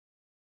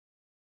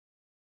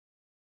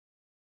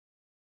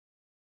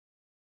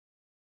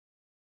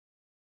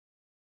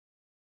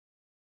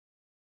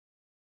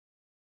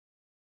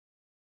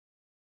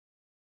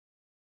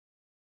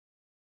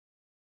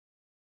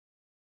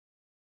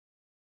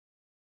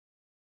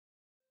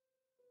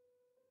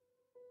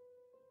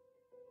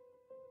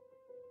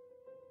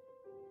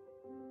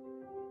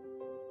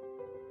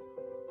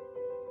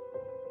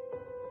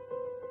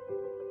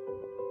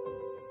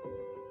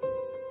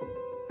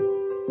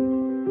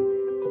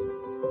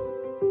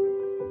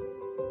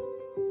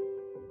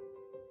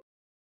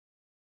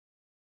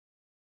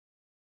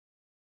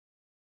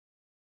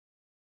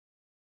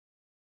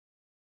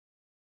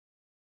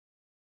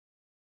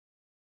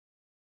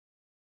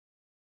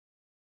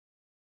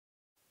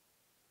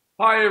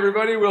Hi,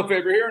 everybody. Will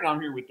Faerber here, and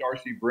I'm here with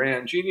Darcy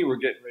Branchini. We're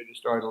getting ready to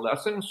start a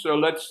lesson, so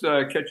let's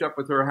catch up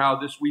with her how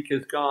this week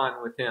has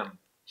gone with him.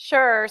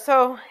 Sure.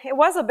 So it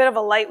was a bit of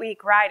a light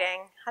week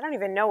riding. I don't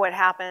even know what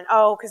happened.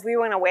 Oh, because we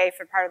went away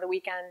for part of the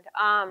weekend.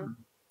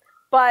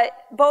 But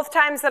both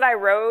times that I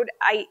rode,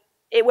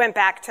 it went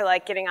back to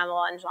like getting on the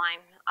lunge line.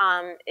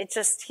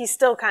 He's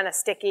still kind of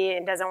sticky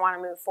and doesn't want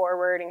to move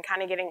forward and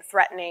kind of getting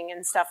threatening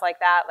and stuff like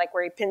that, like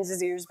where he pins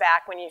his ears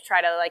back when you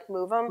try to like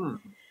move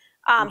him.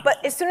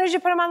 But as soon as you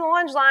put him on the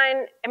lunge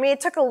line, I mean, it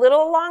took a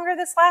little longer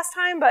this last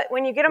time, but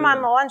when you get him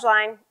on the lunge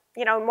line,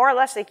 you know, more or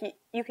less like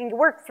you can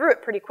work through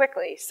it pretty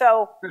quickly.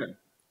 So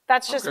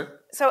that's just,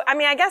 so I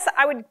mean, I guess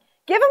I would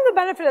give him the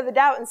benefit of the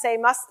doubt and say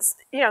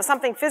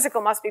something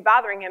physical must be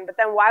bothering him, but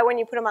then why when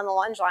you put him on the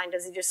lunge line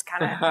does he just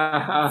kind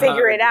of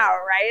figure it out,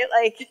 right?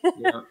 Like,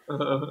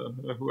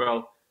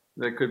 well,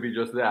 that could be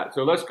just that.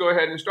 So let's go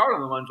ahead and start on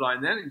the lunge line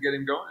then and get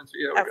him going and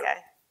see how we go.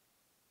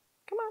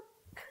 Come on.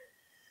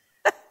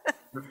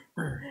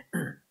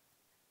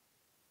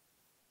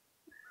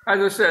 As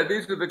I said,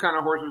 these are the kind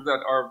of horses that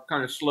are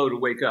kind of slow to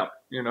wake up,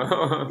 you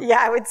know? Yeah,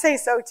 I would say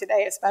so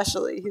today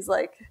especially. He's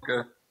like...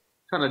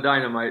 kind of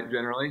dynamite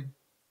generally.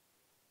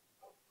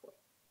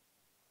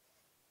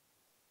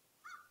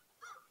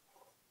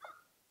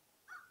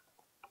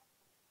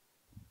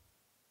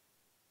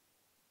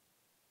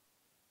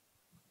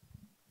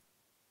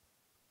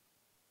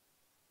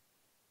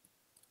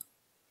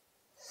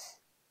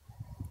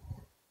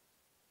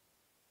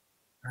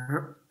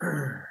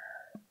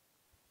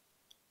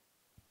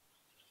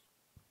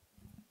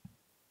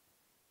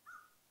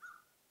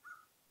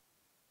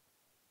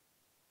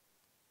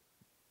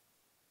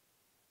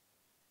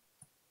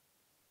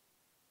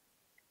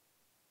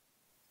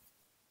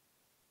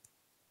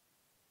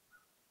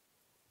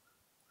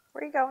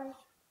 Where are you going?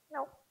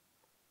 No.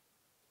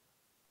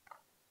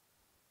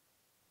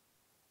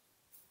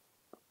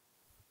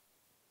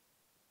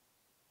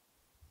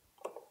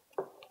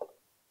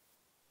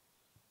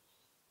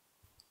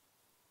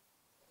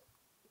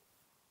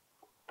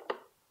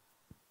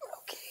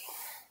 Okay.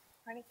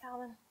 Ready,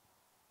 Calvin?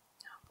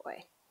 Oh,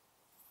 boy.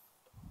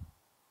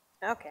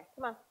 Okay,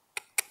 come on.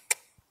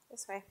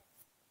 This way.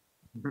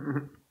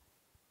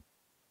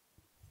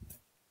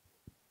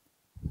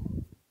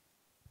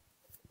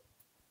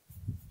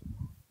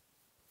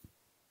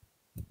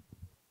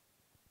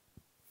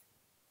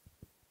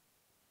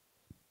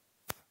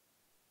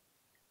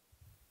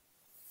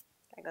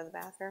 Can I go to the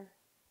bathroom?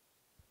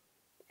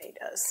 Yeah, he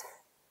does.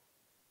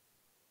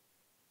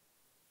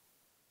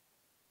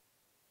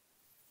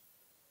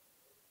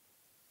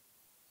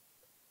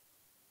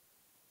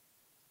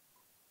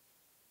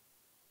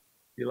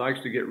 He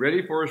likes to get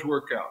ready for his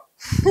workout.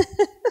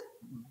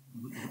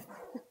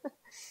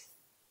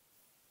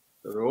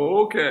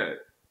 Okay.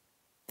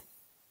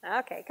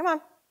 Okay, come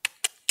on.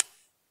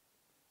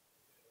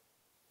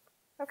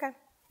 Okay.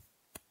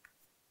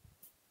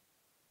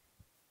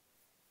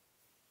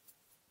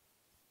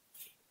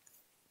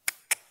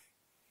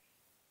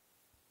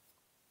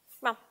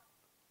 Come on.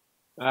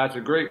 That's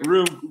a great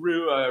ring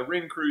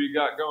crew you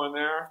got going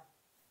there.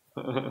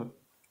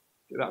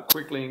 Get out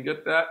quickly and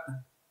get that.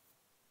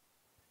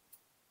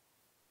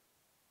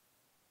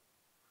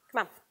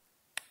 Come on.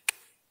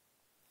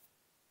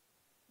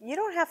 You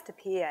don't have to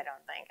pee, I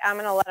don't think. I'm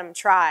going to let him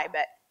try,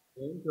 but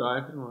he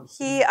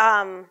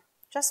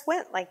just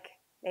went like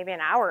maybe an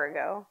hour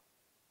ago.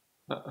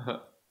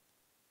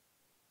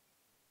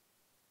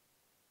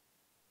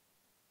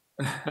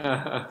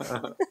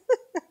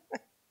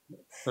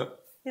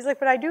 He's like,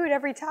 but I do it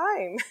every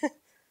time.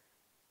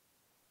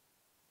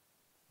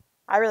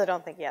 I really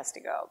don't think he has to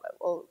go, but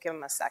we'll give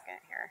him a second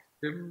here.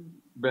 Give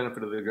him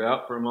benefit of the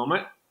doubt for a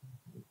moment.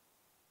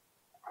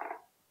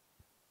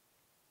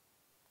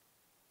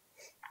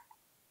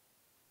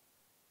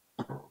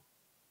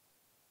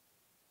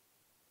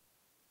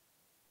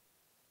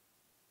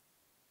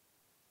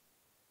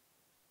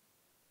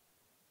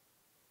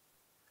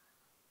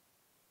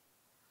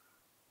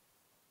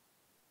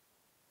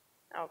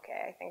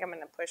 Okay, I think I'm going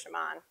to push him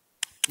on.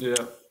 Yeah.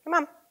 Come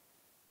on.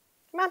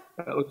 Come on.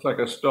 That looks like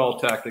a stall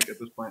tactic at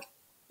this point.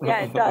 Yeah,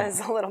 it does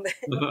a little bit.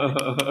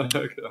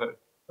 Okay.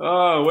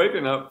 Oh,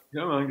 waking up.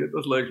 Come on, get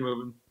those legs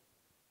moving.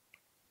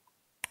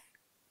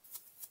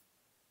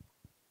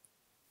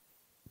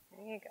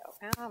 There you go.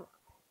 Come on.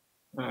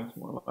 That's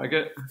more like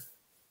it.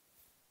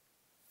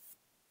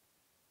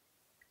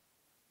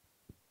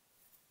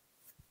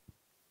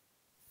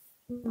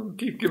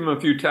 Keep giving him a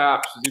few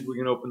taps to see if we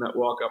can open that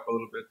walk up a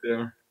little bit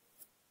there.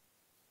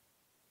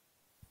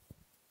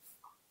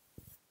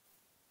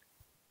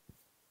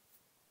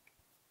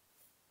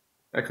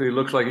 Actually, it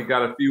looks like he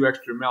got a few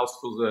extra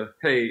mouthfuls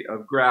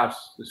of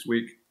grass this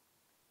week.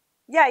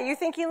 Yeah, you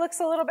think he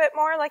looks a little bit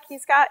more like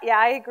he's got, yeah,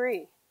 I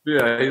agree.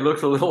 Yeah, he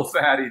looks a little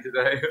fatty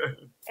today.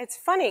 It's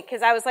funny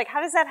because I was like,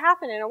 how does that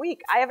happen in a week?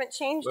 I haven't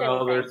changed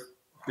anything.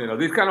 Well,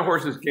 these kind of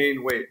horses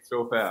gain weight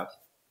so fast.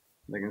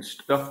 They can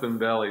stuff them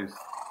bellies.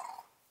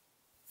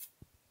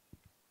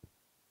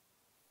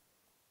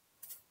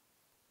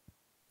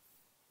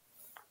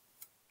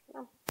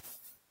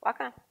 Walk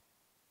on.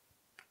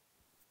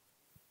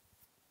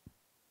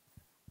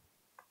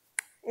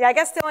 Yeah, I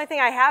guess the only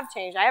thing I have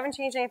changed, I haven't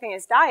changed anything in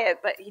his diet,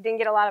 but he didn't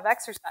get a lot of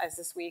exercise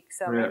this week,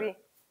 so maybe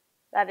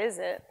that is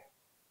it.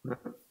 Come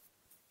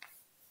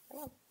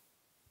on.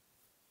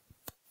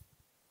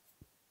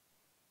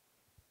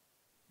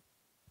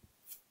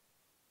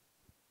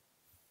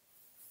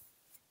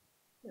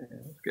 Yeah,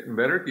 it's getting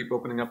better. Keep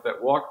opening up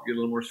that walk. Get a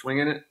little more swing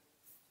in it.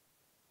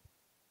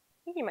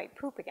 I think he might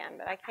poop again,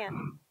 but I can't.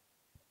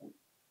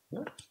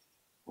 Yeah.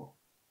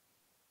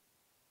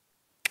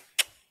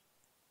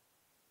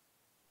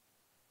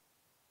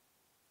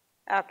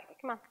 Okay,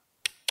 come on.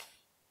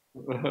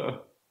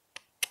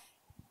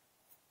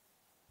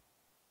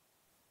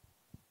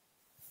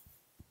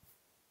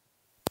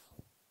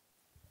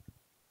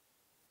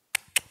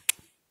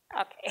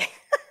 Okay.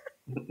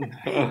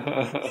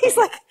 He's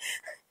like,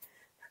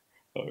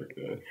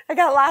 okay. I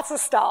got lots of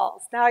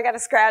stalls. Now I got to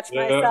scratch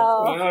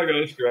myself. Now I got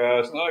to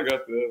scratch. Now I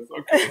got this.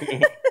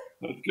 Okay.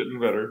 That's getting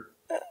better.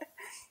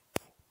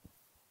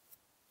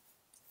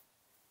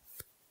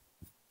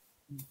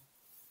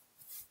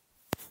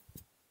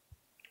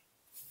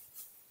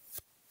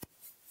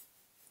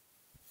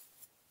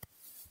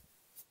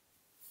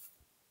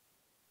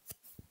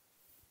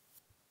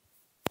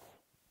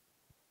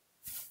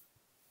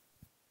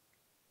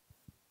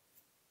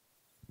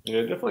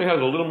 Yeah, it definitely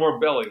has a little more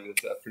belly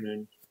this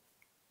afternoon.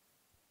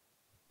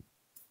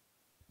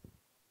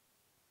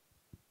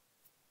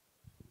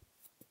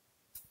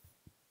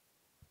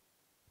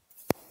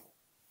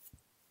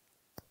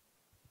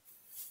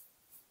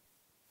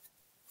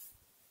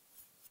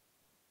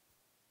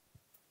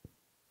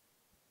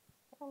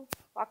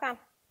 Walk on.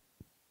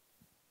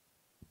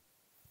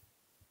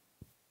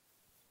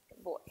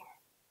 Good boy.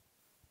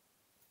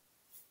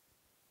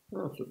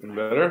 Oh, it's looking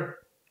better.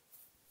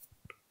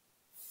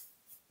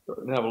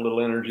 Starting to have a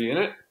little energy in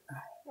it.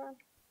 Come on.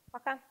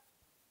 Walk on.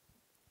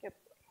 Good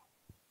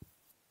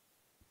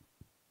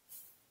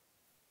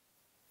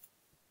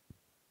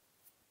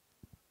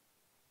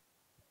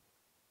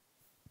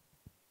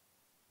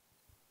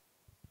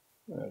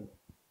boy. Good.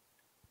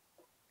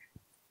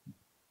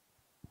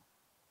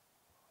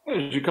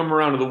 As you come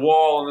around to the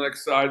wall on the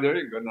next side there,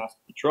 you can go nice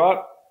to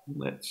trot.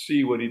 Let's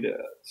see what he does.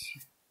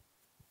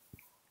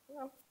 Come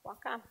on.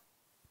 Walk on.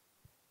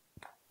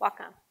 Walk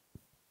on.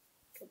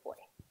 Good boy.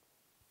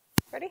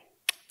 Ready?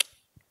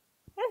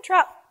 And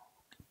trot.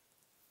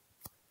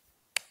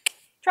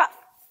 Trot.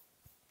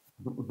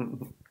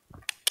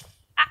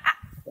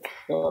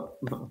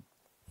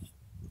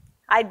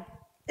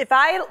 If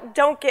I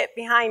don't get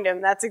behind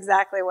him, that's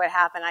exactly what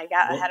happened. I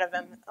got ahead of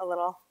him a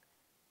little.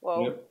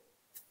 Whoa. Yep.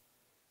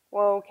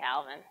 Whoa,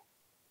 Calvin.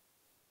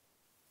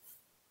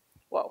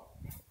 Whoa.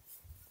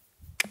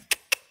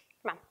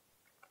 Come on.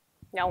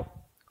 No.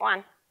 Go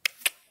on.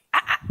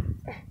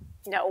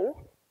 No.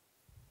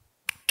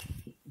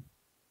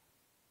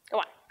 Go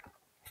on.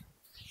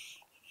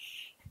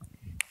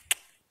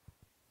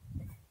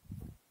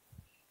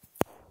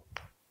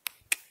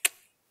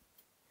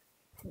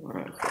 All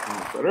right,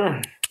 that's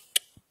better.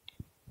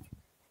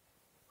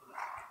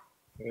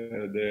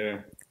 Good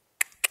there.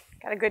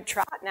 Got a good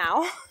trot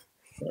now.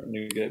 Starting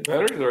to get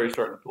better. He's already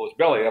starting to pull his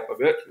belly up a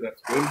bit, so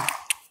that's good.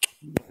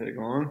 Take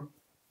on.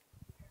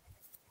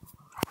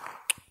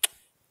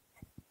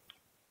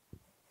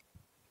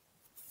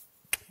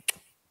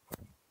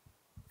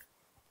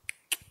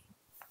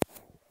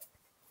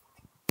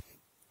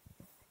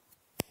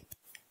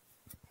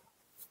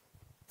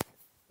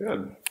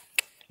 Good.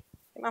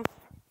 Come on.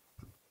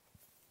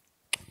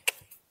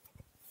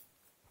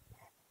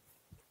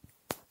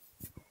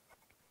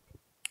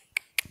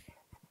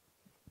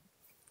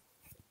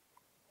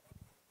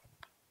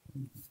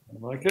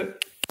 I like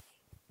it.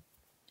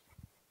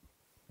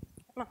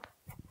 Come on.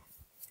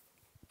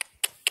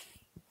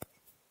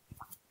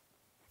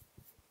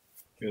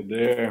 Good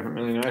there.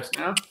 Really nice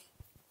now.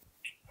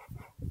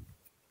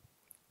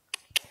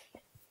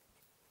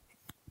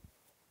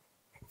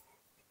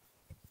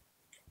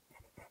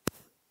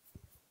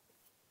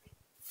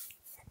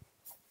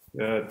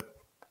 Good.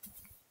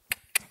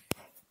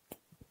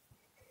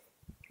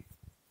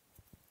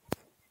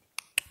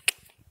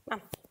 Come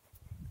on.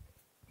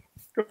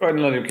 Go ahead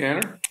and let him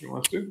canter if he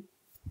wants to.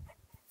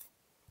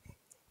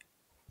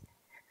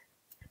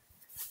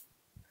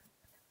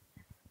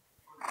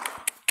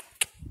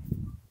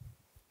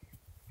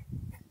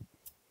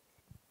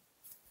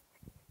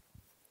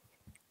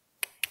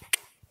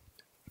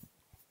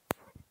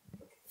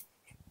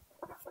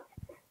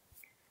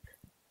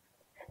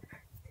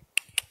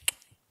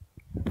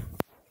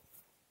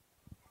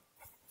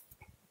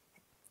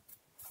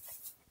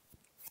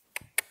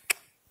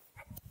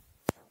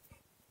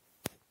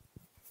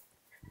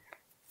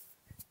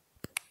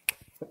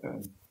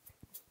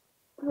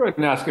 Go ahead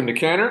and ask him to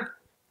canter.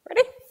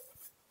 Ready?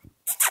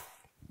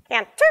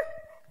 Canter.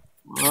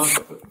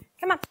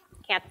 Come on.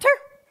 Canter.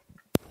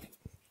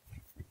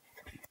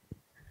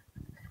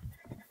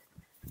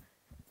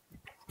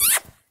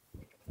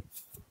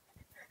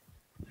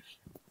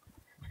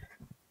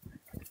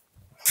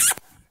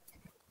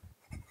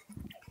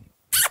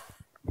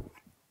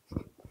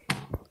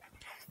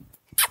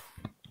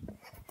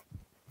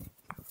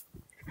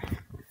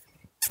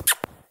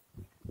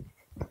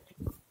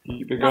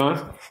 Keep it going.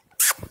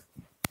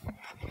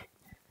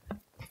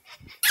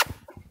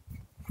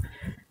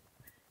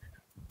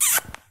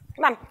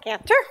 Come on,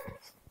 canter.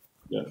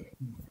 Yeah.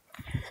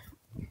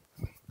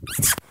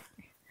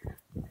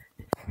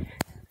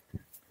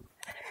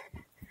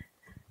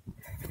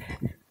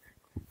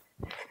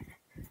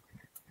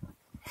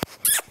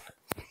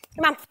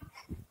 Come on.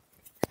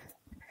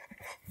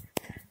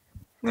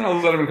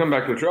 I'll let him come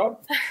back to the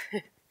trot.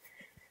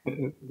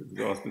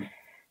 Exhausted.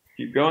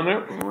 Keep going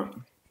there.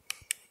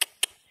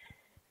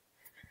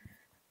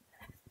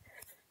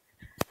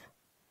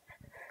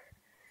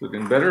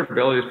 Looking better.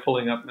 Belly is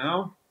pulling up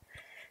now.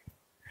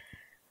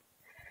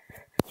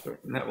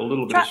 Starting to have a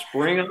little bit of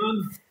spring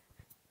on.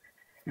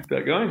 Keep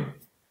that going.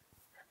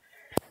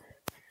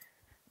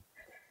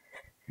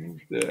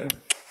 There.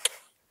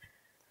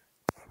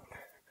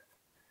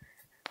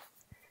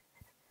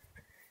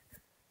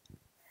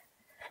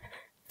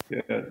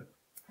 Good.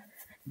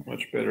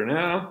 Much better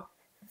now.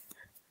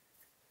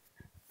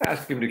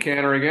 Ask him to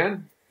canter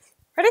again.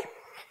 Ready?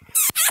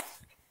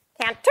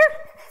 Canter.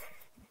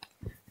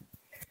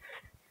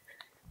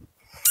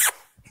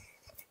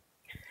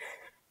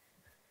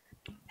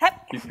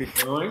 Hep. Keep it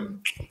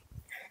going.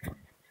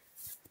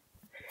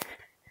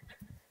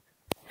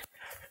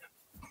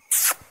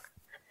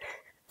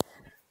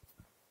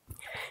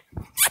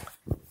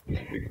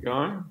 Keep it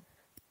going.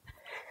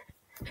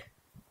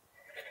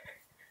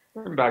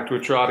 And back to a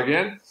trot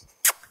again.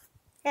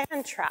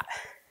 And trot.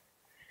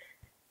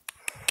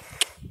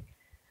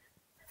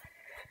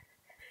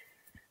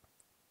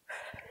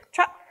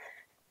 Trot.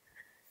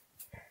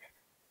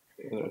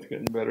 Yeah, that's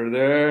getting better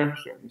there.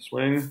 Starting to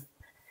swing.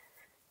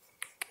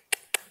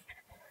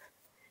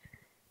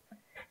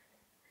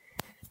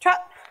 Trot.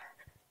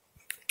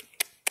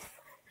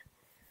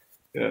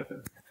 Yeah.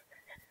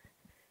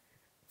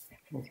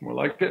 That's more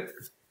like it.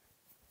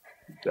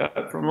 Keep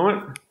that for a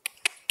moment.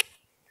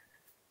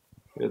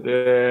 Good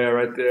there,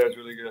 right there is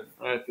really good.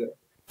 Right there.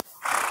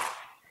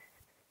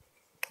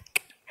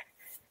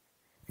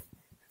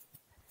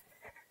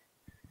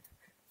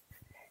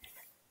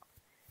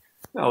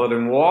 Now let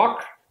him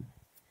walk.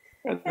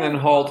 And then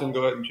halt and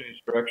go ahead and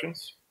change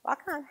directions. Walk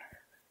on.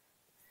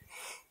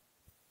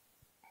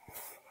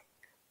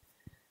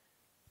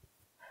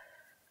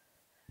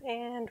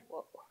 And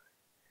whoa.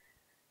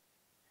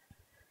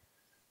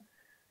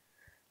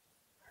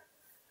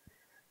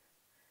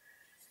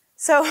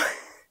 So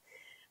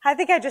I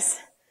think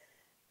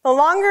the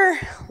longer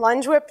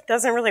lunge whip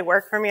doesn't really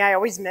work for me. I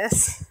always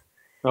miss.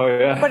 Oh,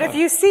 yeah. But if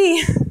you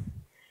see,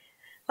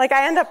 like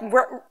I end up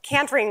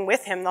cantering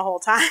with him the whole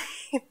time.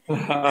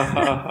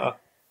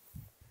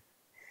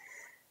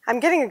 I'm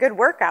getting a good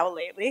workout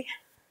lately.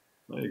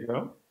 There you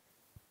go.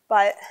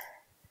 But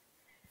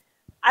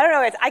I don't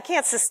know, I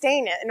can't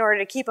sustain it in order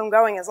to keep him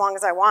going as long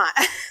as I want.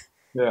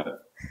 Yeah.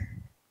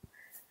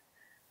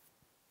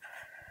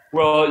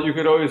 Well, you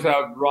could always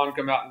have Ron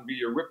come out and be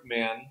your whip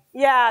man.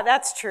 Yeah,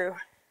 that's true.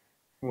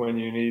 When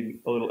you need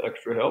a little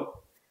extra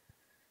help.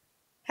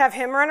 Have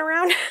him run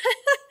around?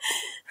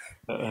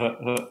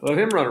 Let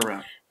him run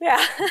around.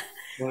 Yeah.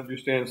 Why don't you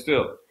stand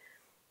still?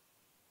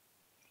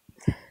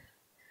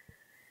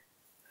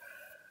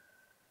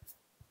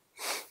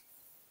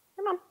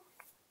 Come on.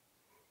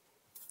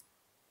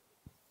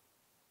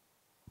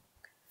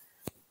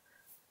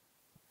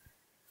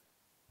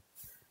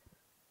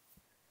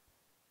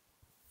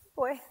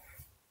 Boy.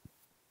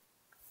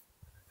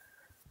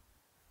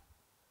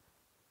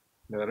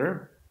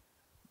 Better.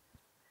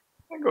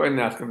 And go ahead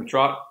and ask him to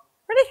trot.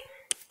 Ready?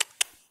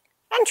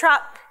 And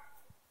trot.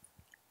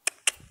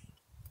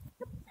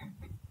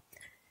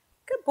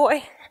 Good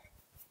boy.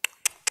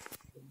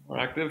 More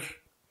active.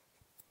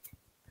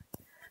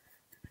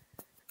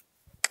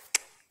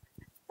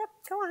 Yep,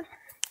 go on.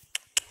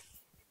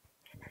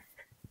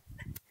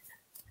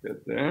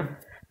 Good there.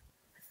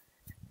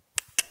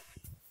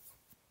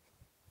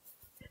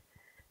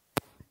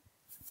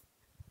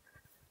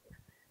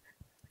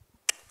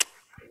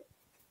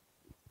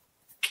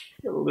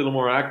 Get a little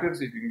more active,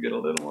 see if you can get a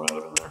little more out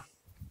of him there.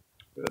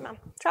 Good. Come on,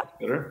 trot.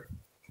 Better.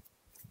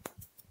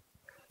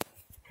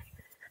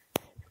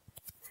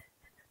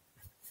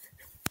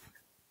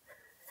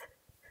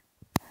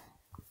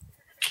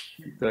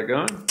 Keep that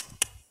going.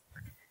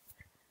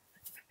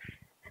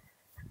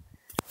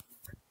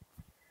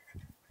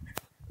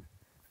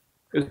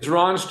 Is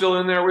Ron still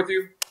in there with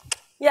you?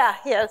 Yeah,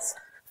 he is.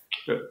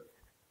 Good.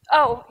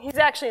 Oh, he's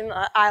actually in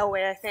the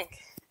aisleway, I think.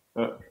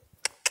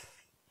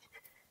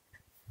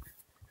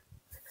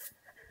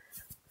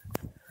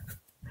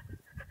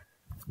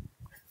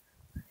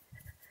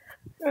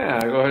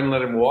 Yeah, go ahead and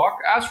let him walk.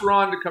 Ask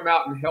Ron to come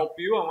out and help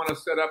you. I want to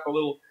set up a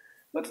little,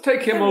 let's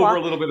take him over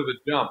a little bit of a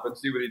jump and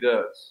see what he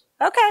does.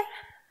 Okay.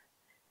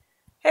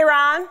 Hey,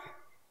 Ron.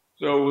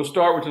 So we'll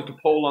start with just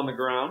a pole on the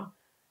ground.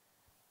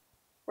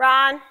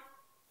 Ron.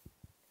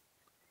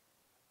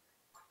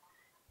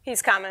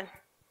 He's coming.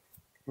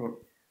 Oh.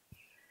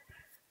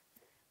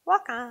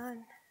 Walk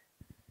on.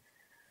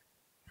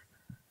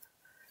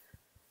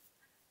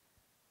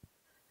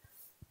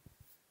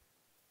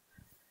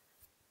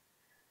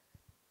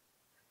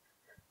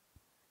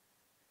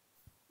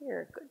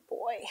 You're a good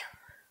boy.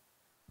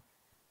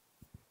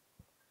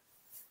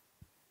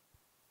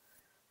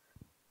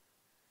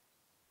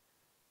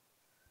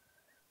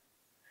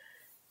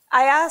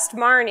 I asked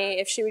Marnie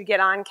if she would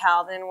get on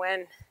Calvin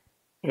when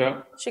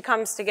she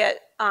comes to get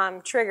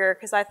Trigger,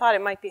 because I thought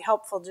it might be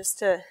helpful just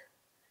to...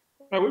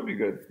 That would be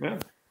good, yeah,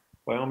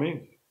 by all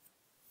means.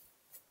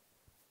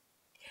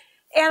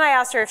 And I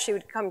asked her if she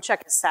would come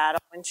check his saddle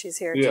when she's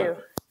here, too.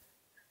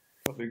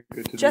 That'd be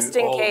good to just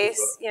in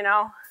case, you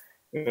know.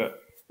 Yeah.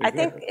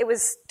 Exactly. I think it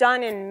was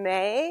done in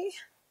May.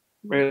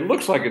 I mean, it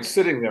looks like it's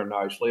sitting there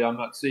nicely. I'm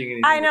not seeing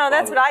anything. I know,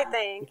 that's what I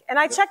think. And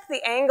I checked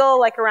the angle,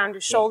 like around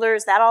his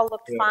shoulders. That all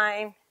looked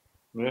fine.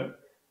 Yeah.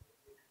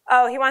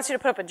 Oh, he wants you to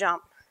put up a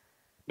jump.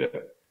 Yeah.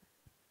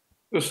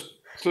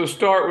 So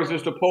start with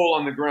just a pole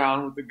on the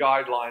ground with the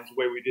guidelines, the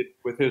way we did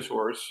with his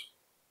horse.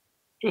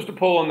 Just a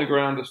pole on the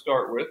ground to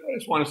start with. I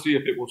just want to see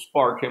if it will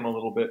spark him a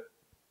little bit.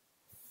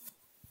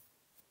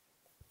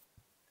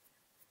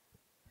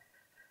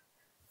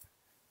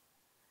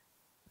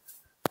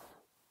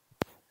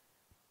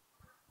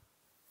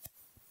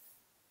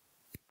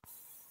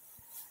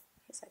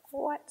 He's like,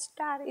 what's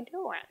Daddy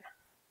doing?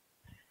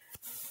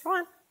 Come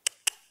on.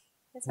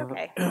 It's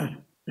okay.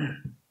 You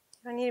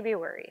don't need to be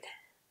worried.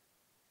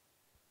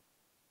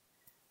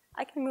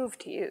 I can move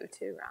to you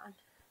too, Ron.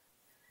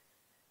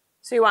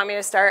 So you want me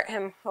to start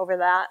him over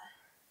that?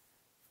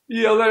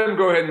 Yeah, let him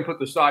go ahead and put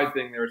the side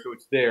thing there so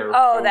it's there.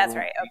 Oh, so that's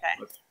right.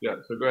 Okay. Yeah,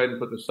 so go ahead and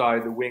put the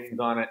side, the wings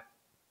on it,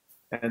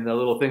 and the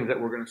little things that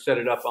we're going to set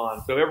it up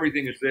on. So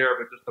everything is there,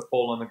 but just a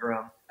pole on the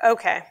ground.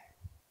 Okay.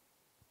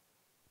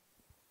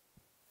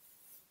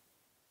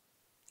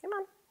 Come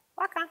on,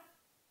 walk on.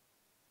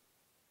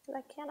 He's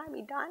like, can't I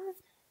be done?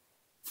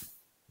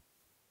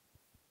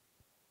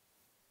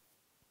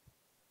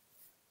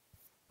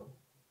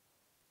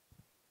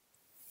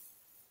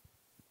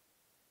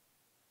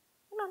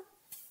 Come on.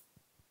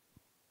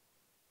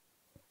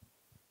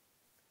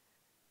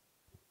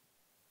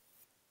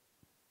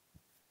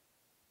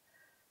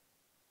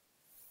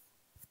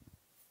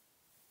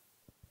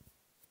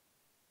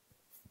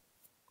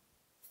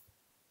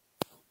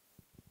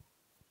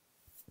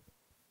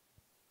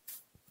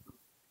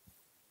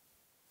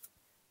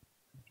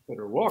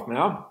 Better walk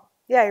now.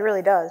 Yeah, he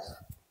really does.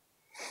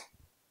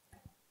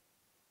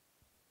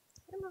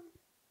 Come on.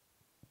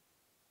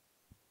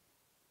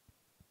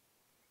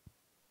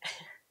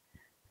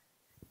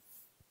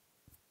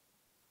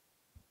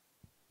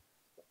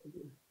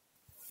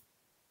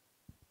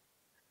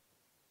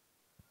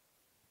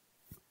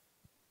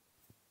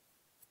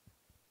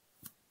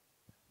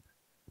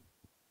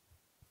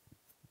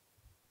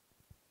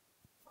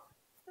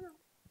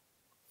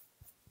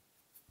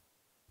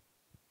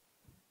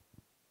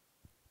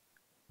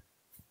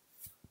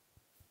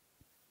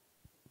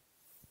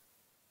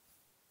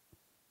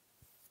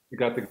 You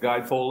got the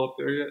guide pole up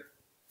there yet?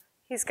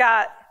 He's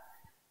got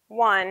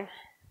one.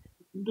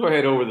 Go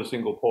ahead over the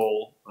single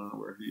pole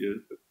where he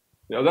is. But,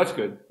 yeah, that's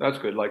good. That's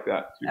good like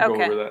that. So you can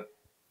go over that.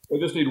 I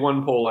just need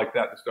one pole like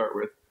that to start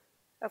with.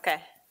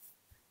 Okay.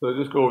 So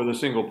just go over the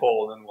single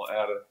pole and then we'll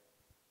add a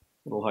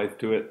little height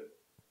to it.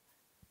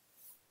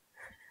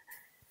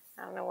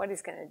 I don't know what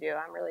he's going to do.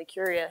 I'm really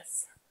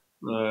curious.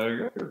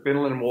 Then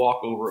let him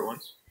walk over it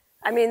once.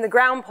 I mean, the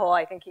ground pole,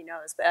 I think he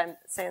knows, but I'm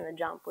saying the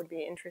jump would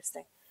be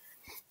interesting.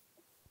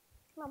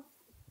 Come on.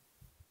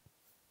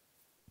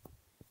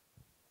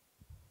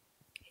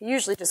 He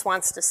usually just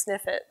wants to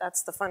sniff it.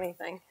 That's the funny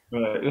thing.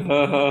 Right.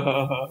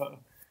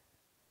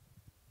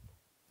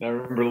 Now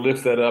remember to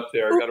lift that up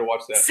there. I got to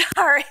watch that.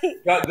 Sorry.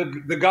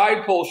 The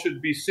guide pole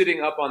should be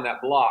sitting up on that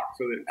block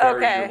so that it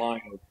carries your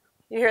line over.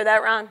 You hear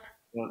that, Ron?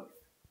 Yeah.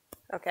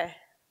 Okay.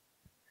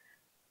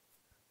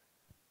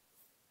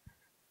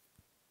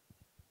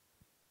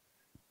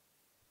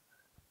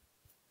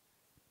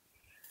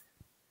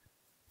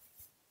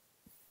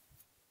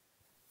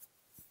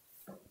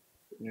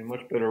 You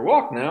much better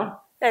walk now.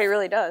 Yeah, he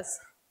really does.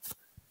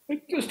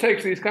 It just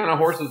takes these kind of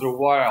horses a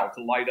while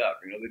to light up.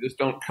 You know, they just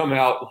don't come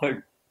out like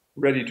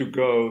ready to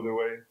go the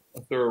way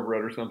a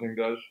thoroughbred or something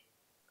does.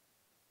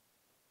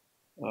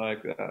 I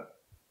like that.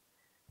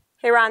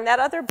 Hey, Ron, that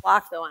other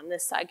block, though, on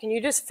this side, can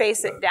you just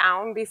face it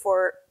down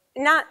before...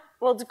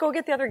 Well, go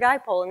get the other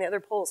guide pole and the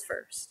other poles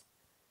first.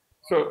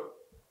 So...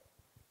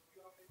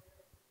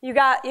 You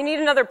need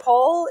another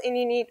pole, and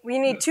we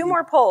need two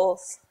more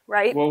poles,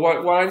 right? Well,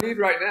 what I need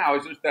right now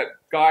is just that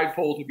guide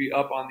pole to be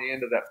up on the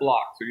end of that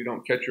block so you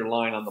don't catch your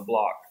line on the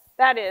block.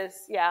 That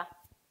is, yeah.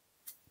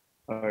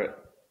 All right.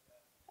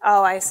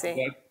 Oh, I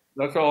see.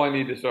 That's all I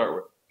need to start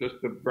with.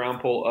 Just the brown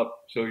pole up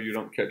so you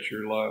don't catch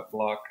your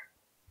block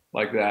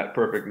like that.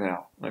 Perfect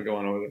now. Now go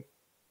on over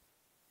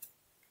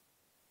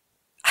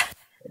there.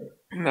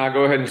 Now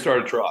go ahead and start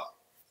a trot.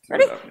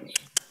 Ready?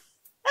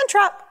 And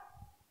trot.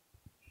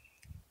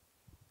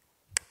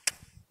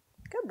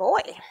 Good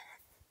boy.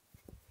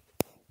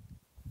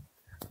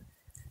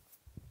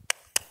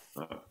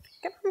 Come on.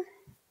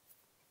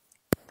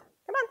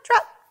 Come on,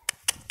 trot.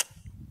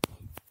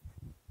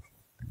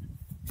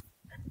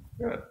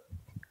 Good.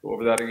 Go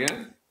over that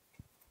again.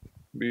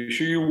 Be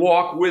sure you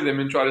walk with him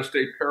and try to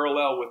stay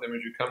parallel with him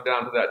as you come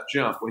down to that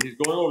jump. When he's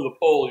going over the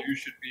pole, you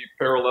should be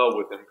parallel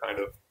with him, kind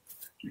of.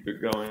 Keep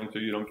it going so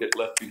you don't get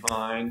left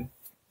behind.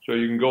 So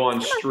you can go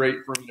on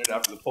straight for a minute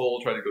after the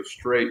pole. Try to go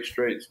straight,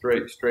 straight,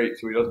 straight, straight,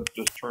 so he doesn't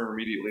just turn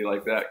immediately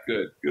like that.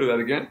 Good. Do that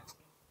again.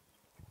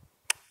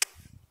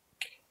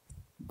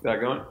 Keep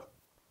that going.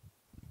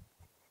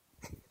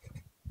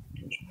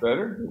 Much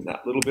better. And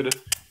that little bit of,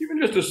 even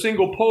just a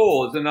single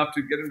pole is enough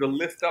to get him to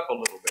lift up a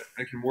little bit.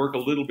 Make him work a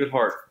little bit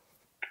harder.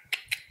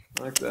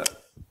 Like that.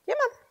 Yeah,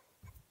 Mom.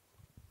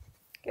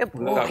 Good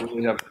boy. Not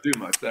really have to do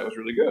much. That was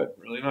really good.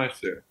 Really nice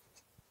there.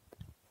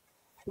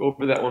 Go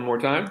over that one more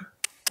time.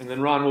 And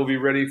then Ron will be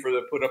ready for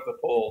the put up the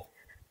pole.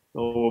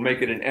 So we'll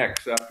make it an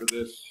X after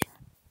this.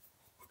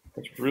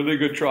 That's a really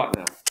good trot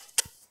now.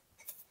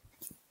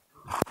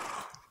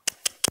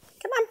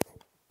 Come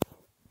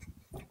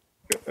on.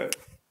 Good.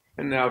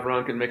 And now if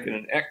Ron can make it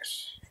an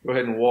X, go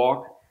ahead and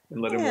walk and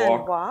let him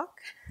walk.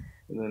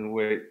 And then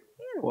wait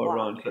while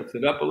Ron sets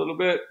it up a little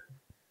bit.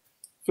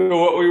 So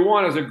what we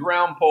want is a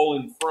ground pole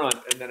in front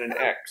and then an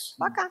X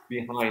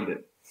behind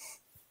it.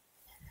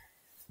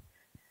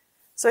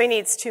 So he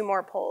needs 2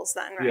 more poles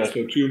then, right? Yeah,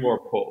 so 2 more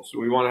poles. So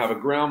we want to have a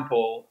ground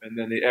pole and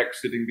then the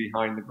X sitting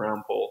behind the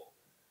ground pole.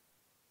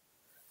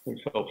 Which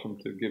helps him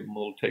to give him a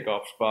little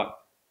takeoff spot.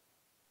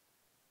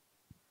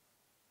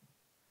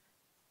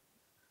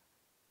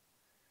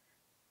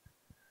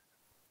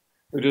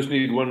 We just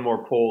need 1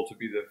 more pole to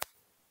be the,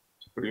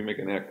 so we make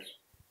an X.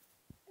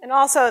 And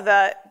also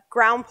the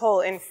ground pole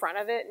in front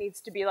of it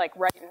needs to be like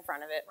right in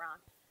front of it,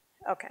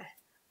 Ron. Okay.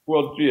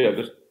 Well, yeah,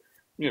 just,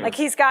 you know. Like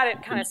he's got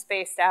it kind of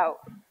spaced out.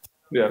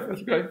 Yeah,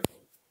 that's okay.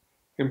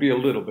 Can be a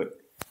little bit,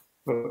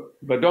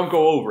 but don't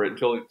go over it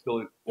until it.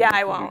 Yeah,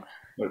 I won't.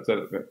 Set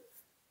it there.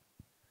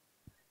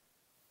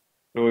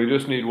 So we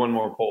just need 1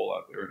 more pole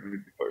out there.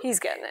 He's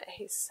getting it.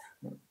 He's.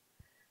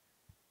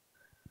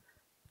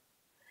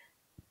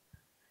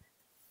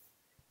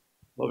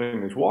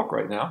 Loving his walk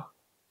right now.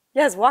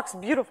 Yeah, his walk's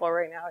beautiful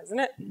right now, isn't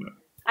it? Yeah.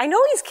 I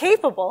know he's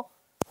capable.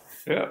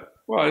 Yeah.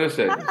 Well, I just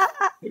said,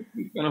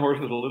 these kind of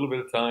horses a little bit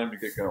of time to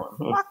get going.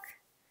 Look,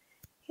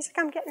 he's like,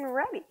 I'm getting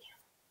ready.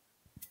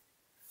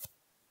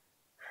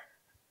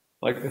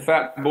 Like the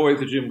fat boy at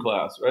the gym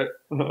class, right?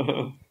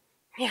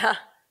 Yeah.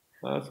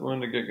 That's one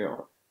to get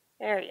going.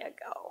 There you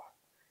go.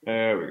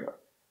 There we go.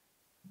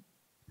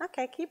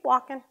 Okay, keep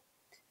walking.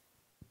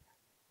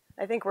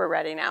 I think we're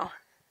ready now.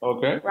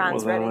 Okay.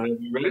 Ron's ready. When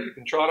you're ready, you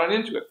can trot on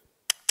into it.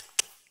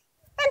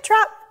 And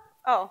trot.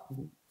 Oh.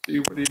 See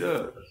what he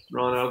does.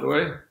 Ron out of the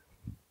way.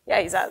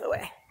 Yeah, he's out of the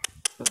way.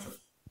 Come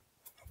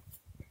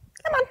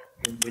on.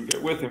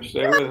 Get with him.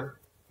 Stay with him.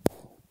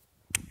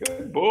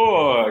 Good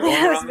boy.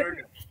 Going around there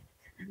again.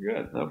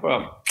 Good. No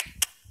problem.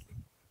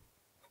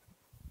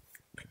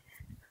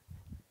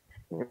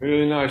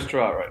 Really nice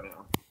trot right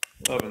now.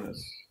 Loving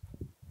this.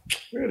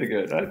 Really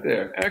good. Right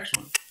there.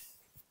 Excellent.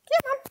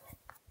 Come on.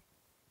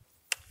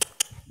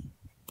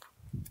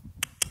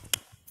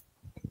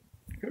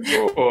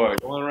 Good boy.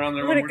 Going around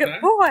there What one a more good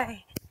time.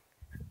 boy.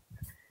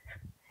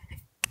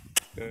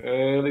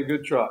 Really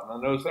good trot. Now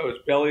notice how his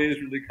belly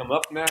has really come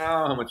up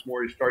now, how much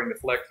more he's starting to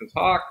flex his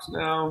hocks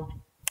now.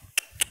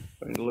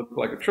 Starting to look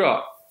like a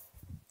trot.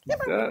 Like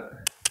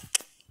that.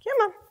 Come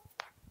on.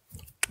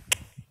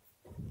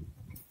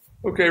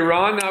 Okay,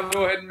 Ron, now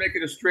go ahead and make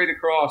it a straight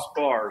across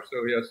bar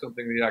so he has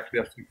something that he actually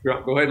has to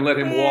jump. Go ahead and let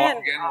him walk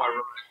again while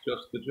Ron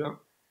adjusts the jump.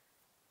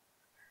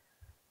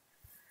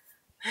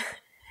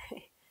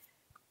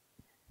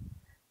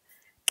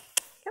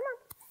 Come on.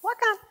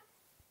 Walk on.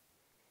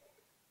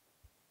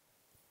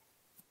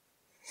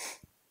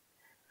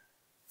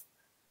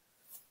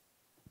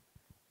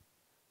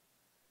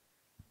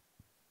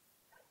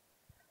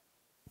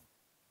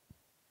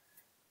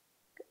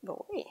 Good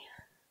boy.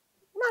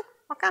 Come on.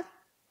 Walk on.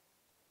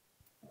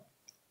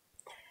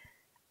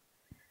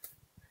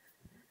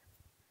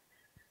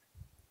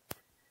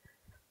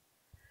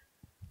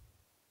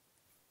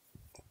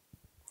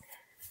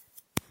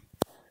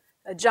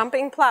 A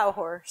jumping plow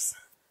horse.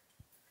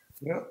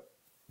 Yep.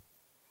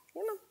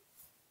 Come on.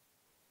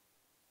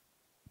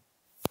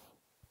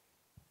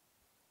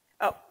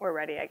 Oh, we're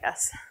ready, I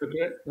guess.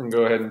 Okay, and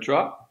go ahead and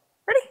trot.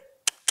 Ready?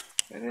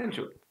 And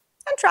into it.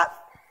 And trot.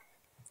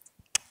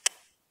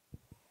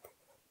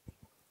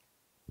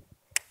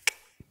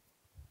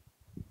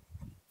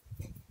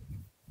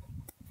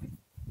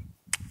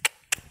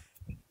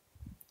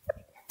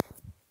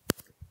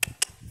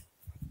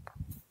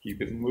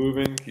 Keep it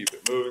moving, keep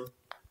it moving.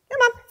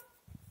 Come on.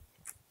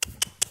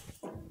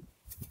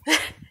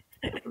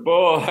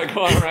 Boy,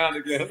 going around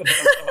again.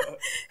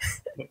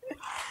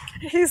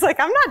 He's like,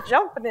 I'm not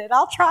jumping it.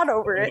 I'll trot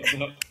over it.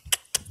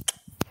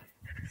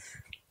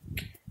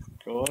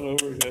 Go on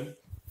over again.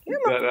 Keep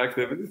that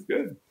activity is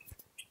good.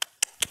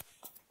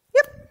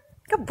 Yep.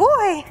 Good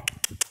boy.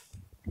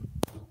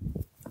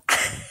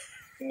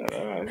 Yeah,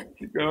 all right.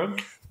 Keep going.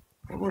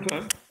 One more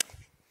time.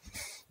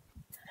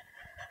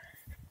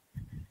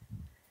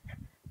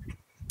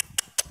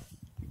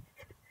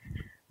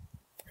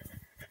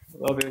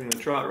 Loving the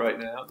trot right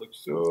now. It looks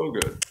so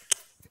good.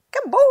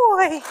 Good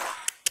boy.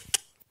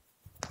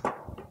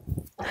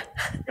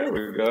 There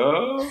we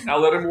go. Now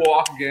let him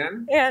walk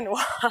again. And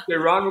walk. Okay,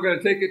 Ron, we're going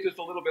to take it just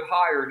a little bit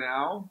higher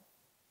now.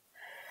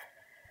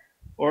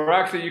 Or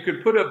actually, you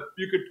could put a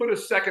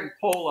second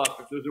pole up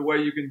if there's a way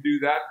you can do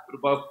that. Put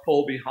a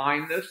pole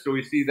behind this, so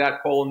we see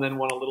that pole and then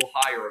one a little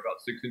higher,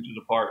 about 6 inches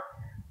apart.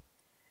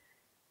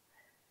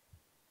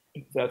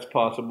 If that's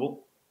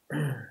possible.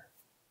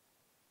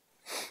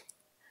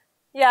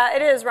 Yeah,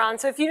 it is, Ron.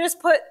 So if you just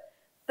put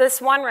this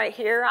one right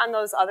here on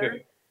those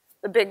other,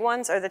 the big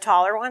ones or the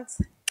taller ones.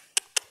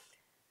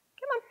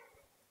 Come on.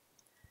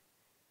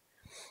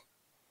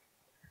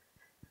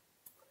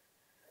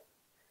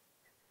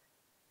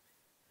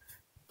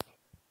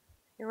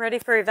 You're ready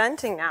for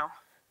eventing now.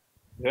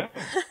 Yeah.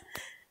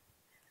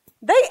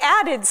 They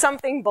added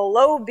something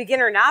below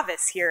beginner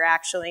novice here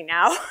actually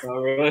now.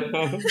 Oh, really?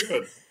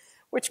 Good.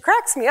 Which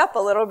cracks me up a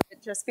little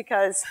bit just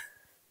because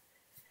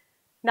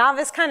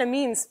novice kind of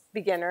means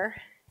beginner.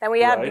 Then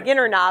we have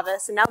beginner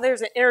novice, and now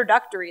there's an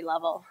introductory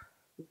level.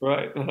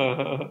 Right.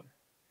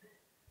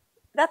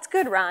 That's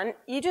good, Ron.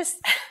 You just,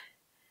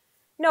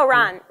 no,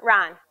 Ron.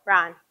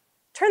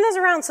 Turn those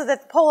around so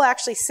that the pole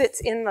actually sits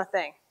in the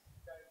thing.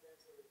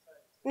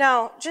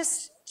 No,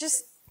 just,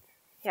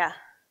 yeah.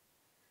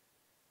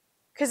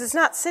 Because it's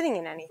not sitting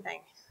in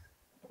anything.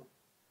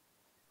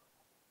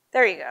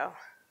 There you go.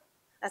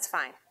 That's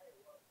fine.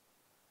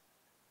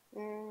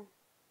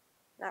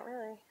 Not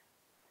really.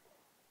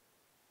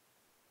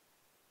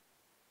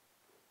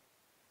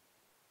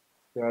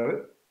 Got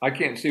it. I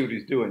can't see what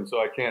he's doing, so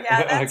I can't.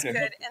 Yeah, that's good.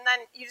 And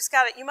then you just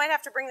got it. You might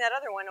have to bring that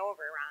other one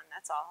over, Ron.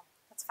 That's all.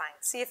 That's fine.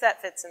 See if that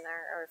fits in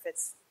there, or if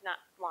it's not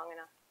long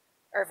enough,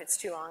 or if it's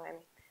too long. I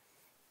mean,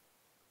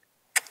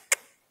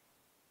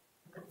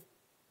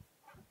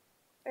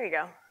 there you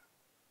go.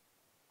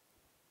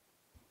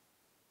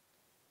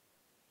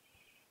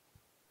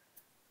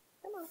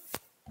 Come on.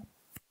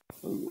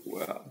 Oh,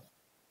 wow.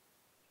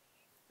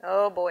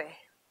 Oh boy.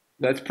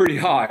 That's pretty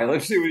high.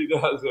 Let's see what he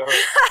does. All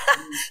right.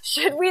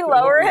 Should we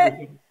lower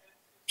it?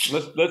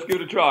 Let's give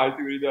it a try.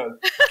 See what he does.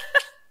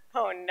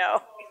 Oh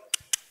no.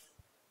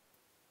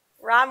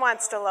 Ron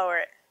wants to lower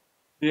it.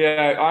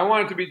 Yeah, I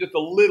want it to be just a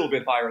little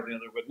bit higher than the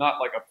other, but not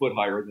like a foot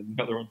higher than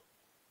the other one.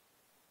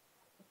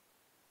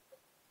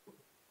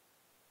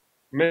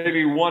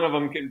 Maybe one of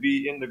them can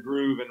be in the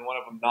groove and one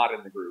of them not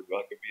in the groove.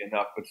 That could be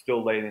enough, but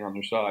still laying on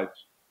their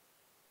sides.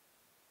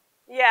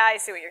 Yeah, I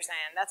see what you're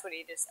saying. That's what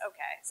he just,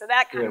 okay. So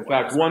that kind of in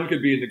fact, one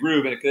could be in the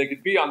groove, and they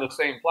could be on the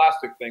same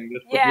plastic thing.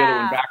 Just put the other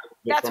one back a little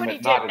bit. That's what he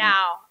did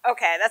now.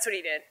 Okay, that's what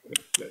he did.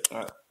 Okay, all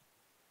right.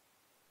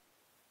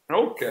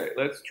 Okay,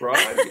 let's try.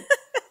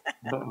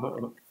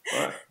 All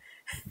right.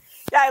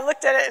 Yeah, I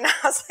looked at it and I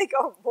was like,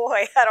 oh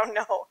boy, I don't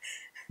know.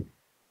 A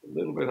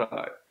little bit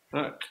high.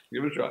 All right,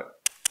 give it a try.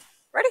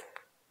 Ready?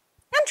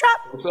 And trot.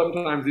 Well,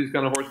 sometimes these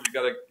kind of horses, you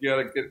gotta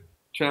get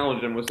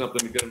challenge them with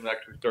something to get them to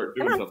actually start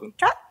doing something.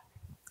 Trot.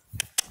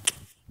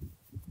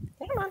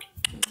 Come on.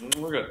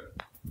 We're good.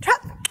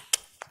 Trot.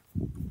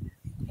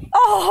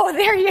 Oh,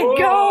 there you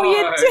go.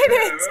 You did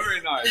it.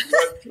 Very nice.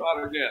 Good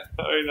trot again.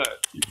 Very nice.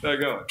 Keep that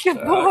going.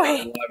 Good boy.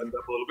 Livened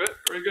up a little bit.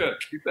 Very good.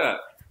 Keep that.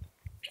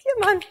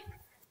 Come on.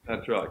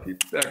 That trot.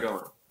 Keep that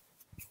going.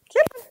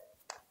 Come on.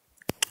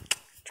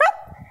 Trot.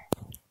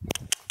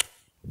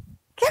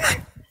 Come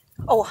on.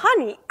 Oh,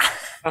 honey.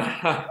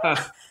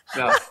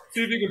 Now,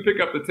 see if you can pick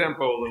up the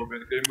tempo a little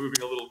bit. Get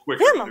moving a little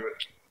quicker Come on. into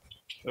it.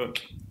 Oh,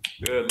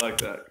 good, like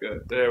that.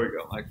 Good. There we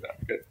go. Like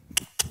that. Good.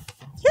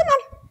 Come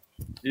on.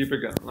 Keep it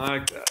going.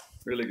 Like that.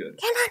 Really good.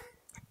 Come on.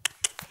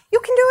 You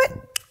can do it.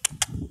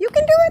 You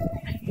can do it.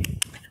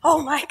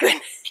 Oh, my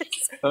goodness.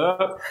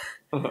 Go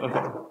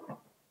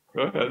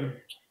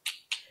ahead.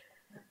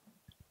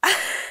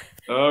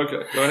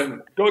 Okay, go ahead.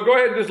 Go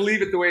ahead and just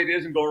leave it the way it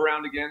is and go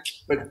around again.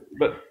 But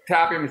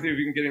tap him and see if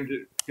you can get him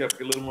to get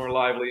a little more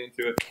lively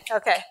into it.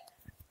 Okay.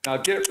 Now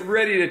get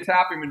ready to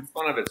tap him in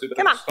front of it so it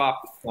doesn't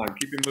stop this time.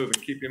 Keep him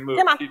moving, keep him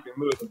moving, keep him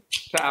moving.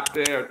 Tap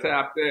there,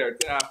 tap there,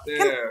 tap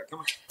there. Come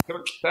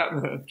on, tap.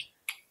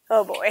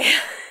 Oh boy.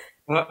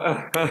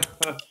 Okay.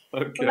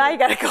 Well, now you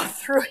got to go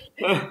through it.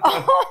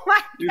 Oh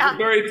my God. He's a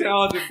very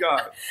talented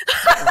guy.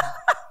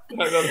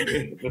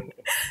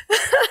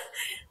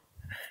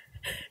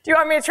 Do you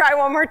want me to try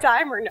one more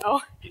time or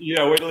no?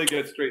 Yeah, wait till he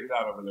gets straightened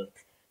out over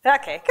there.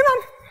 Okay, come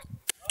on.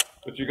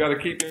 But you got to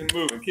keep him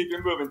moving, keep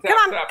him moving. Tap, Come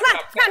on, tap, come on,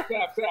 tap, tap,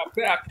 tap, tap,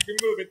 tap.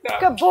 Keep him moving, tap.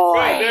 Good boy.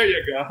 Good, there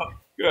you go.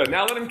 Good.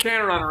 Now let him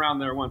canter on around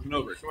there once and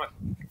over. Come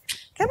on.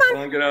 Come on.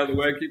 Come on, get out of the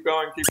way. Keep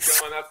going, keep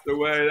going. That's the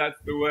way,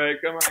 that's the way.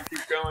 Come on,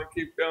 keep going,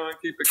 keep going,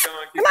 keep it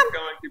going, keep it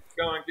going, keep it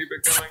going, keep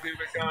it going, keep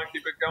it going,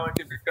 keep it going,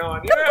 keep it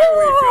going. Good There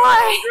we go.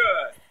 boy.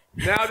 Good.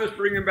 Now just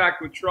bring him back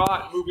to a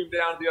trot, move him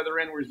down to the other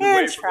end where he's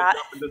away from the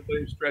jump and just let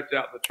him stretch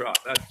out the trot.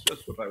 That's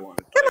just what I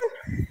wanted. Come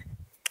on.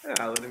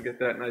 Yeah, let him get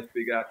that nice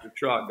big active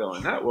trot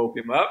going. That woke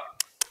him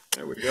up.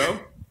 There we go.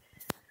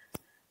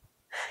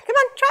 Come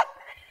on, trot.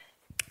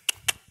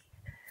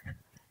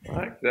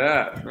 Like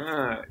that.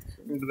 Nice.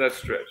 Into that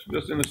stretch.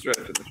 Just in the stretch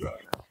of the trot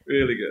now.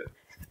 Really good.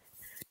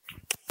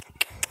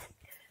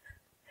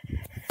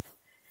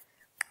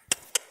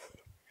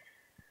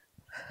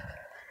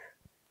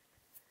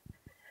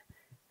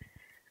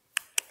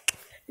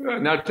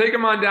 Good. Now take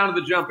him on down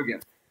to the jump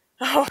again.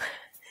 Oh,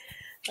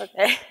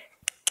 okay.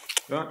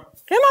 Come on.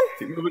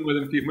 Keep moving with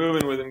him. Keep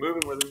moving with him.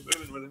 Moving with him.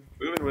 Moving with him.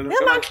 Moving with him.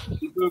 Come on.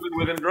 Keep moving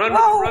with him. Run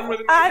Whoa. with him. Run with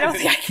him. I don't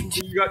think I can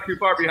do You got too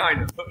far behind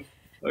him.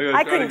 Okay,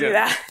 I couldn't do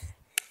that.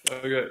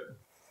 Okay.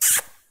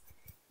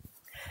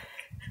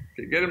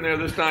 Okay, get him there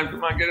this time.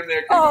 Come on, get him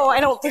there. Oh, I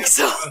don't think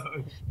so.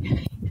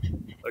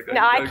 Okay,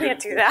 no, I can't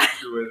do that.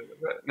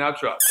 Now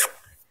try.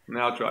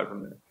 Now try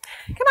from there.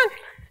 Come on.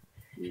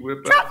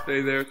 Whip up.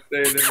 Stay there.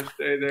 Stay there.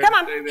 Stay there. Come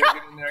on. Stay there. Trot.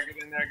 Get in there. Get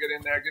in there. Get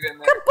in there. Get in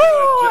there. Good boy.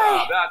 Good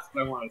job. That's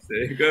what I want to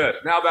see. Good.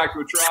 Now back to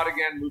a trot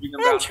again, moving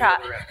them down to the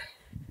other end.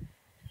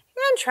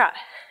 And trot.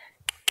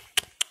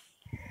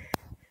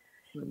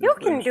 You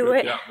can do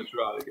it. Out the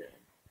trot again.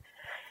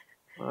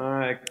 All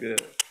right,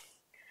 good.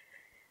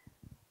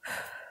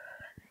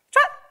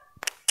 Trot.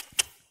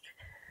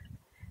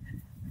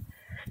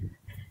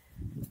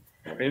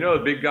 You know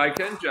the big guy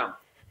can jump.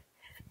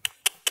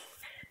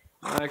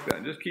 I like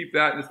that. Just keep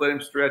that and just let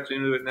him stretch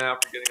into it now,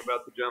 forgetting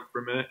about the jump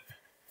for a minute.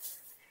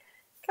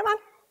 Come on.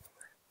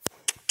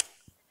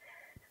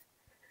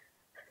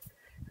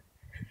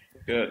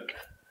 Good.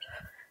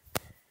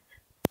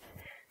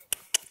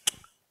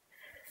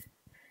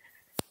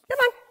 Come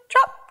on.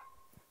 Trot.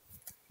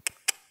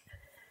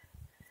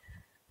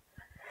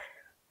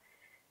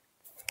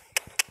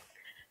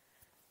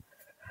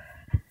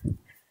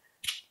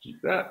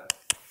 Keep that.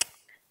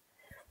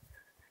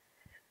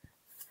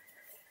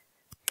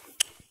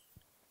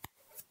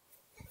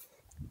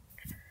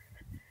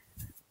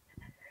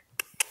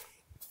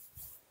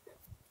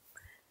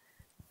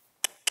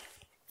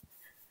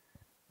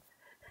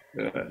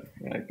 Good.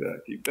 Like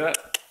that. Keep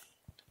that.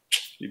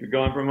 Keep it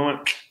going for a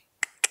moment.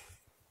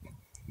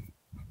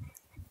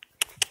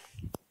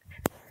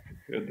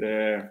 Good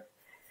there.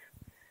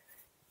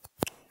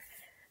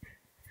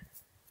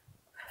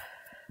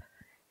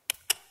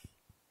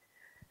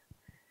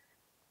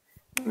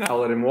 Now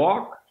let him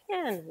walk.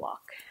 And walk.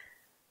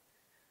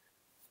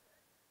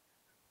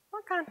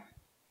 Walk on.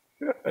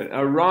 Good.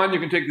 Now, Ron, you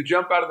can take the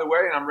jump out of the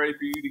way, and I'm ready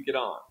for you to get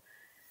on.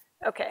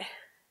 Okay.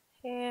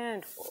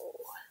 And whoa.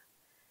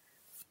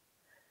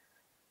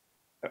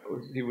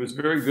 He was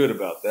very good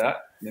about that.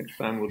 Next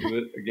time we'll do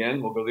it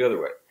again. We'll go the other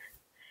way.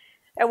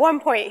 At one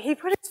point, he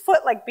put his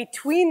foot like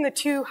between the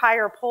two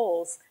higher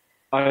poles.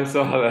 I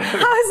saw that. I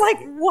was like,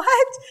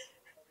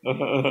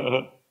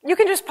 what? You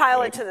can just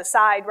pile it to the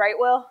side, right,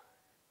 Will?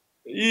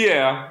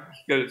 Yeah.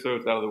 Get it so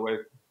it's out of the way.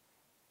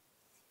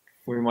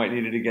 We might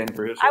need it again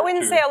for his. I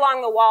wouldn't say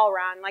along the wall,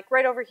 Ron, like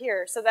right over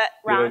here. So that,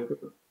 Ron,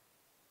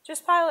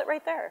 just pile it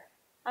right there.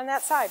 On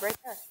that side, right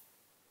there.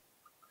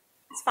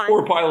 It's fine.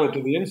 Or pile it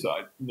to the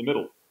inside, in the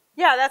middle.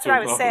 Yeah, that's what I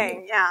was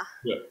saying. Yeah.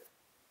 Yeah.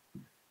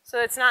 So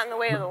it's not in the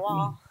way of the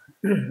wall.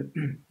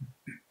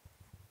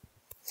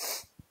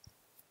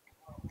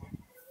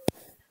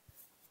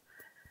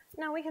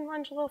 Now we can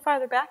lunge a little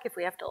farther back if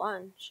we have to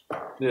lunge.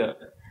 Yeah.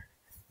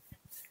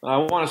 I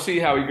want to see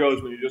how he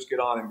goes when you just get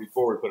on him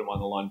before we put him on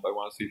the lunge. I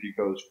want to see if he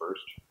goes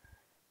first.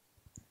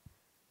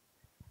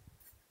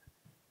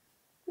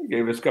 He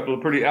gave us a couple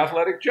of pretty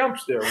athletic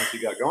jumps there once he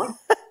got going.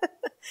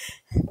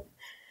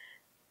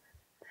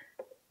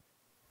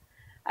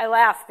 I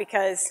laugh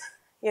because,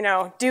 you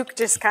know, Duke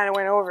just kind of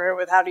went over it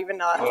without even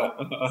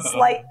a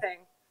slight thing.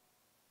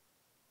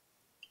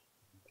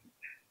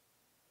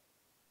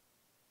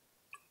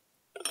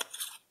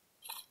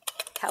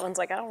 Calvin's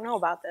like, I don't know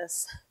about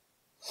this.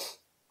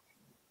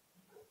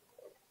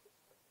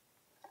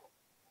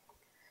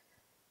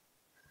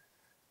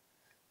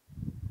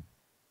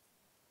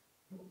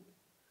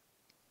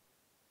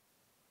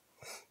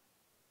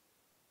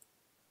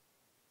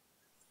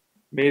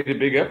 Made a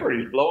big effort.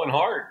 He's blowing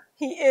hard.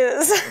 He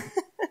is.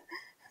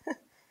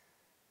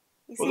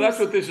 Well, that's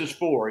what this is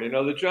for. You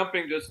know, the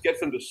jumping just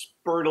gets them to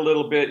spurt a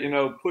little bit, you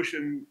know,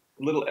 pushing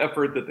a little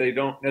effort that they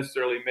don't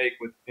necessarily make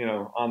with, you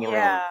know, on their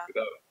own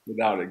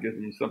without it. Gives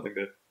them something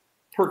to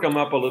perk them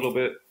up a little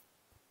bit.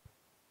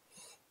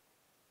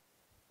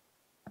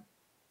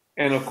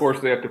 And, of course,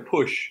 they have to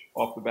push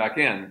off the back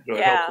end. So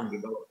it helps them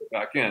develop the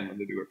back end when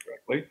they do it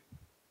correctly.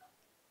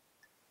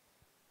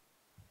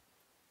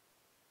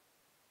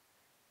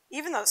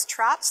 Even those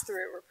trots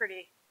through it were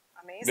pretty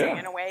amazing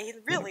in a way. He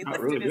really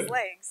lifted his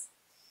legs.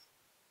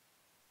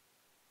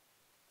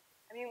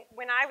 I mean,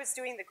 when I was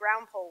doing the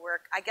ground pole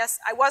work, I guess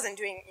I wasn't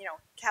doing, you know,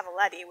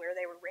 cavaletti where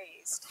they were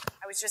raised.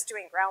 I was just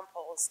doing ground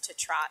poles to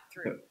trot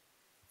through,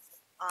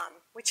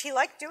 which he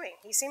liked doing.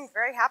 He seemed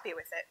very happy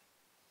with it.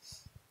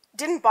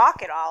 Didn't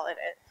balk at all at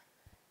it.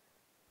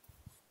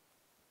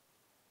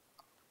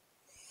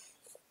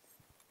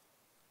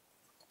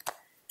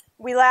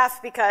 We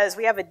laugh because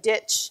we have a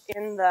ditch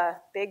in the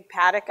big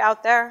paddock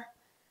out there,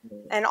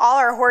 and all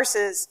our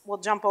horses will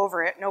jump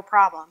over it, no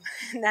problem.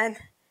 And then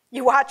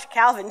you watch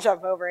Calvin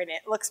jump over it, and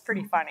it looks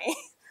pretty funny.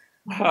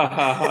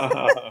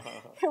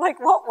 You're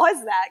like, what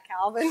was that,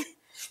 Calvin?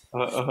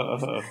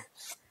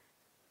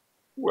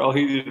 Well,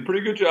 he did a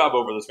pretty good job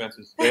over the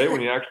fences today.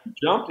 When he actually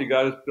jumped, he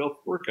got his belt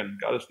working,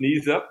 got his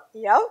knees up.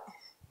 Yep.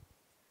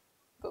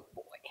 Good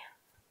boy.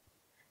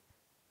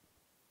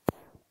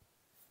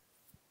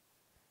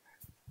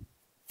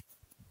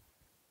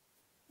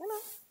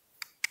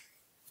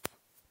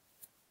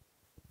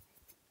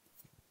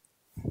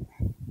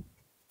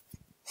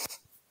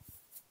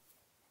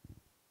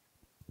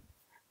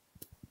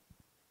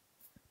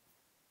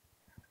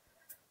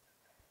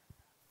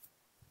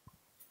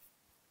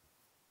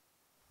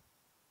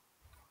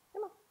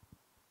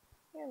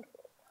 And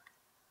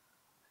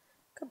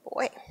good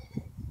boy.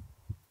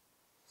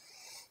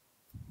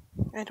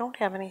 I don't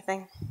have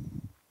anything.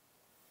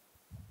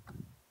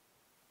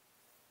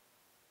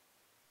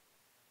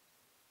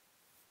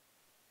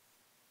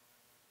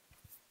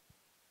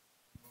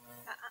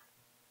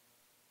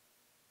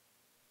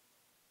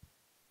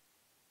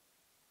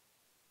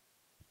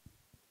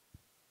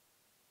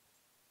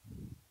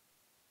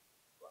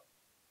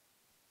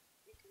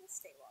 You can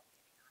stay while I'm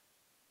getting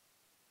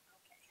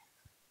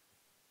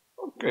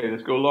on. Okay. Okay,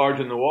 let's go large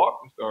in the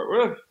walk to start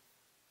with.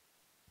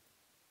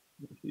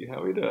 Let's see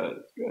how he does.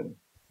 Good.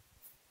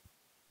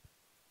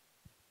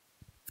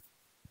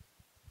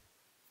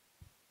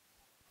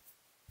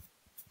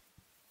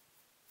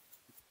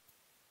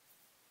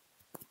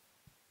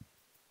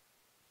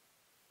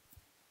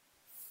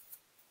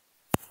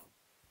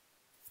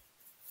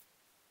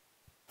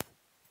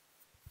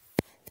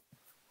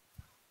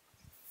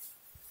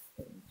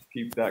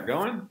 Keep that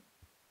going.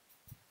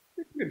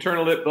 You can turn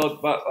a little,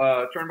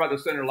 turn by the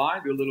center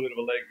line, do a little bit of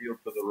a leg heel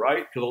to the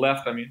right, to the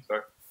left, I mean,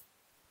 sorry.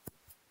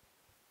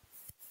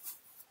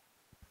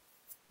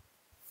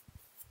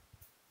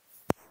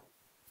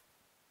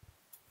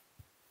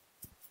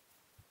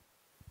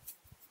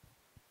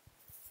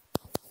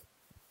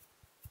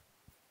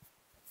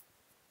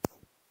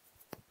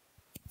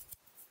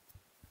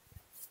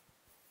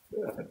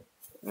 Good.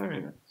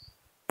 Very nice.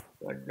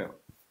 Let go.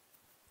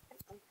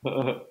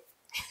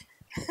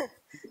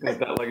 Like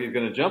that, like he's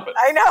going to jump it.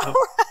 I know, right?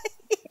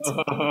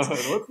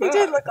 What's He that?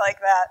 did look like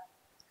that.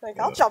 Like,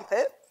 I'll jump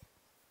it.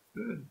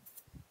 Good.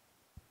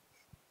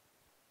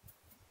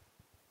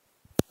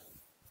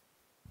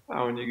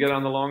 Now, when you get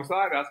on the long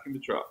side, ask him to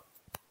trot.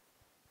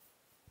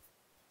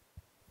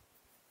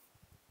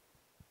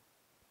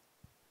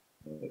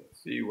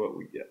 Let's see what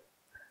we get.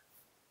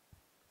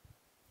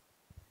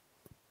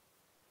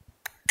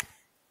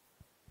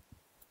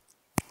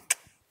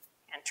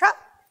 And trot.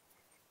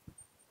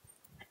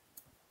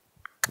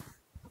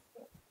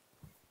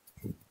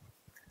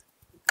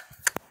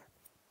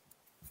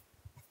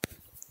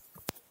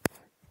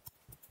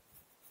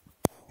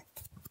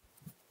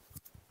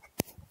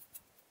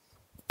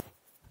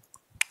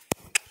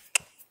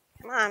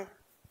 Come on.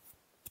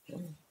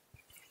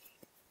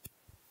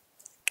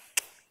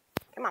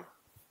 Come on.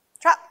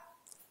 Trot.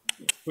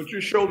 Put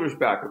your shoulders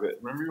back a bit.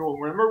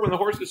 Remember when the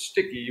horse is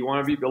sticky, you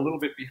want to be a little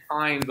bit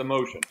behind the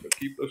motion. So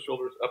keep those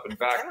shoulders up and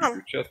back. Keep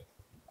your chest.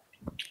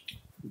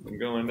 Keep them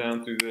going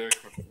down through there.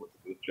 Look at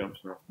those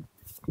jumps now.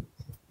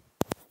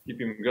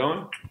 Keep him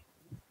going.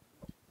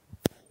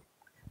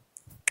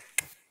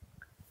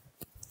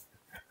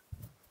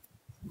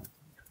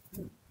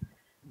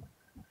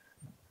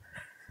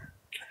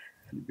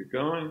 Keep it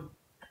going.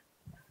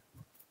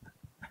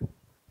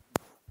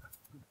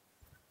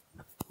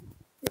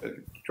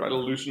 Try to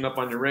loosen up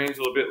on your reins a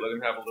little bit. Let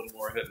him have a little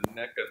more head and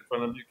neck in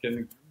front of you.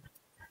 Can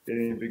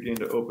begin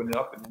to open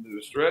up and into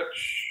the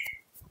stretch.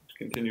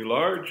 Continue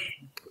large.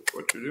 That's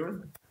what you're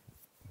doing.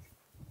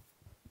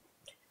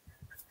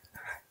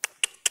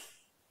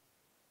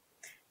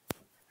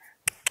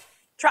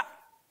 Trot.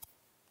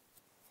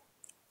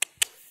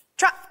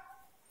 Trot.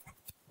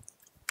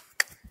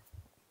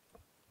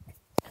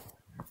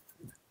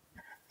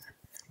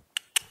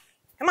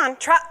 Come on,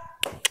 trot.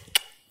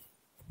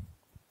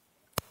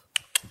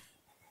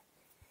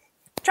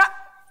 Trot.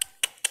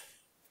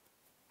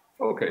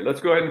 Okay,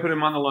 let's go ahead and put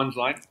him on the lunge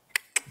line.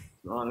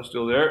 Ron is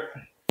still there.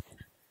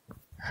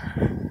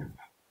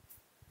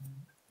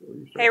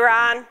 Hey,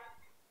 Ron.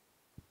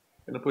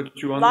 Gonna put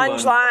you on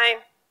Lunge the lunge line.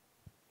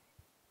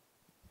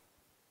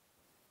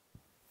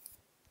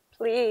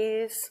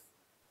 Please.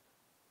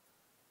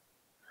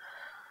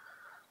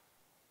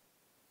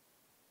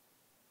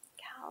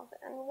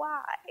 Calvin,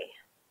 why?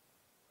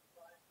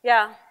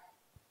 Yeah.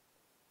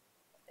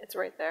 It's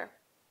right there.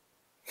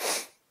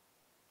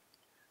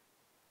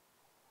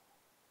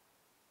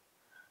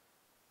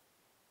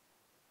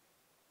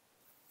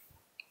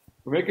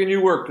 We're making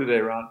you work today,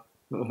 Ron.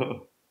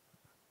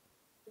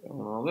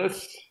 All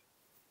this.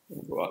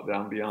 We'll go out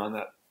down beyond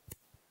that.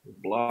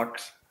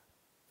 Blocks.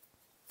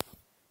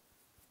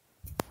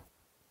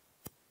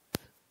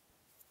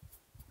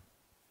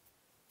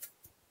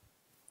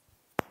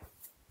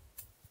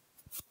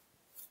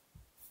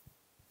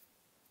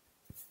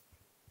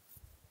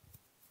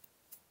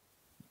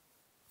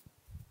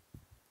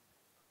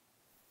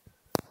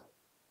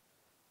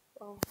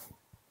 Whoa.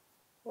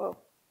 Whoa,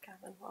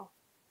 Calvin, whoa.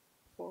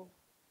 Whoa.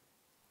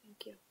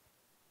 Thank you.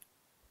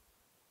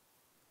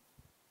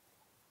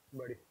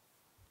 Buddy.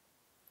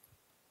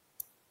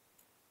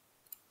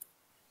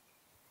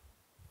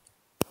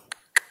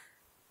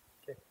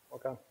 Okay,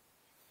 walk on.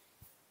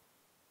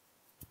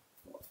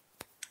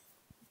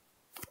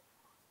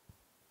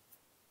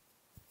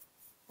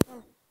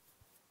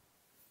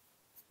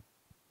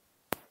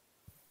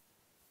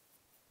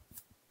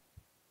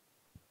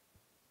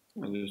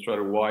 And just try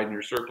to widen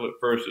your circle at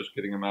first, just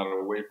getting him out of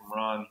away from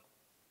Ron.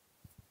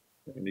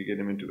 And you get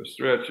him into a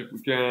stretch if we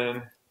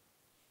can.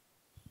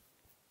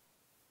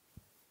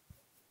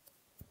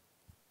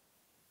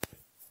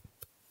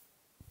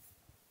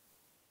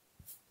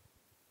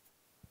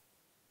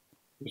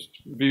 Just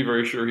be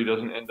very sure he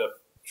doesn't end up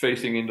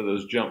facing into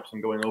those jumps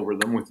and going over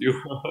them with you.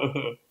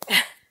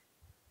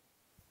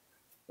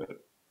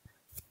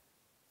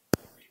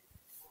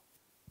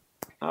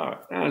 All right,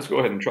 now let's go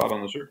ahead and trot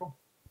on the circle.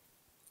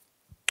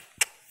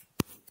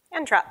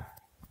 And trot.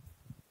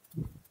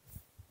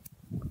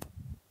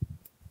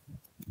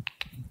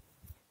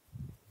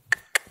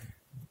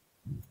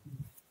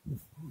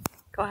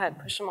 Go ahead,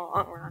 push them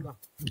along, Ron.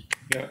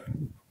 Yeah,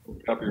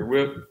 tap your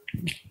whip.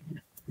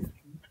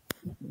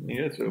 He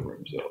gets over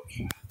himself.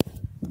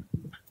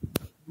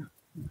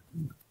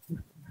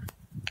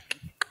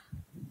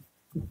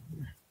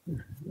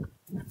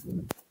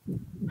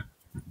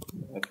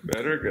 That's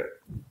better, good.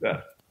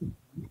 That.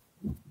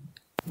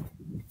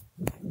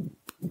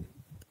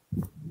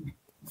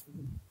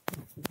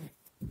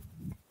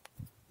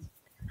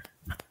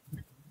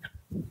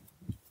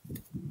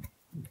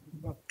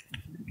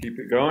 Keep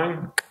it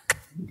going.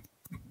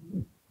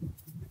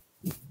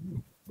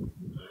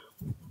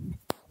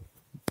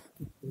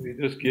 He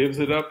just gives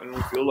it up and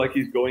we feel like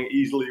he's going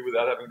easily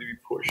without having to be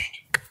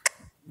pushed.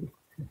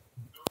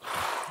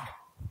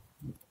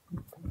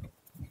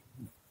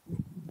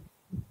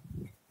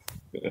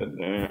 Good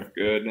there,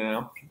 good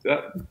now. Keep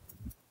that.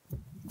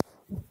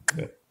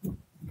 Good.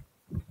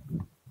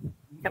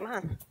 Come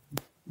on.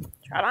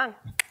 Trot on.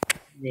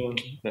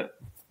 Good.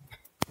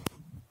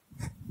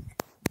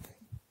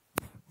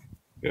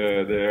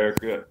 Good there,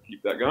 good.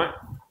 Keep that going.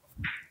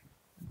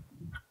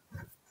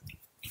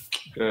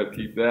 Good,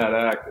 keep that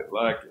active,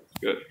 like it.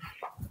 Good.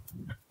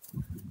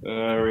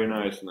 Very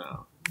nice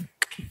now.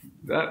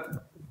 That.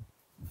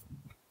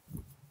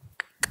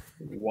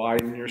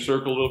 Widen your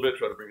circle a little bit.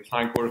 Try to bring his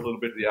hindquarters a little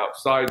bit to the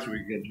outside so we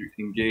can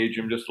engage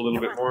him just a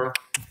little bit more.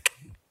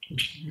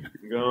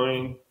 Keep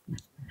going.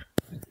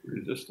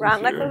 Resistance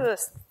Ron, let here. go of the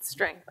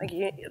string, like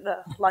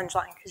the lunge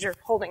line, because you're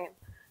holding him.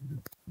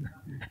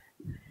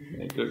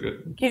 Okay,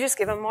 good. Can you just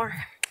give him more?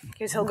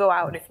 Because he'll go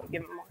out if you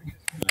give him more.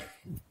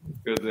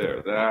 Good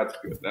there. That's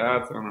good.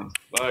 That's on us.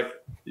 Like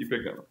it. Keep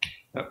it going.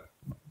 Yep.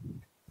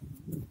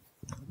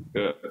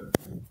 Good.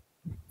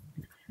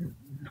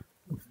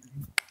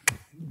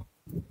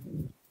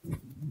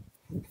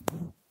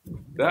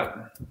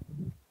 That.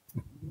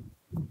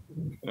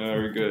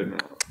 Very good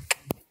now.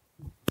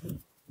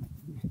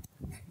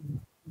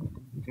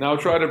 Now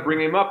try to bring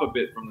him up a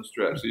bit from the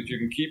stretch. See if you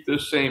can keep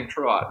this same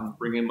trot and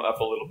bring him up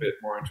a little bit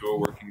more into a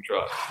working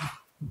trot.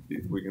 See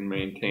if we can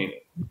maintain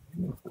it.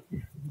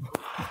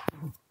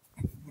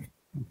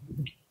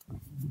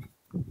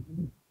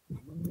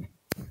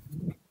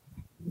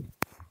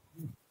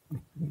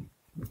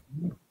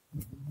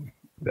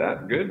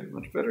 That, good,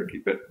 much better.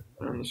 Keep it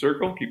on the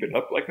circle. Keep it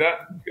up like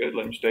that. Good,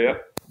 let him stay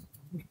up.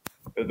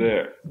 Good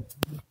there.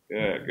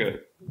 Yeah,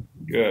 good.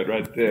 Good,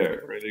 right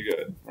there. Really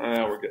good.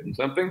 Now we're getting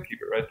something. Keep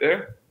it right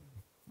there.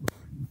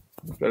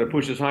 Try to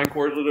push his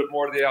hindquarters a little bit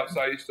more to the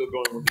outside. He's still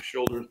going with his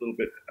shoulders a little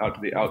bit out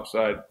to the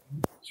outside.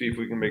 See if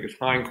we can make his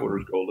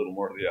hindquarters go a little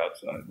more to the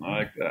outside.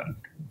 Like that.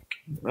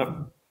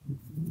 Up.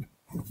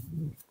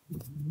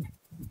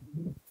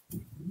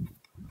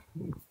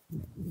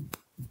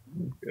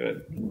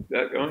 Good. Keep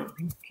that going.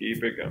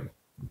 Keep it going.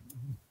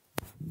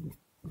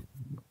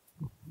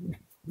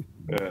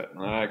 Good.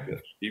 Like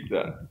this. Keep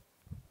that.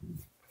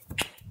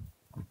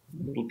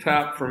 Little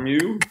tap from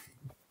you,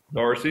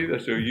 Darcy.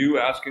 So you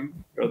ask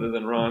him rather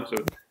than Ron. So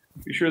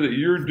be sure that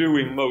you're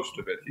doing most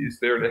of it. He's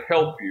there to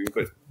help you,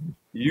 but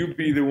you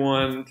be the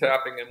one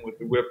tapping him with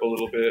the whip a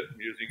little bit,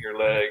 using your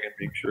leg, and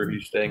make sure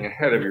he's staying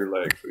ahead of your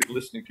leg. So he's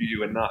listening to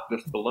you and not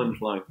just the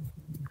lunge line.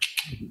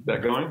 Keep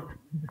that going.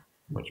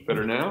 Much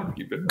better now.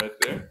 Keep it right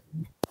there.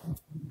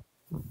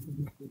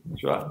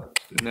 Shot.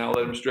 Now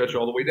let him stretch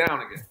all the way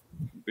down again.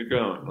 Keep it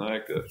going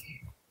like this.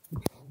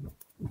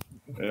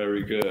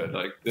 Very good.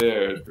 Like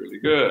there. It's really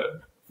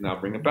good. Now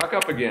bring it back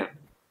up again.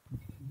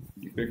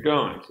 Keep it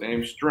going.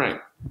 Same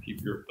strength.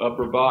 Keep your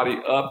upper body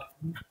up.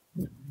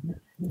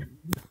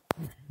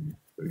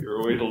 So you're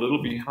always a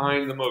little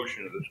behind the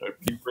motion of this. So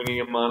keep bringing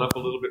him on up a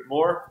little bit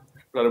more.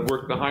 Try to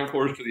work the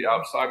hindquarters to the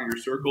outside of your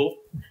circle.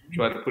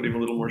 Try to put him a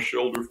little more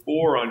shoulder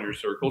fore on your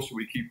circle so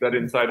we keep that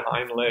inside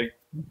hind leg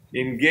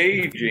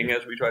engaging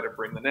as we try to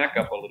bring the neck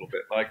up a little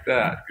bit like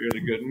that. Really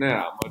good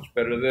now. Much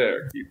better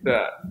there. Keep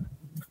that.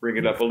 Bring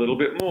it up a little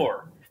bit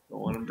more.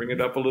 Go on and bring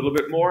it up a little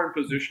bit more and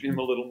position him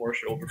a little more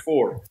shoulder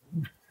forward.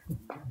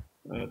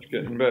 That's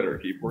getting better.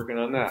 Keep working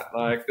on that.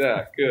 Like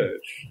that. Good.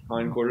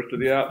 Hindquarters to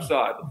the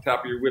outside.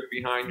 Tap your whip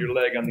behind your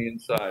leg on the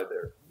inside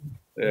there.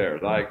 There.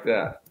 Like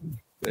that.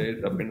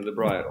 Stays up into the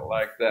bridle.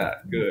 Like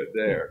that. Good.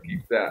 There.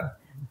 Keep that.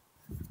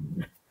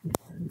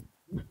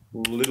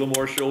 A little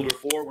more shoulder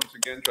forward. Once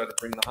again, try to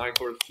bring the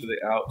hindquarters to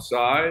the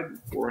outside.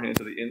 Forehand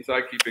to the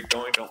inside. Keep it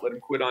going. Don't let him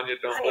quit on you.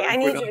 Don't Honey, let him I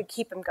quit need on you to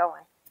keep him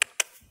going.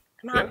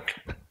 Come on.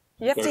 Yeah.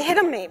 You have to hit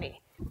him, maybe.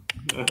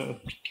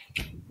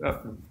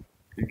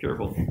 Be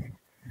careful.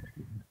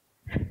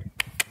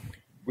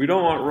 We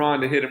don't want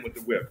Ron to hit him with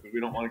the whip because we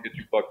don't want to get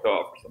you bucked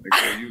off or something.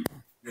 So you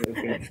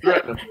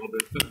threaten him a little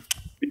bit. So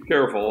be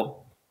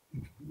careful.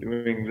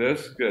 Doing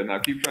this, good. Now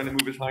keep trying to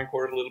move his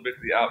hindquarters a little bit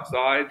to the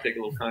outside. Take a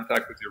little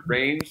contact with your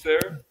reins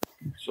there.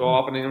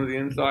 Softening him to the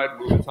inside.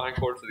 Move his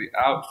hindquarters to the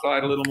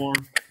outside a little more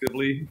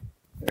actively.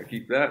 Yeah,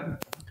 keep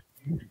that.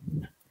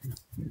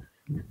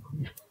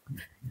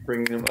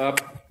 Bring him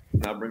up.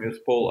 Now bring his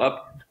pole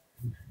up.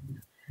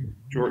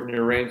 Shorten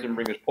your reins and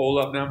bring his pole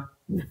up now.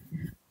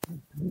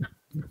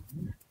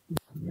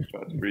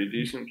 That's pretty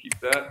decent. Keep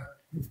that.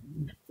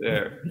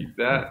 There. Keep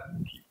that.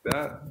 Keep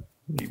that.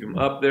 Keep him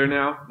up there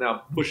now.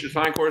 Now push his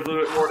hindquarters a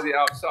little bit more to the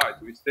outside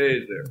so he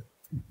stays there.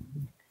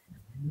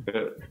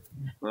 Good.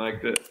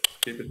 Like this.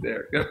 Keep it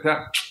there. Good.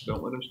 Tap.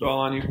 Don't let him stall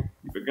on you.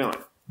 Keep it going.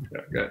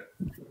 Yeah, good.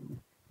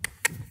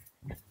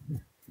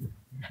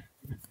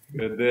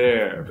 Good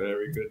there.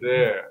 Very good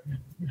there.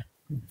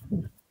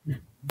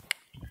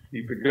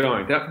 Keep it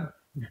going. Tap.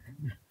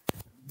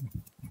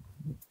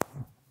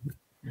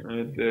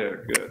 Right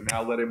there. Good.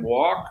 Now let him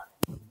walk.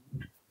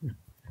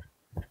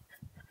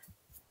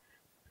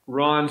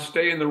 Ron,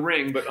 stay in the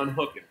ring, but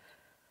unhook him.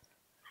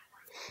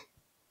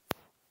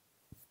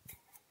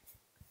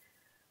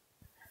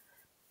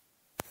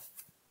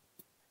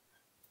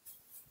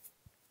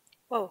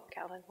 Whoa,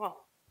 Calvin. Whoa.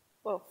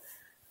 Whoa.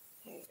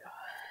 There you go.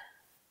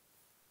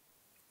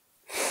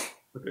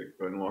 Okay,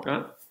 go ahead and walk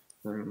on.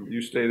 And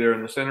you stay there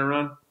in the center,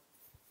 Ron.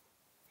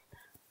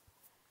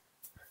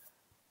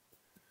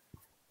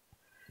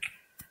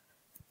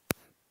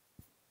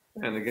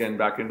 And again,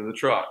 back into the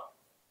trot.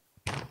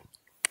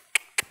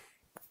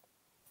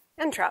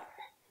 And trot.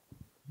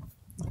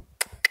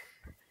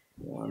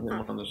 On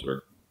him on the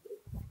circle.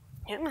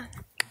 Yeah.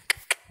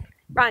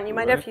 Ron, you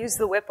might have to use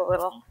the whip a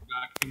little.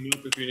 Back him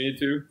up if you need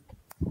to.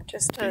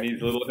 Just If to. he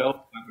needs a little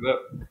help, back it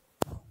up.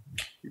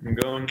 Keep him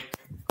going.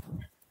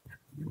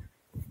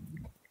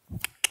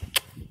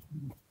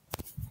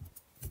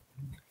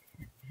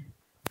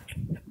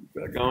 Keep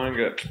that going,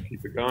 good.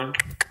 Keep it going.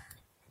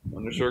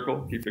 Under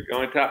circle, keep it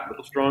going. Tap a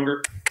little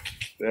stronger.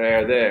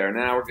 There, there.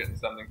 Now we're getting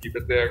something. Keep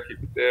it there,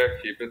 keep it there,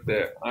 keep it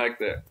there. Like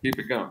that. Keep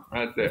it going.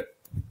 Right there.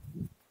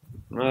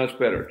 Much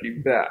better.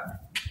 Keep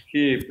that.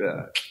 Keep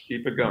that.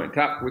 Keep it going.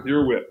 Tap with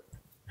your whip.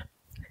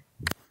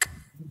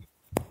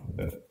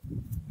 Good.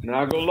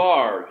 Now go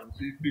large. And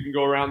see if you can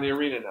go around the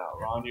arena now.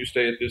 Ron, you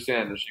stay at this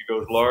end as she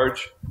goes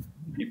large.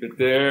 Keep it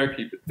there.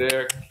 Keep it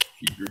there.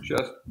 Keep your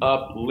chest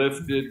up,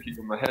 lifted. Keep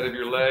them ahead of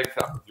your legs.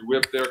 Tap with your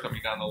whip there, coming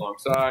down the long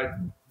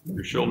side.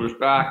 Your shoulders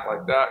back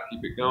like that.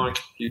 Keep it going.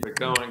 Keep it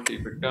going.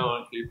 Keep it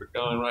going. Keep it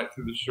going right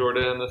through the short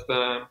end this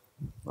time.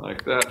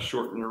 Like that.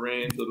 Shorten your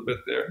reins a little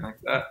bit there.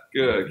 Like that.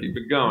 Good. Keep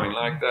it going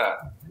like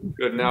that.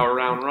 Good. Now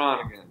around Ron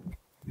again.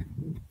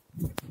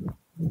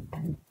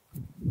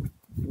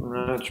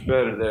 Much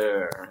better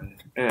there.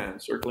 And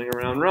circling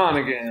around Ron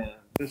again.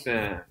 This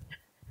end.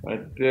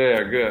 Right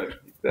there. Good.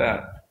 Keep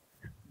that.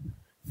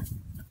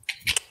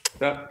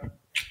 That.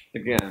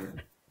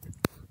 Again.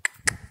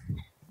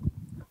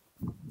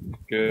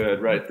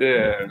 Good, right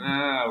there.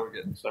 Now we're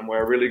getting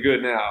somewhere really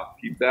good now.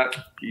 Keep that,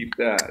 keep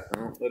that.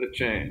 Don't let it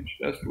change.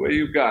 That's the way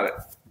you've got it.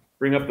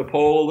 Bring up the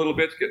pole a little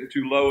bit. It's getting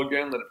too low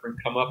again. Let it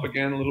come up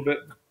again a little bit.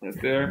 Right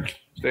there.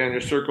 Stay on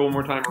your circle one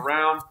more time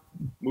around.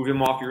 Move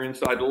him off your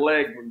inside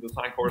leg. Move the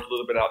hindquarters a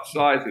little bit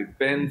outside so he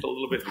bends a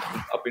little bit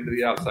up into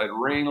the outside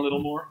rein a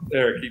little more.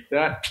 There, keep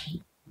that.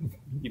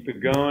 Keep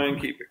it going,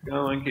 keep it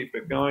going, keep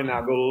it going.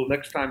 Now go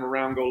next time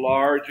around, go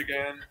large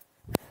again.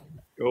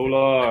 Go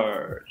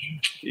large.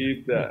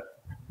 Keep that.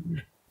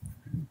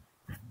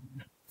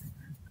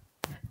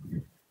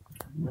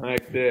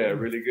 Right there,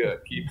 really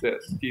good. Keep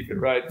this. Keep it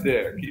right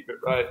there. Keep it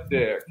right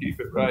there. Keep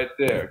it right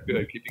there.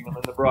 Good. Keeping them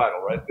in the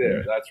bridle right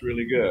there. That's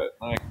really good.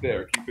 Like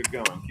there. Keep it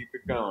going. Keep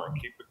it going.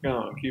 Keep it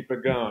going. Keep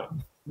it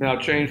going. Now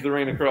change the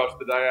rein across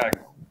the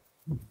diagonal.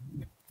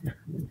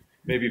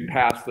 Maybe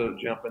pass the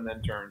jump and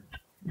then turn.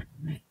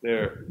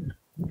 There.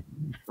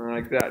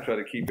 Like that. Try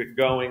to keep it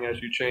going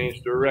as you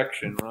change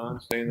direction,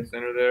 Ron. Stay in the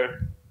center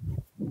there.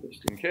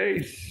 Just in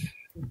case.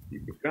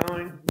 Keep it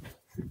going.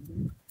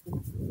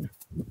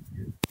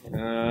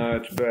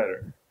 It's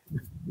better.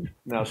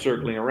 Now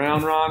circling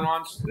around Ron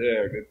once.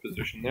 There, good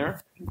position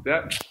there. Keep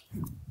that.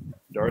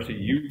 Darcy,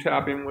 you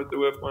tap him with the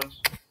whip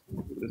once.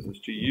 This is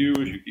to you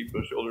as you keep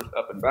those shoulders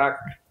up and back.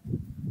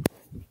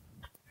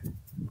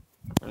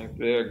 Right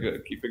there,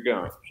 good. Keep it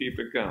going. Keep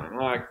it going.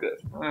 Like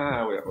this. We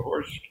have a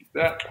horse. Keep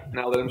that.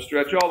 Now let him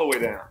stretch all the way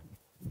down.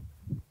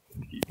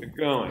 Keep it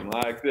going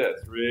like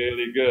this.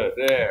 Really good.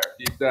 There.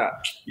 Keep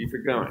that. Keep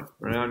it going.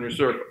 Around your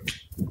circle.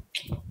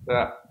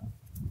 That.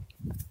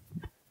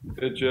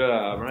 Good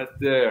job. Right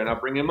there. Now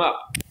bring him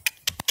up.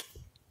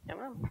 Come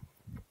on.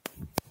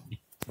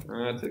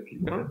 That's it.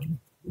 Keep going.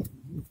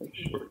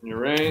 Shorten your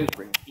reins.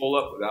 Bring the pole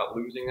up without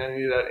losing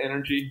any of that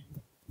energy.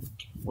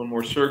 One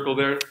more circle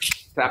there.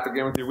 Tap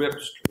again with your whip.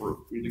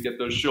 You need to get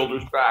those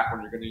shoulders back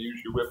when you're going to use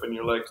your whip and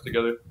your legs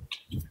together.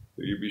 So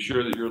you be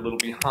sure that you're a little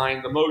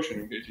behind the motion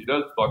in case he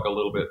does buck a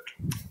little bit.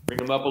 Bring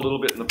him up a little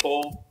bit in the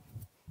pole.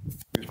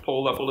 Bring his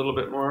pole up a little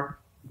bit more.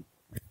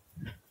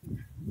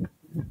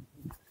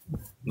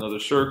 Another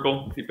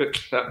circle. Keep it.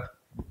 Tap.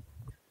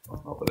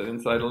 Up with that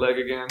inside leg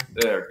again.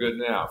 There. Good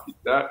now. Keep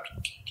that.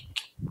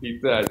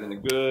 Keep that. He's in a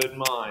good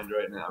mind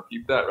right now.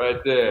 Keep that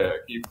right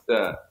there. Keep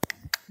that.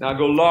 Now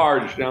go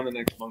large down the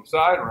next long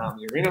side around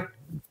the arena.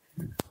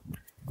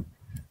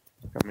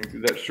 Coming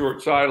through that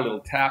short side, a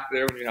little tap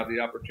there when you have the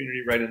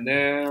opportunity right in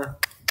there.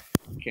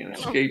 Can't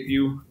escape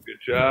you. Good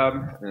job.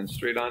 And then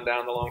straight on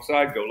down the long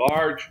side. Go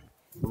large.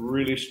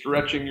 Really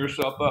stretching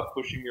yourself up,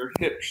 pushing your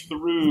hips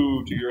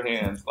through to your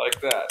hands like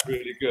that.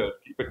 Really good.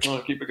 Keep it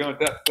going. Keep it going.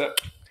 Tap, tap.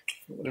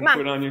 Let him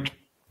put on you.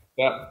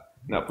 Tap.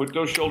 Now put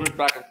those shoulders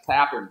back and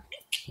tap him.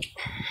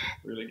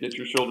 Really get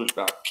your shoulders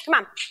back. Come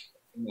on.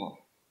 Come on.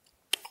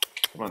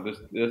 Come on. This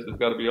has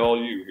got to be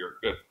all you here.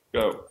 Good.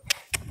 Go.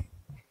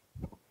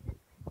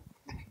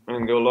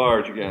 And go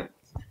large again.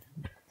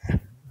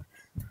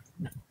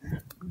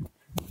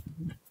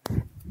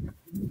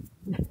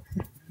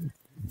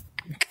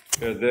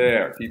 Good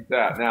there. Keep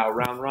that. Now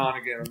round Ron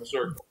again in the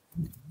circle.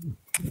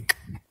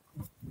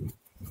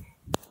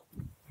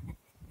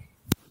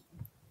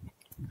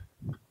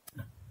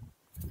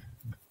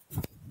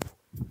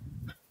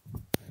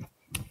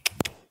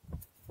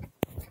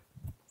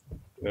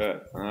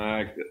 Good.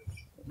 Like this.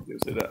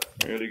 Gives it up.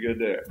 Really good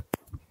there.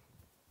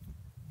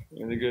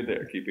 Really good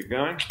there. Keep it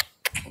going.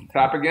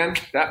 Tap again.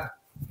 Tap.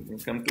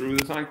 Come through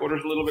the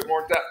hindquarters a little bit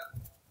more.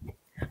 Tap.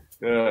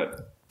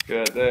 Good.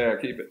 Good there.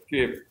 Keep it.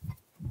 Keep it.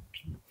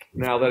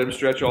 Now let him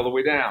stretch all the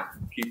way down.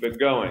 Keep it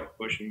going.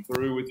 Pushing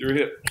through with your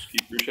hips.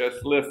 Keep your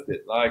chest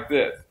lifted like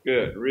this.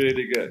 Good.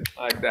 Really good.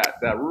 Like that.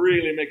 That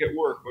really make it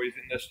work while he's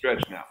in this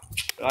stretch now.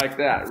 Like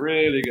that.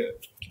 Really good.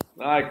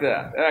 Like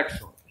that.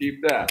 Excellent.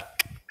 Keep that.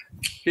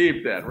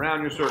 Keep that.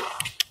 Round your circle.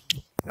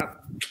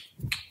 Yep.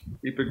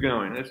 Keep it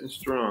going. Nice and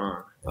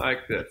strong.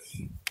 Like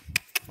this.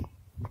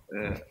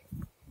 Yeah.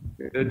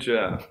 Good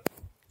job.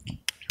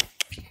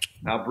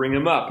 Now bring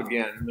him up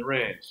again in the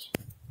range.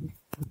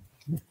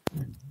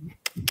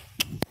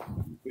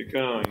 Keep it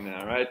going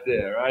now. Right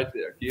there. Right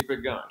there. Keep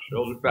it going.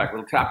 Shoulders back. A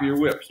little tap of your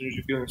whip as soon as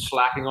you're feeling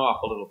slacking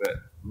off a little bit.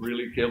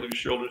 Really get your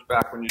shoulders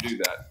back when you do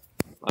that.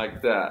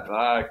 Like that.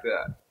 Like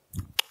that.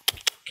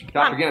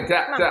 Tap again.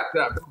 Tap, tap,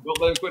 tap.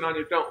 Don't let him quit on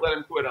you. Don't let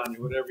him quit on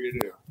you, whatever you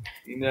do.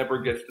 He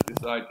never gets to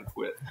decide to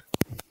quit.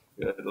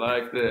 Good.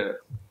 Like this.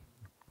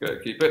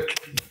 Good. Keep it.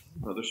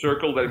 Another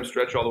circle. Let him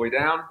stretch all the way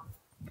down.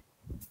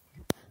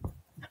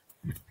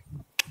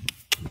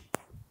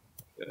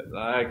 Good.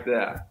 Like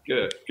that.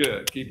 Good.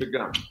 Good. Keep it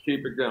going.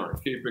 Keep it going.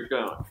 Keep it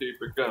going. Keep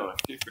it going.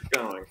 Keep it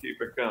going.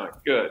 Keep it going.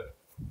 Good.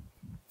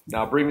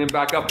 Now bring him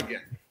back up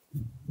again.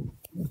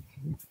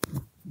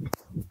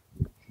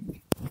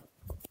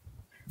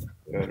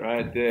 Good.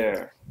 Right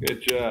there.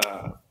 Good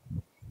job.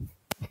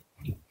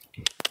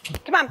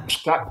 Come on.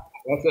 Tap.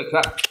 That's it.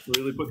 Tap.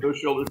 Really put those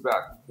shoulders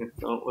back.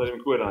 Don't let him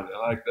quit on you.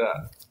 Like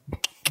that.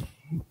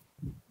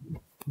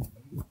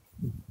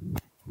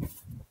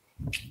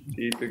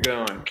 Keep it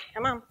going.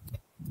 Come on.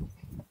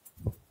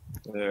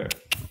 There.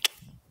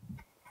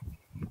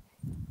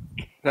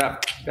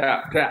 Tap,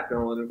 tap, tap.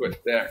 Don't let him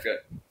quit. There. Good.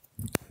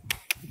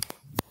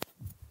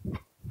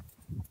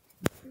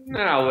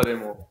 Now let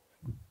him walk.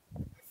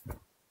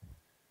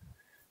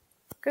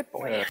 Good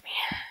boy. Yeah.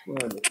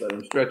 Just let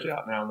him stretch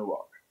out now on the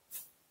walk.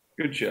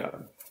 Good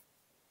job.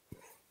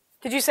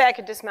 Did you say I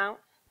could dismount?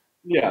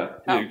 Yeah,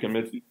 Oh. you can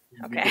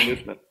Okay.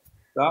 dismount.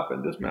 Stop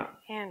and dismount.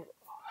 And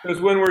Because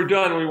when we're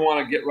done, we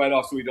want to get right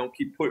off so we don't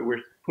keep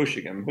we're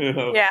pushing him.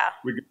 yeah.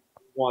 We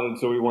wanted,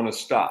 so we want to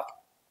stop.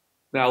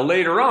 Now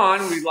later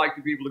on, we'd like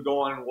to be able to go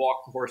on and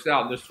walk the horse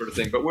out and this sort of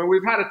thing. But when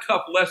we've had a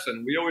tough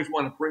lesson, we always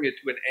want to bring it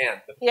to an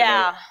end.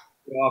 Yeah.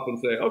 Go off and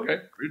say, okay,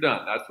 you're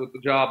done. That's what the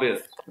job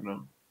is. Good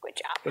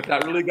job. But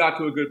that really got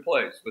to a good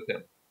place with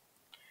him.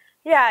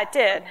 Yeah, it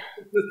did.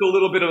 It's just a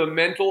little bit of a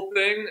mental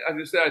thing. As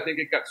I said, I think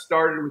it got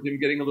started with him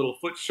getting a little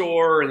foot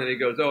sore, and then he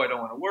goes, "Oh, I don't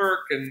want to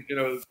work," and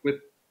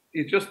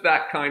he's just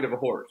that kind of a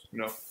horse,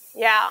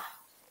 Yeah.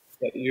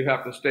 That you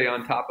have to stay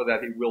on top of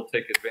that. He will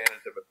take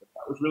advantage of it. But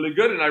that was really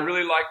good, and I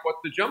really like what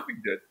the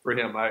jumping did for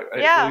him. I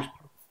really pushed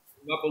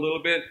him up a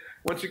little bit.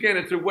 Once again,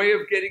 it's a way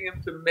of getting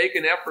him to make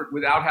an effort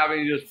without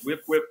having to just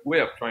whip, whip,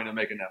 whip, trying to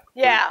make an effort.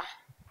 Yeah.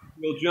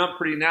 He'll jump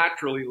pretty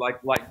naturally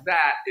like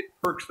that. It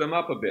perks them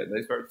up a bit.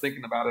 They start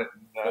thinking about it.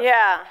 And,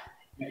 yeah.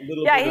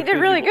 Yeah, he did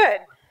really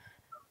good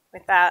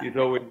with that. He's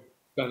always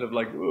kind of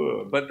like,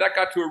 ugh. But that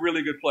got to a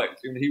really good place.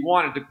 I mean, he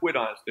wanted to quit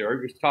on us there.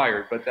 He was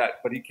tired,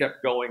 but he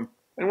kept going.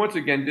 And once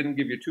again, didn't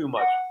give you too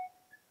much.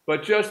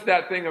 But just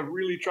that thing of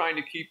really trying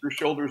to keep your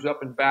shoulders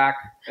up and back,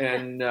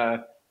 and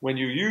when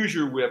you use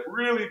your whip,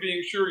 really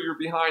being sure you're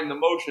behind the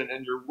motion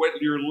and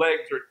your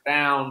legs are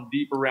down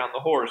deep around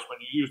the horse when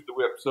you use the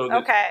whip, so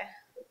that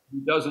he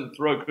doesn't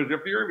throw. Because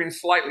if you're even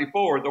slightly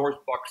forward, the horse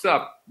bucks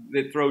up.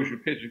 It throws you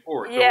pitching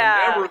forward. So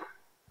whenever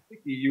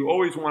you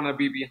always want to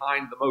be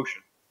behind the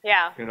motion.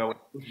 Yeah. Going,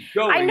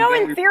 I know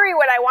in theory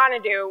what I want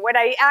to do. What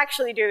I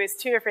actually do is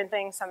two different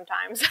things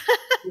sometimes.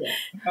 Yeah.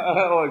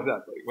 Oh,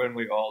 exactly. When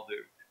we all do.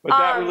 But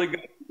that really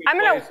got I'm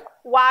going to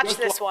watch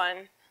this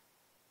one.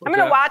 I'm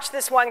going to watch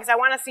this one because I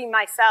want to see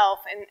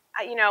myself and,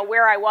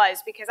 where I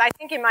was. Because I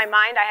think in my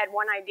mind I had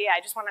one idea. I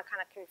just want to kind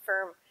of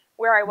confirm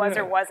where I was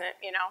Yeah. or wasn't,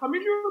 you know. I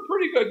mean, you were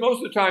pretty good most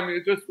of the time.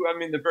 It just, I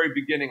mean, the very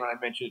beginning when I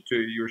mentioned it to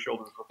you, your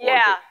shoulders before.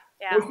 Yeah,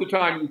 yeah. Most of the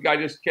time, I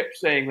just kept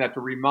saying that to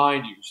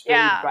remind you, stay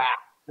Yeah. back,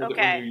 so that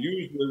Okay. when you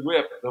use the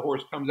whip, the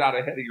horse comes out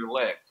ahead of your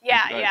legs.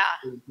 Yeah, That's yeah.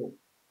 pretty cool.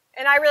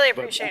 And I really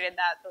appreciated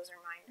those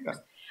reminders.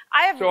 Yeah.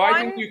 I have So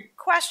I think one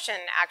question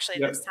actually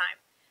Yeah. this time.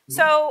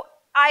 So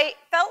I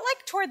felt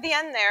like toward the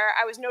end there,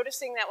 I was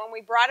noticing that when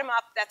we brought him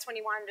up, that's when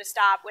he wanted to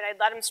stop. When I'd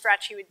let him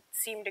stretch, he would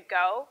seem to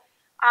go.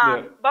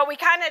 But we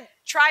kind of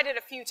tried it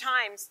a few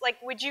times. Like,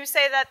 would you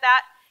say that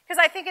because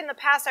I think in the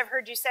past I've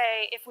heard you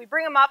say, if we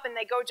bring them up and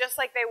they go just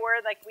like they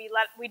were, like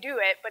we do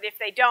it, but if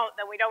they don't,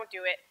 then we don't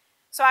do it.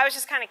 So I was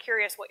just kind of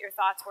curious what your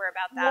thoughts were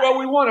about that. Well,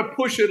 we want to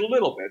push it a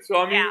little bit.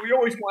 So, I mean, Yeah. we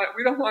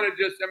don't want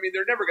to just, I mean,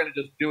 they're never going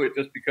to just do it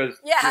just because,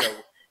 Yeah. you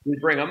know, we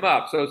bring them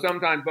up. So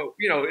sometimes, but,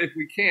 you know, if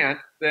we can't,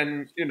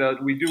 then, you know,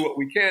 we do what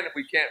we can. If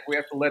we can't, we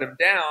have to let them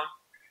down.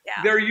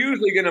 Yeah. They're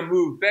usually going to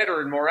move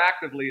better and more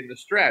actively in the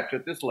stretch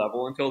at this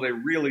level until they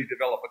really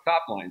develop a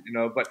top line, you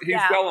know, but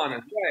he's well on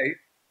his way.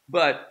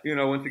 But, you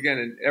know, once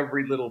again,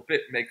 every little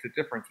bit makes a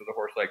difference with a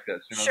horse like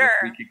this. You know, Sure.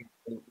 This week he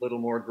got a little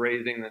more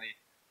grazing than he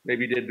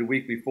maybe did the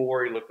week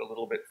before. He looked a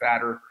little bit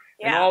fatter.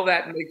 Yeah. And all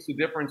that makes a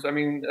difference. I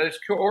mean, this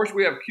horse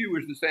we have, Q,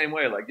 is the same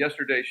way. Like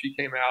yesterday, she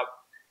came out,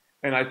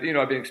 and I've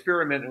been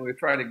experimenting with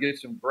trying to get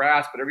some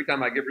grass, but every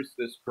time I give her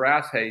this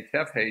grass hay,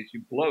 teff hay, she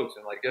bloats.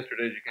 And like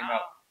yesterday, she came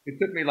out. It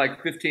took me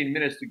like 15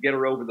 minutes to get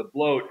her over the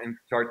bloat and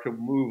start to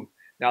move.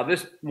 Now,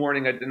 this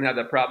morning, I didn't have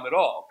that problem at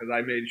all because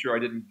I made sure I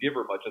didn't give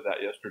her much of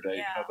that yesterday.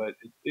 Yeah. You know, but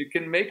it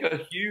can make a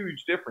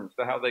huge difference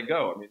to how they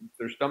go. I mean,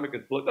 their stomach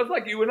is bloated. That's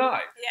like you and I.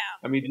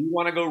 Yeah. I mean, do you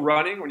want to go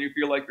running when you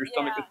feel like your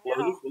stomach is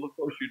bloated? No. Well, of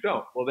course you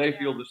don't. Well, they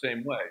feel the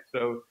same way.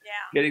 So Yeah.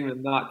 getting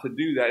them not to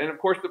do that. And, of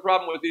course, the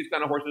problem with these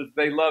kind of horses,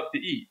 they love to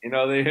eat. You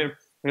know,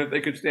 if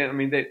they could stand, I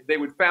mean, they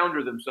would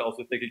founder themselves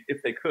if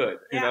they could.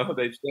 You know,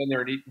 they'd stand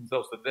there and eat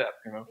themselves to death.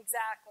 You know.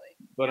 Exactly.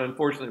 But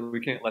unfortunately, we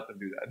can't let them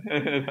do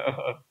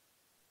that.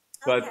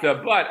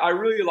 Okay. But I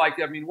really liked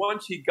it. I mean,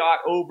 once he got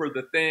over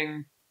the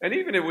thing, and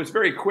even it was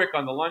very quick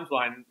on the lunge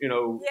line. You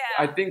know,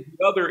 I think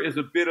the other is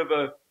a bit of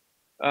a.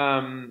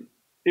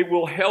 It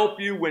will help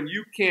you when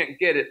you can't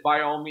get it.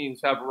 By all means,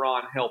 have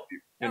Ron help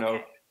you. You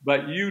know.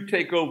 But you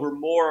take over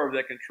more of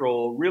the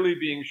control, really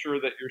being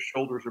sure that your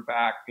shoulders are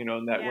back, you know,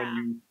 and that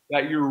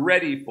that you're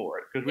ready for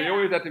it. Because we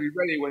always have to be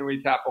ready when we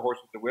tap a horse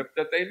with the whip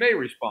that they may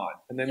respond,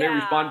 and they may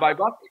respond by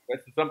bucking.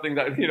 That's something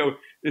that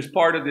is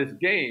part of this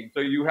game.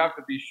 So you have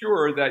to be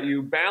sure that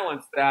you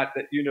balance that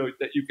you know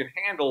that you can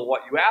handle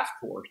what you ask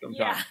for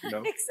sometimes. You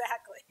know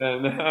Exactly.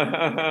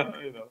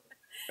 And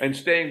and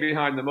staying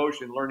behind the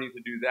motion, learning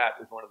to do that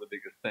is one of the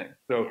biggest things.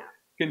 So.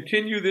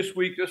 Continue this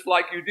week just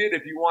like you did.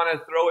 If you want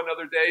to throw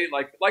another day,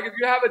 like if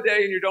you have a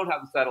day and you don't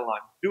have the saddle on,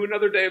 do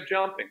another day of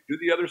jumping. Do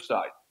the other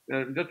side.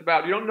 Just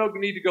about, you don't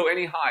need to go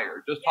any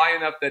higher, just high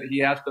enough that he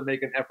has to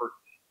make an effort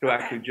to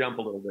actually jump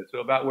a little bit. So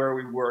about where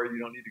we were, you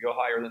don't need to go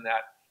higher than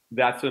that.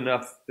 That's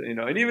enough, you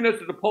know. And even if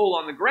the pole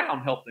on the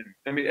ground helped him.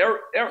 I mean,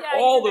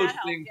 all those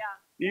things.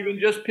 Even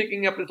just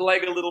picking up his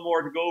leg a little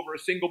more to go over a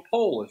single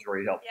pole is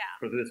very helpful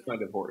for this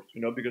kind of horse,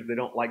 you know, because they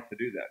don't like to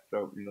do that.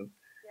 So, you know.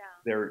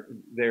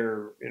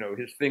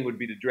 His thing would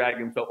be to drag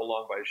himself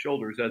along by his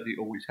shoulders as he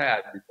always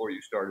had before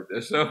you started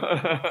this. So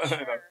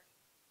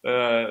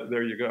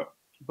there you go.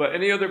 But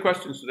any other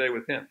questions today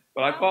with him?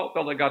 But I felt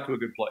I got to a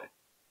good place.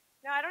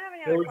 No, I don't have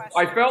any other questions.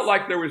 I felt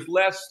like there was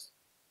less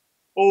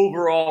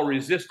overall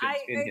resistance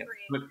in him.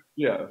 But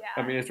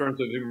I mean, in terms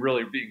of him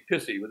really being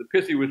pissy. But the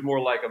pissy was more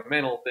like a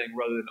mental thing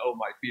rather than, oh,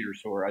 my feet are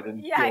sore. I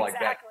didn't feel like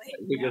that.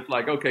 It was just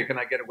like, okay, can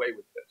I get away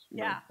with this?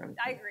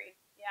 I agree.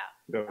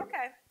 Yeah.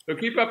 Okay. So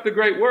keep up the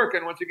great work.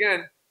 And once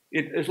again,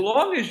 as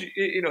long as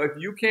if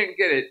you can't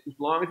get it, as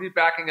long as he's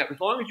backing up, as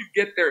long as you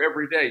get there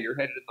every day, you're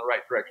headed in the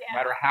right direction. No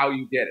matter how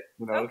you get it,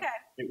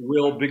 it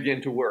will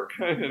begin to work.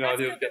 He'll get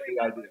the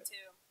idea.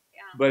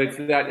 But it's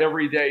that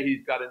every day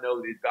he's got to know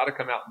that he's got to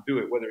come out and do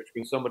it, whether it's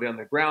with somebody on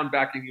the ground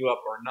backing you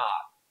up or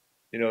not.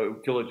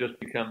 Until it just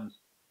becomes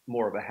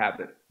more of a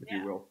habit, if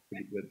you will.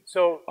 Pretty good.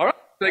 So all right,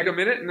 take a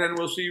minute, and then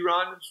we'll see you,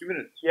 Ron, in a few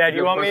minutes. Yeah. Do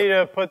you want me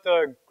to put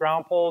the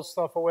ground pole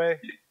stuff away?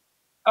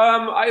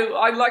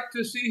 I'd like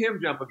to see him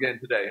jump again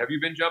today. Have you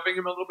been jumping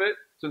him a little bit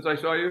since I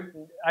saw you?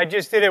 I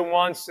just did it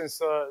once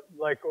since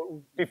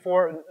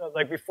before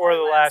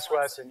the last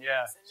lesson.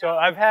 Yeah. So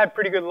I've had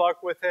pretty good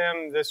luck with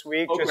him this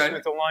week, just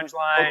with the lunge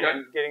line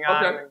and getting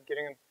on and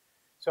getting him.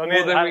 So I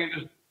mean,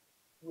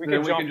 we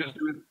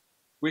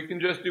can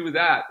just do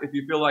that. If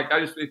you feel like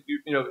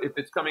if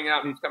it's coming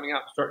out and he's coming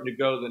out and starting to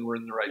go, then we're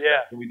in the right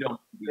direction. We don't.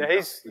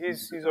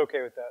 He's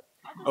okay with that.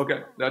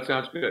 Okay, that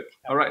sounds good.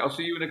 All right, I'll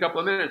see you in a couple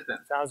of minutes then.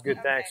 Sounds good.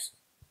 Thanks.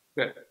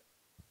 Okay.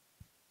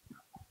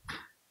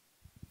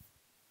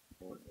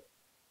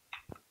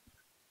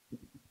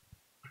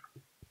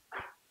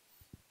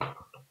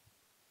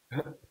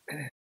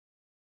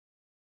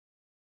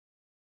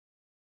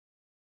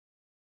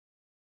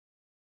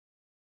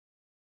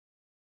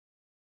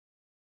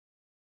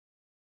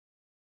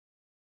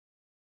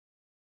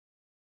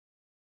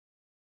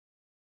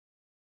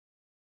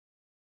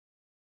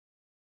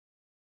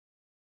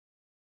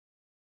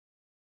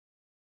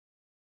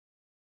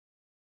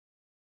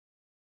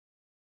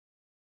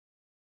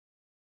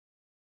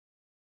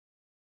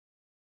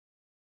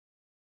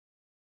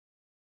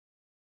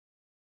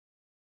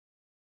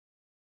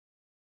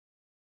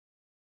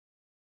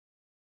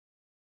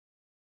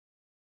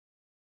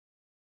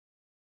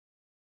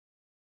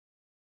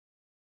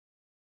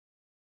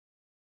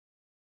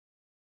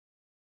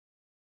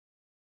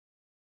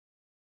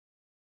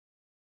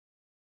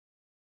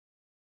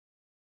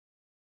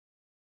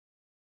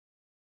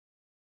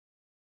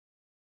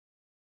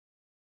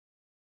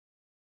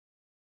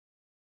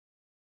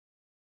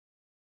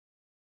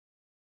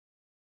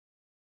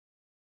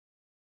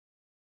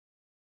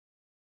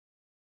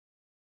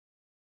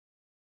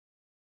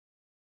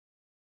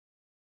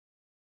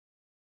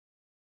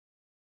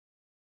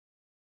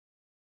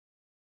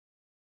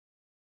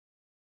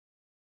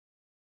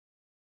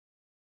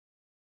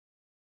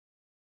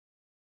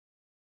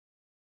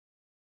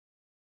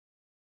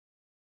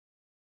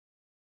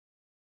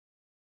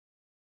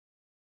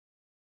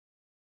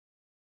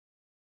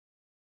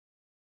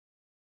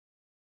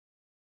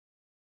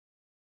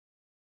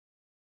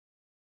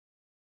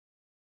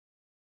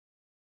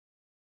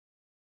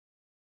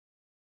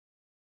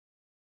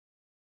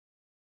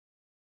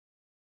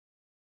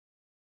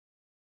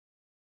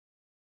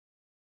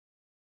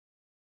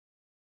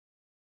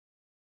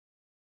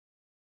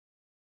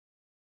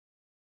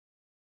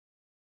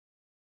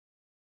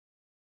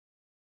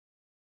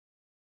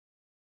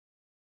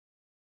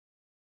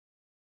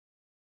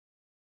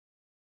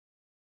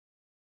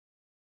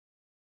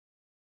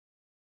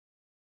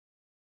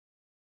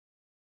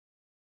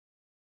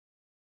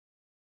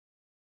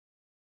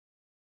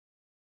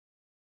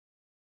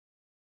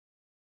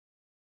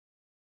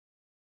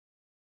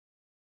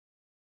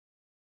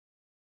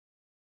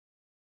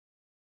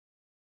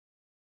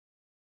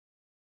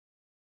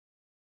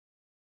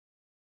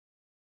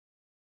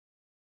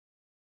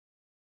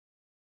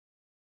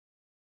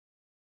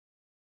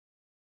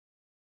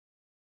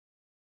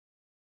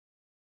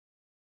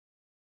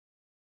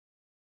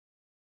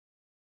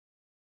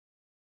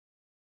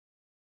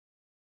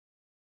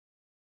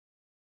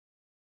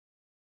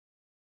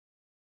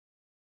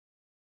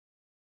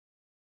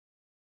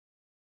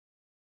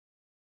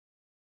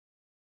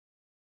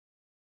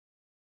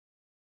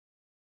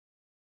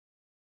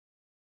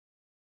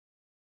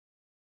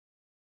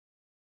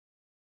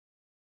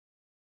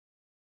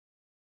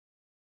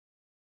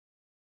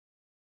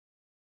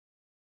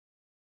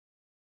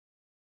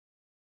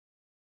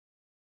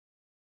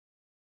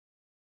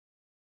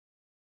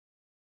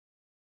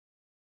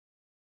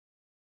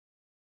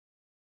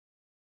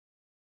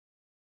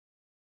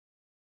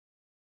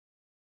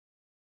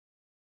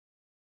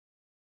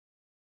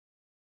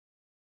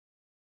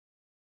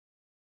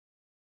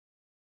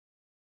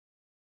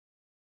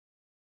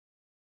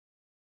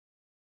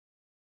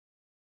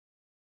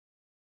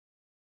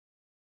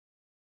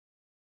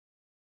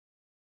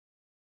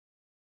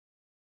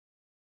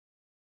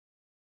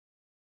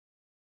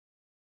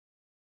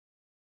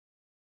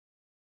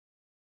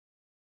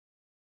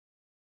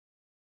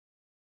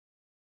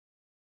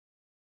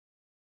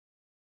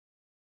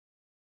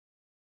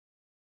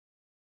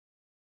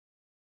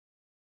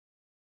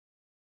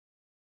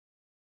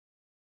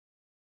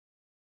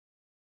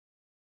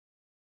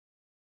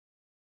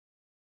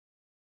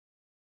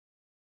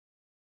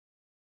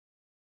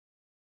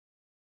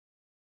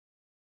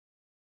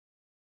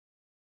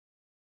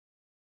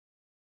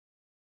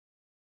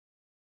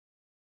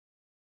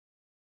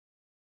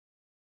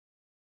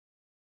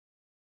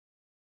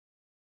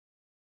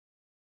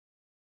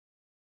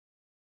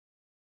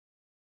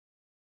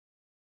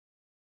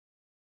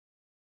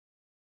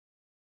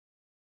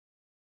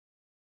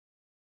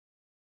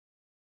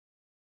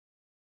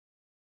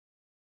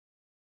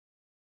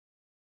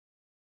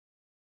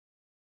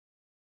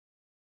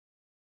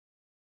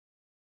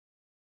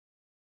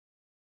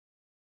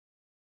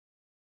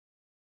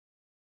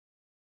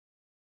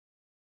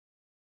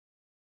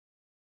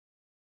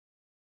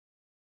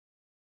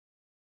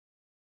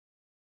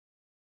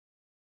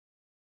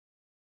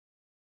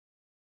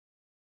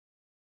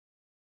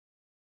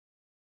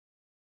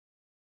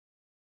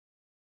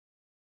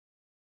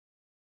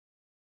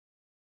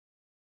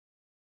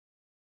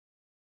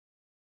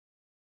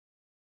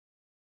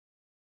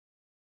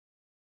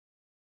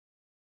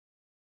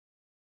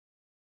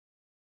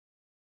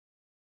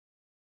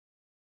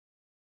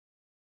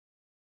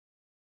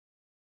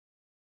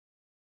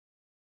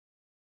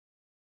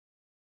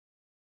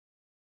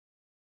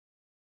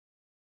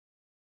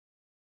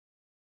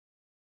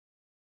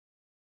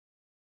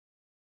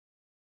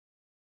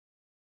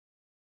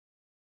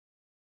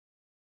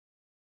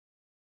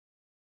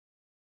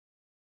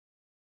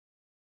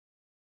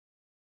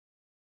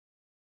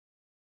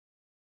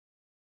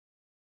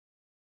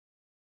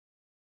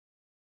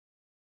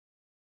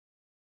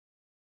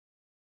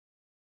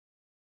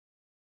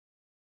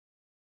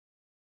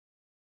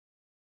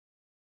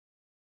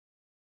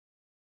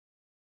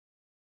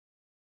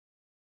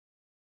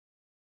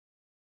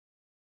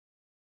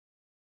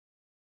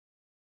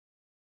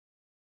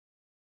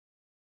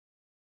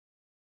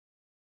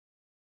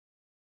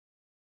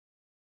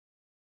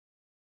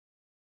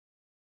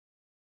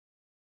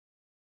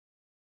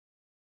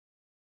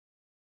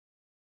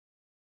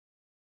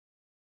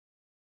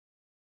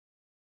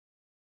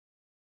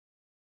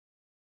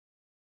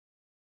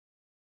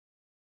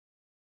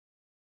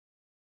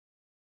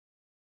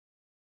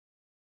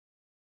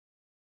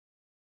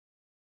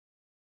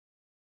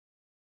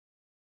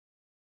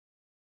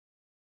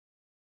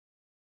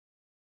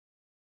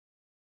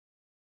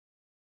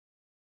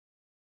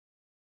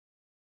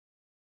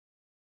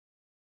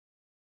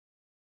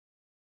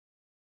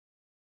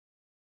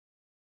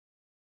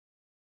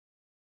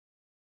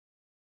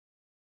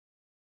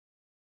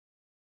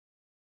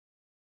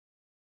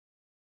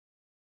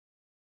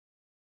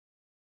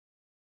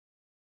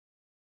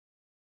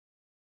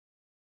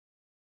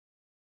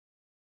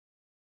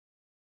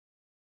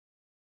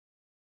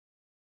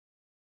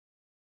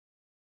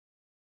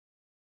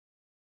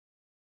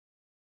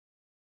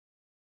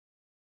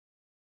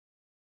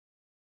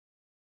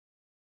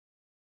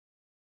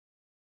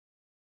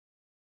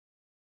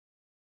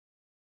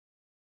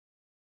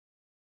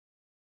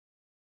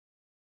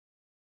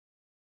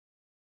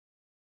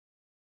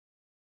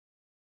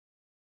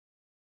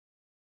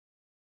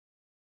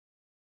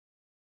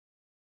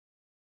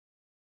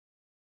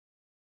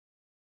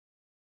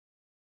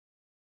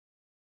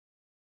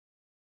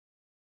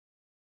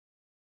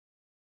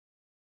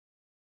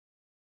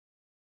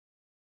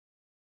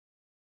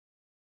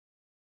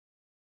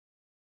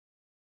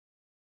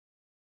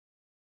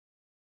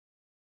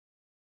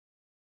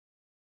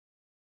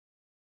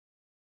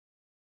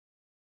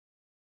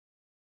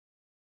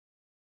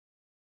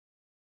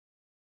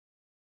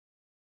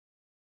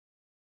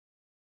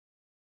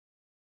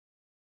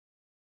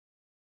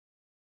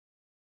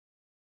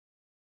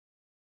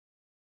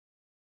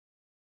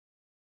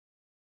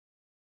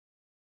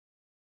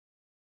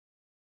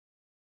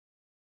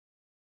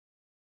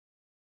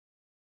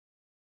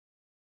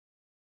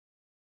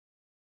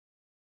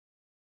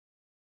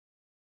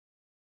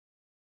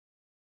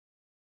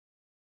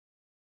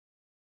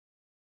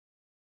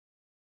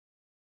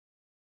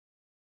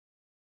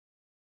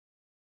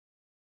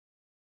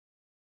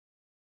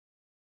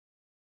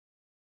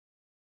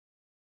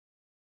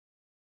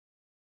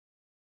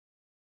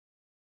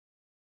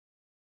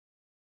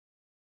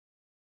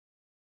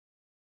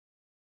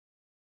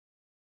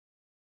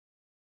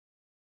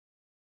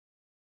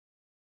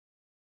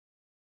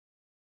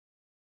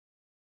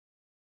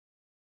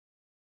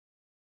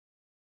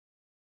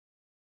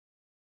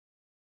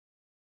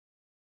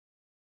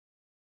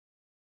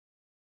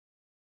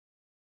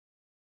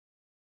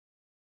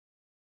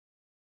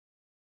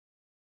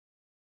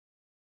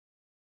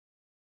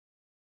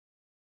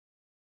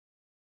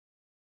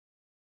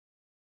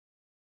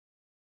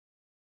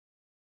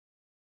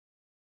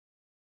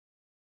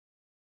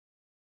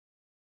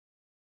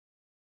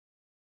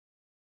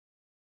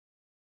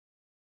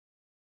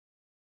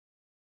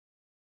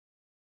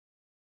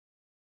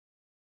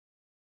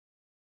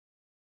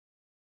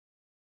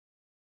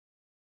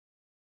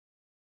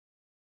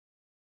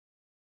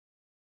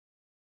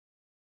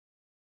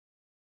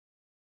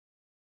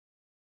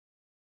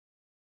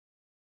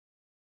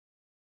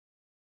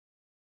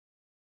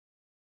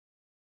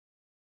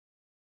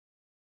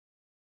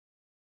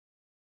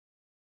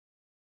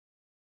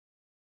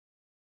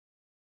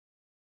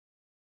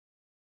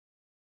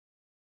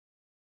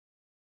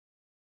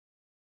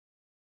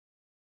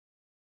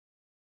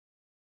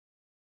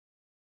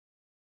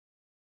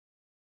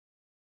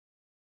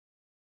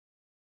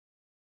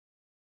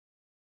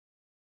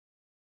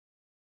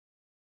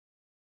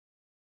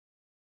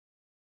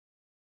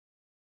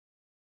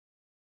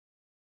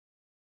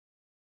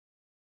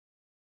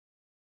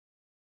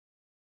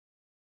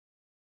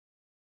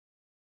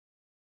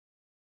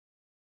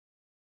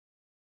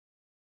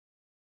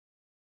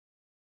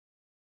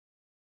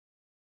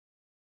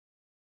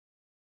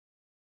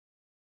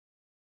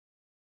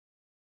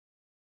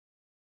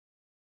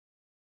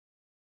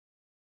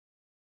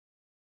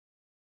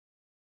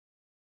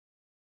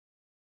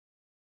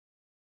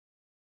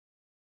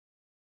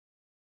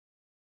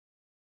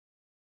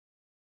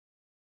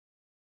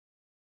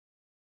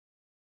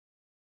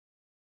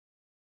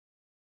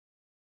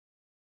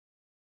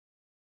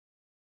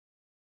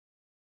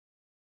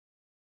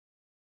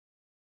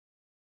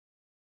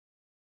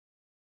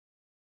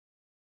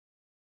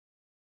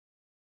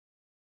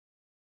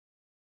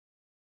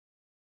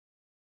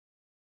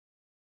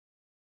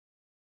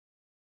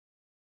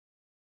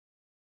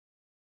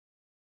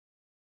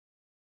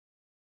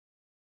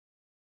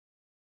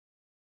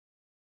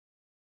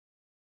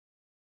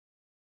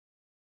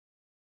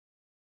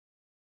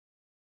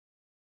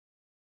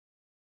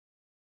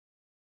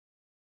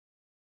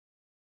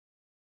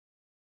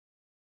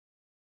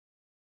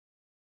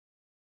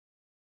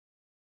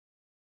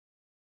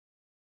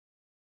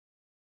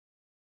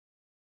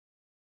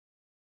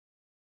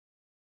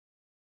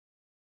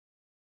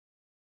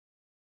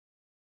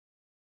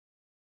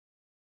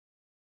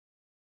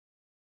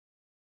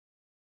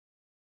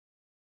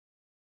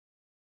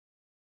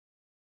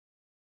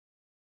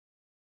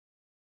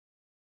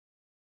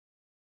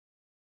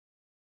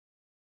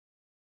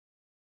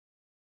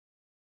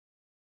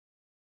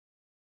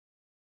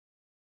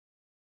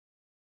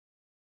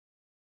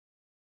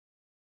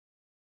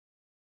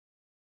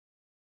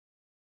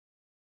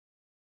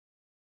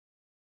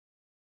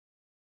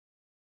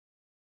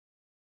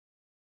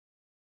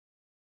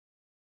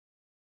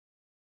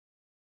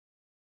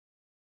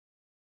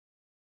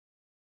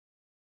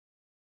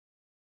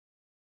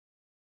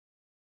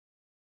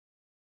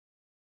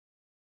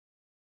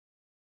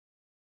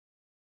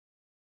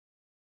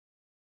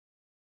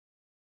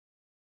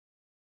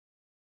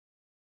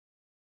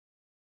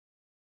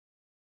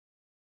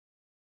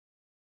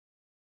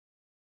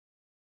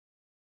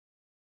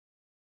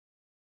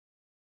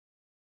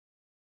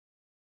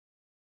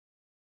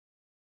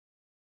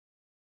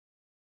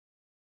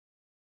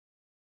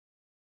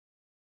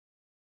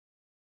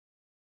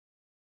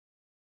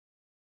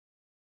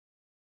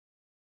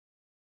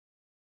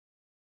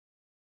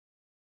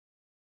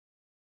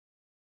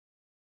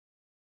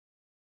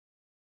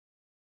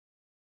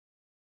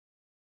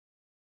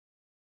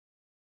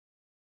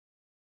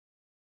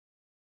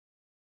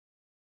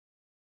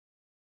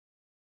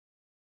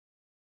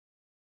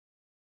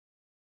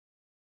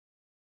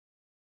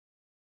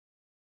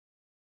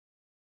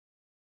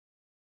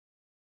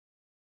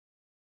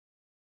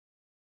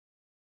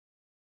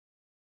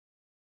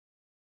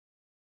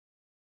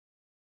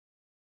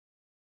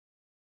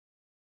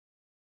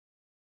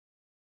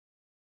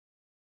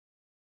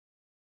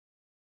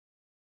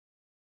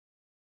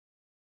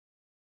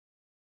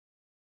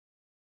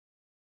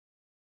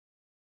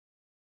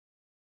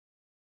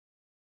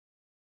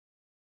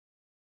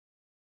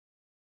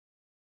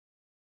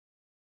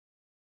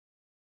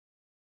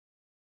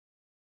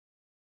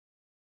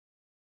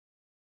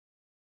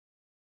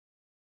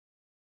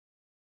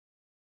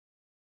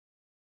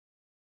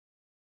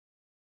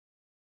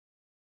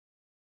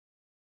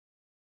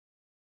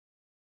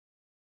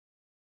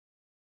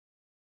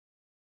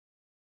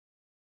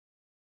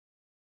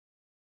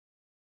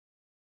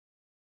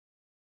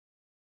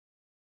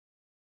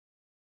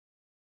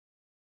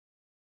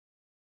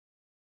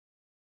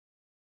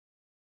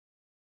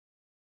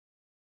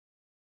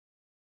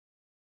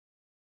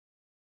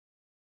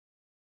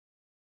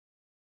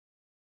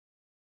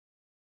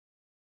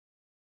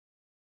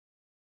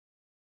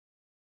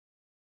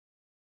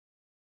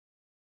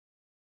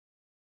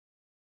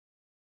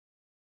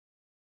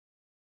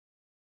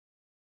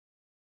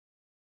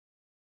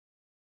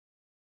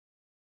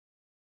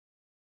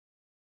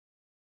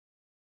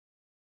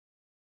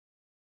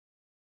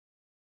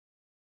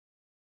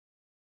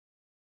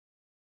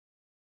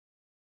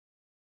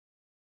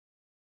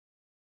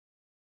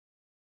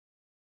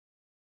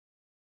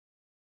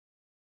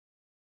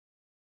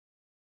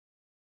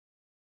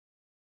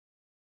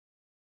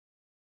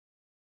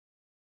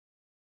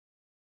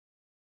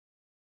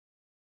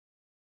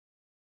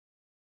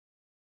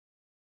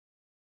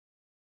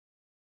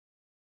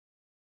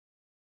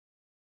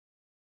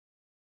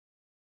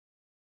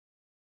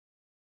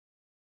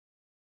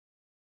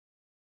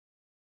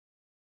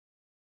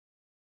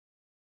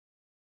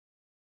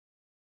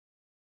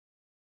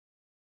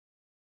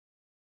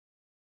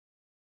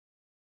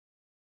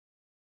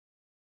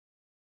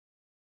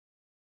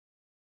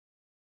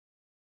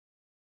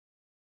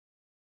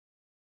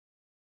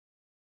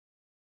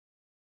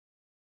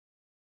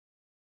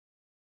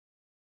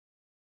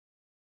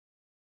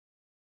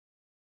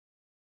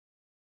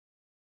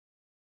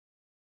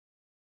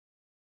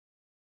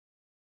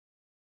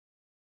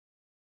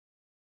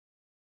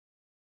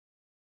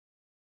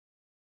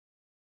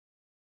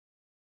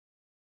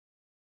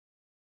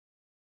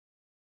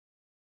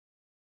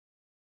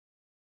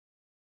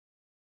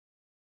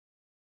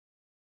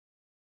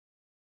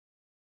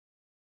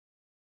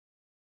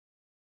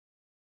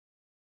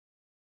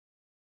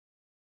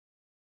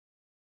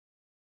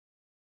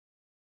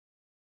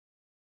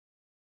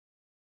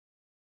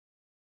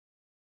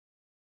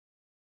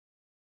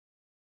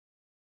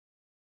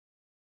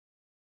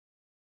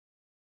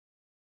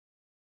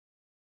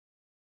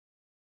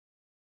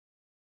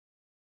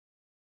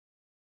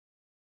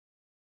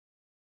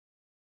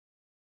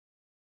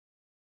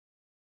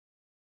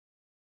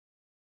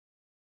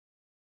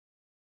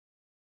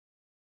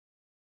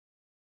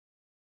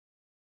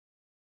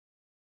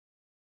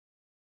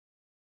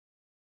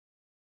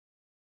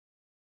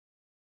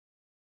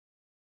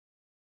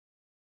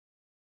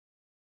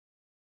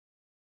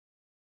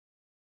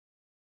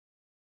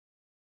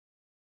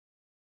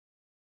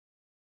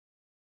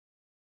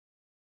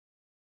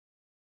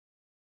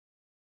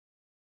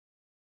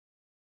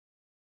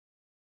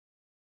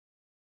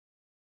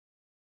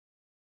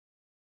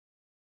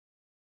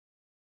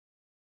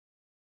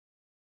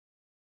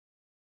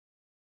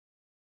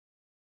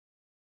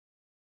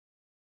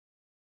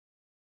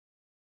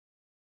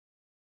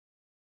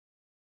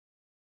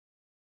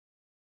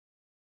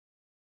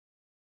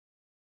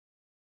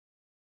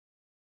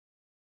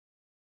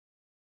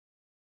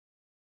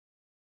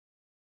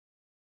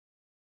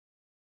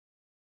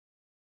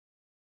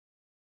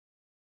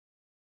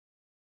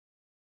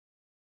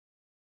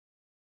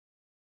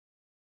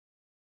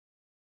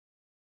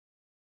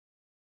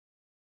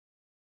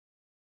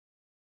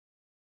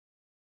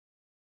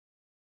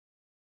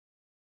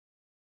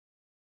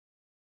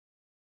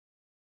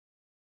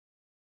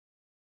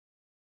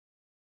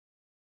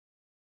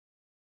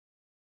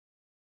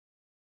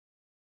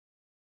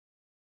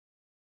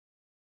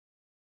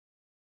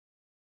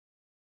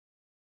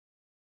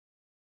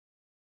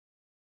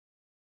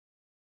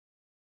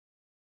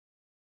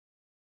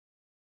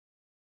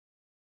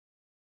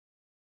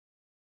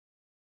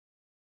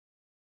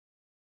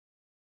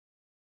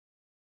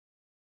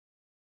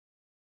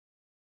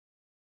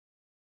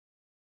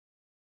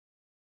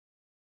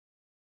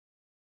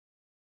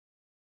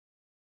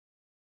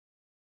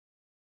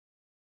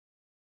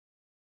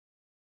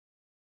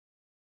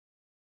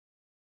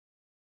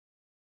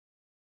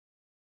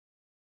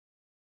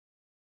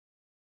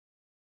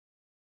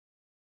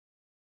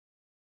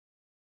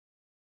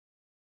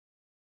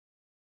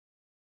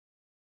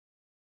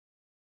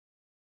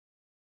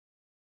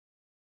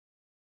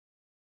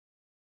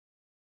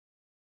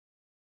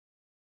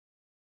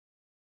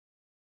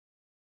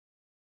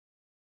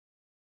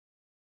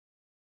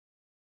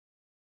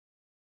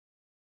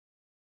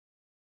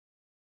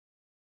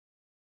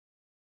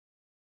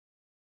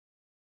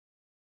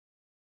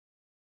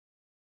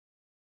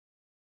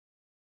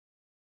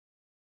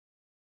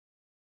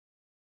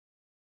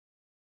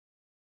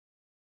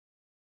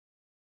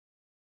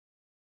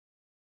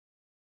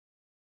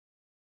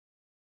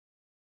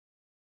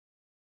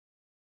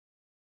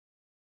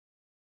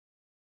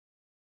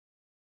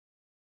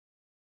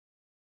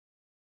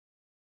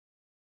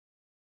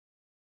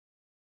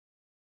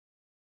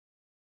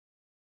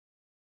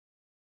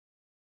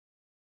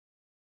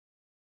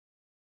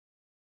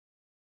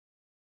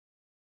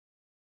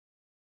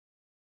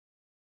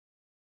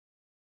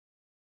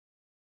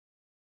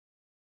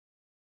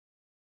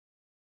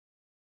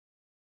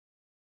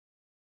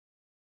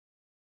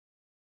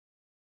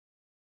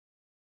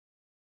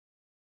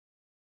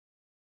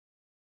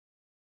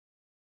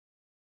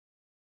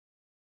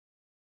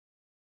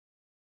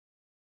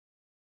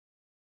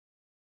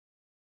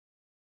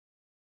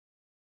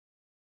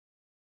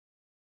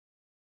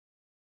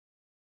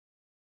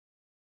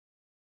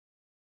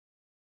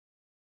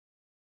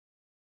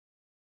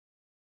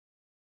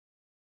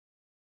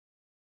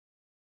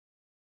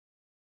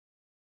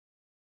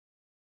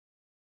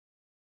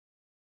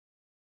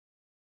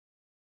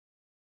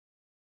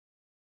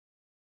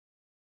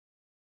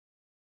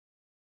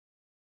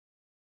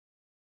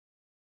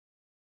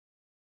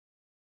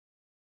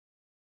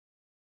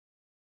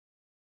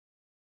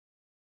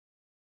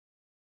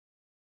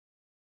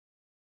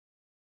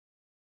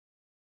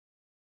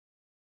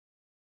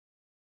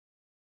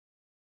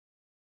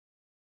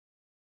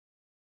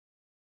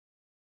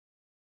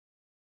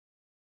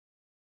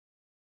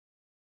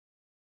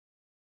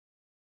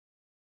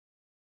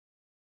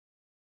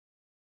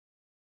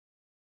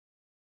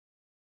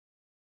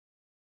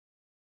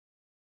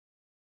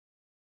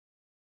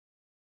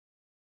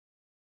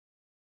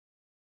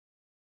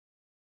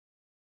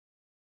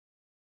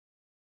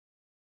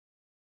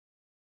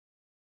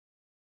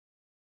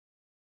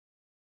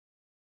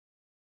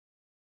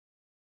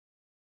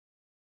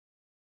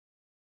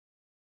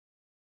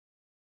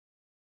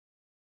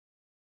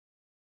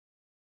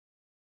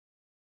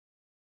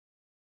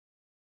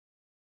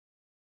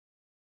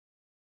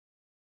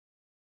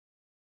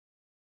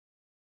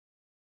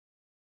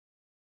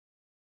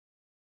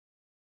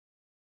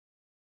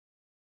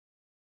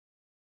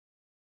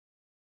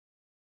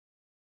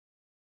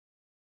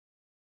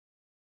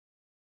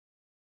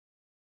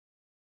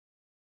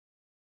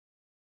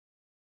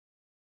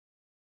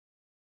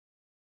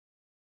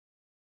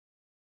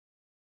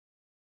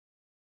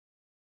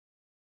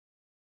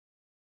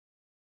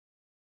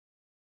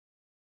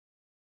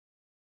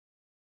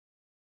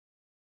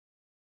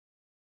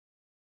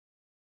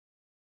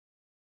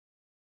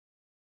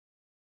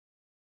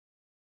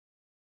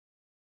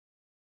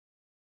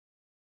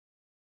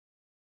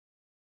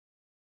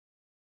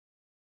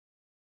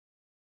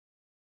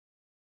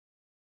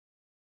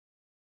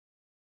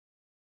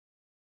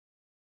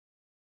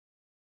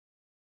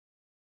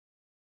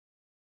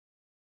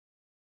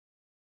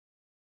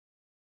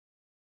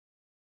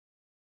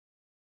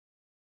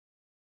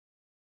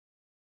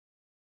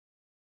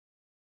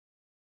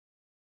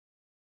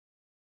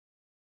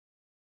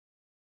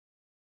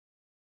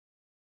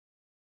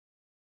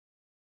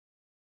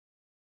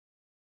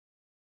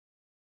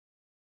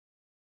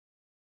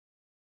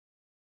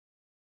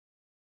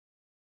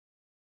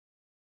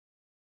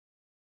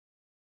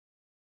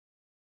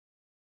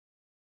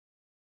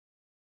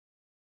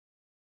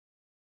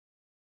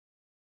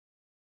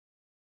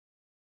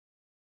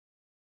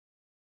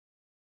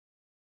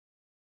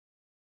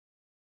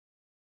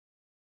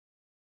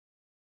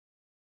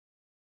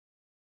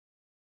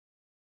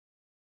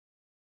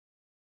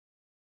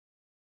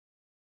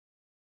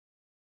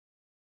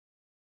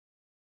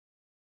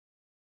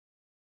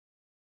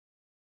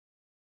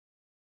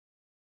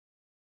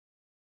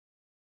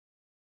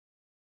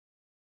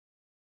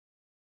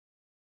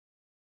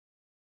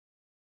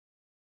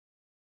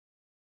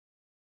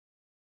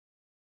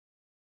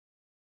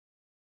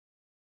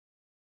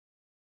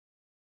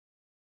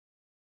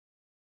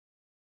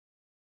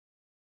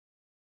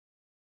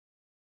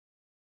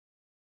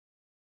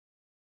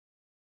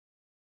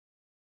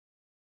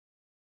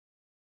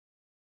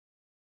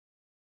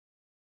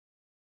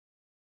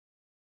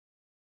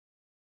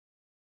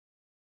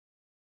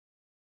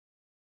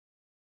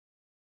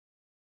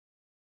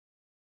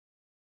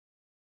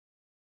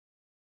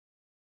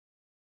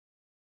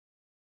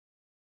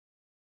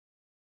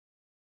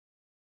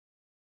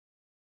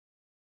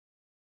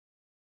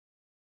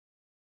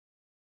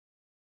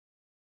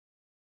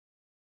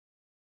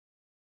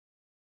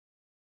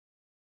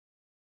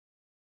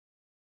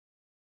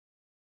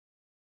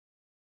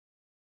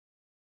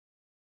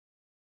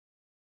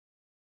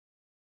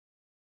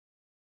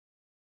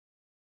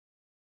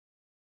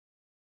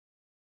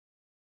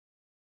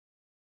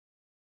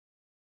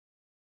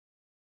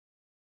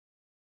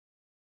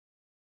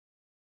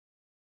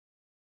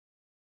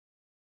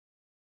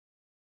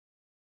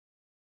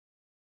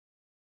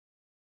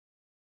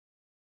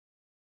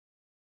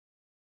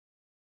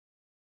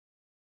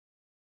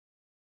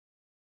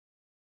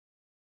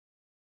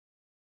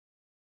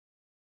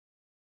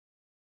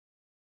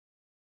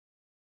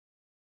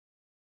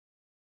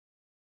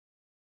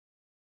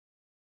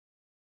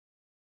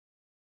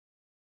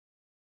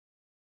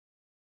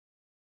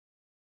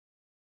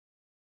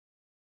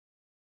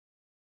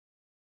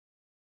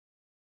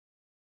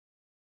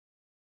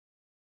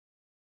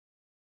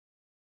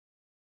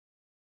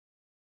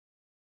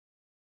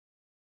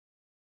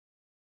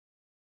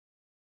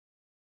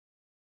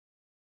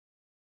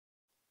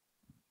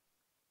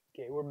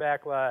 Okay, we're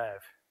back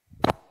live.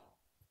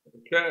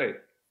 Okay,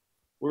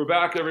 we're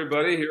back,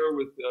 everybody, here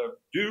with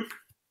Duke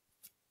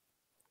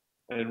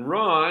and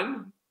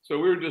Ron. So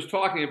we were just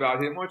talking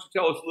about him. Why don't you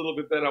tell us a little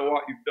bit about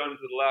what you've done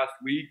for the last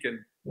week?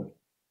 And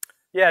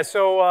yeah,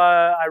 so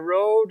I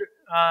rode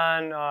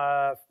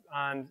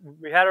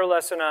we had our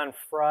lesson on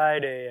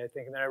Friday, I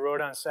think, and then I rode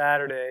on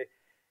Saturday.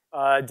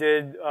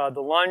 Did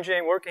the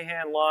lunging, working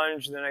hand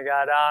lunge, then I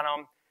got on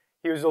him.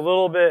 He was a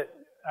little bit,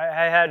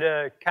 I had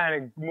to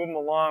kind of move him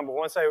along, but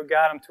once I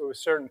got him to a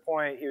certain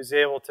point, he was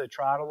able to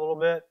trot a little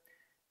bit,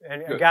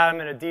 and I got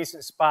him in a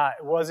decent spot.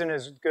 It wasn't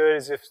as good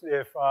as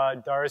if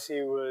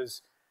Darcy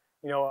was,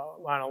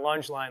 on a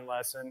lunge line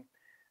lesson.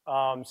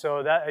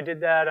 So that I did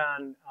that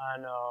on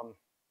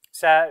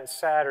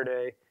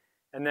Saturday.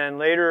 And then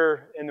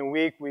later in the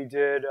week, we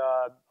did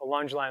a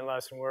lunge line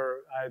lesson where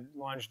I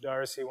lunged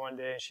Darcy one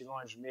day and she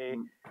lunged me.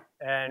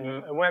 And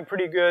it went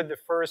pretty good the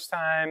first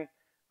time.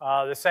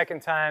 The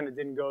second time, it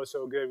didn't go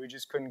so good. We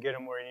just couldn't get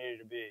him where he needed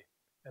to be.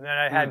 And then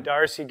I had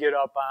Darcy get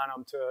up on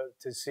him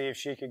to see if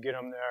she could get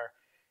him there.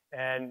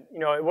 And,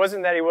 it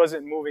wasn't that he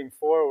wasn't moving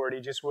forward.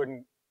 He just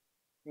wouldn't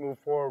move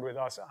forward with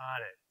us on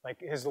it. Like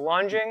his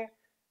lunging,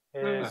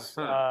 his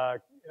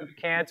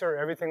canter,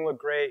 everything looked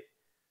great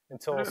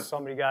until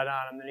somebody got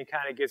on him. Then he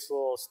kind of gets a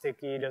little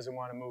sticky, doesn't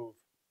want to move.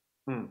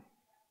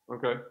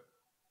 Okay.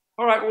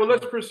 All right, well,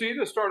 let's proceed.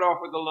 Let's start off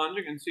with the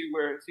lunging and see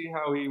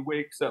how he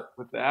wakes up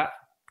with that.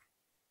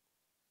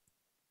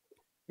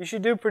 You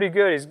should do pretty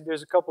good.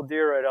 There's a couple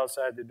deer right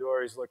outside the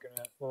door. He's looking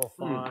at a little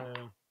fawn and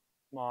a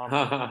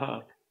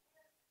mom.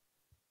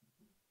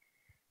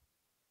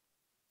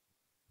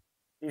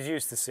 He's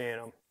used to seeing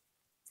them.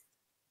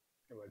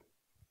 Anyway.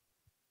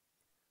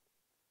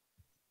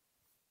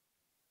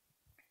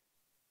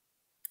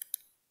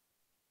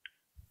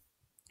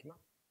 Come on.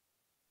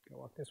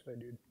 Gotta walk this way,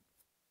 dude.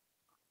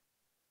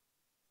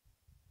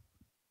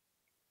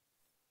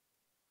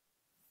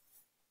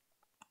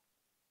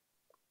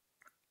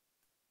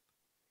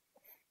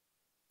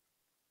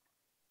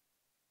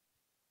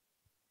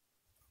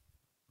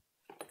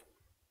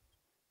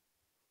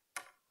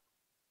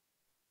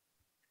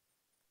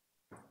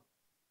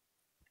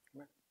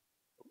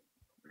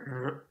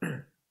 You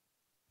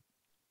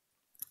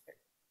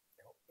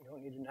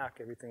don't need to knock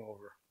everything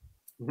over.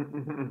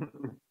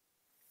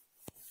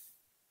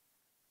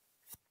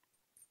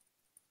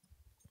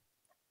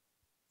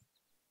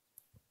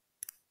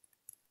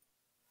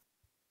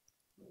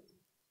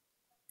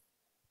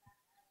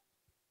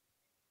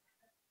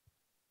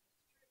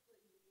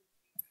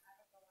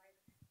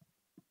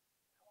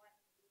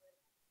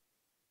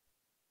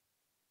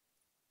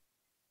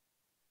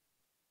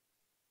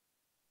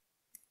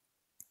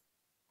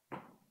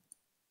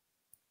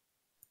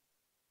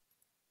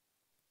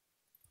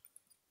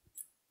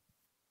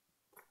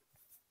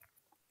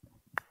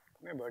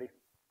 Come here, buddy.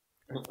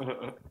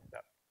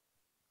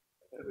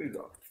 There we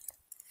go.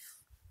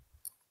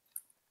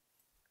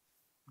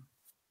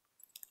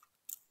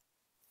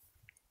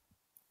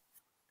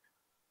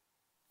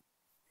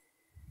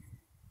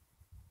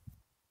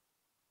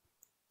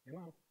 Come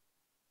on.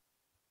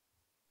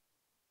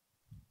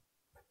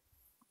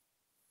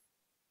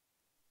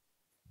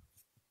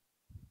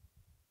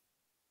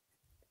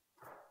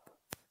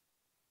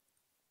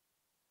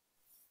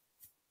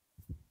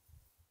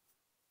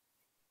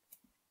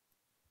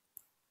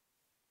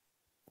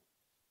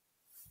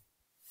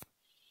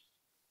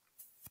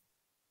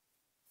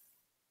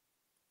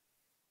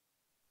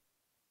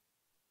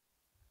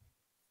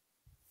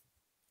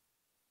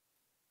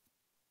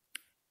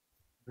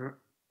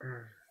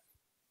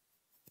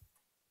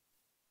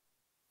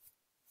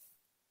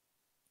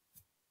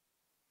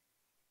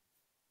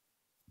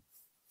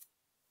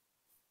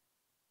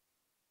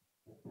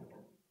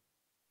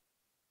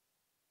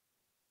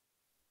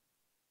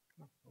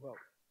 Well.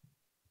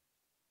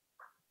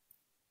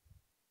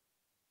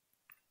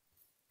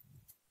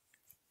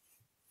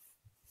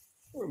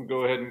 We can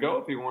go ahead and go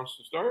if he wants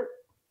to start.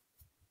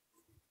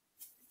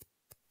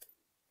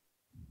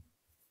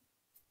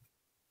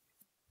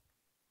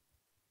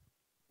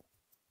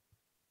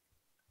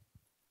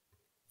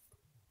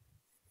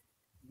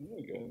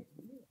 Good.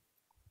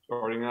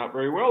 Starting out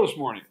very well this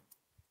morning.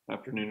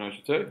 Afternoon, I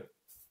should say.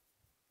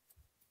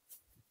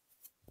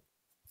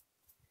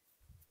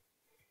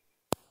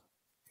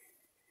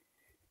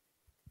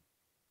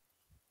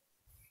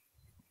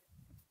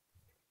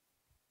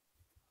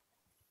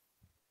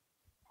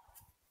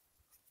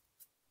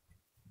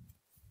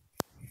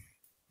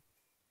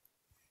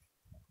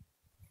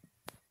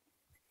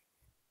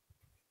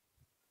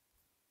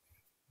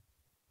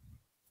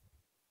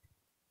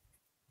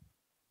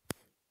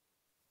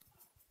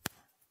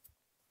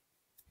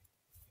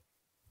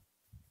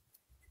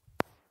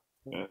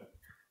 Yeah.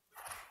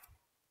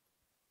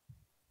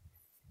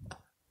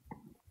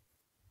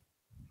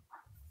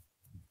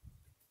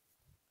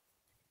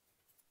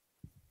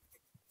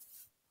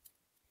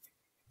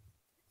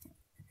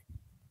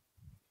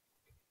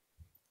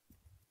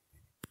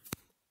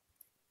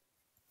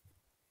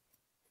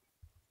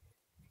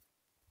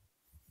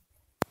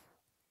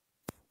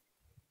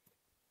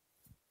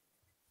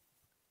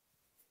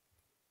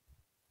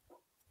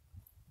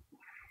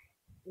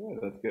 Yeah,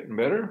 that's getting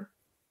better.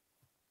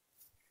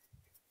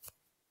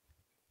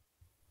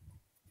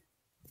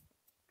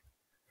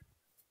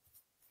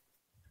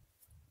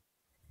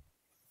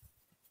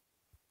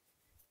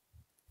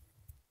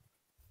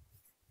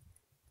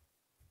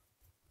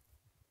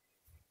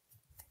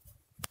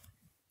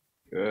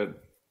 Good.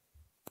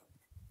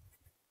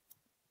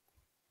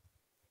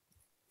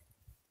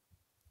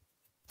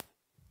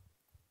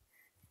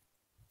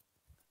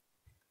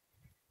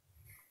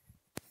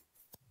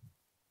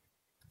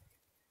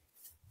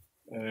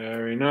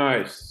 Very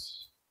nice.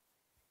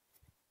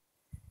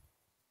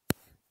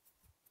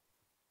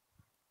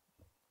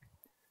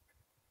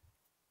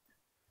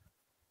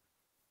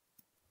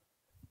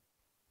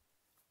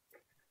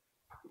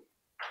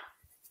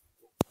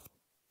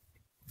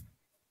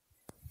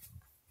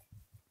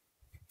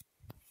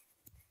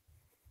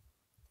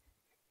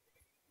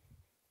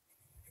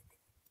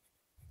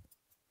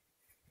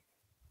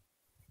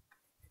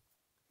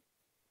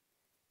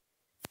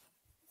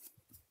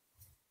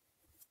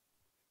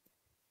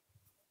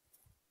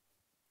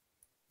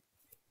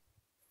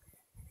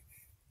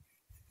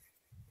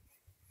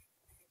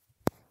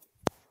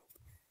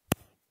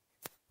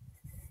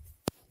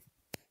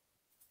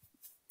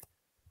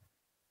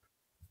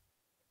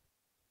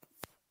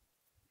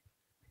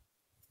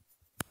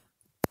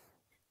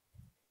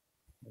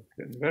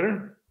 Getting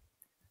better.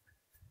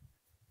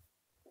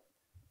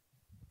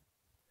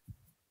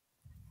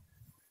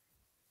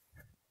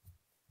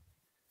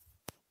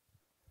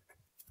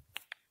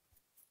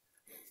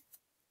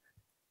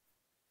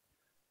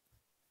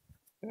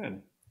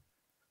 Good.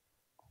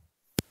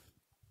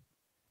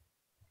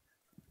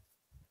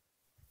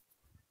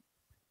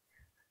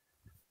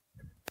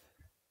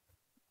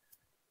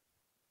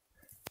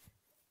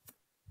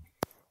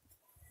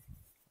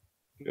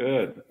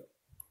 Good.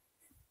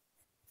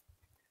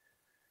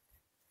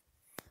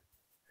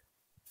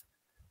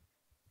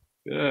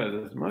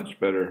 Good. That's much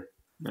better.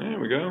 There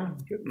we go.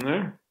 Getting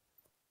there.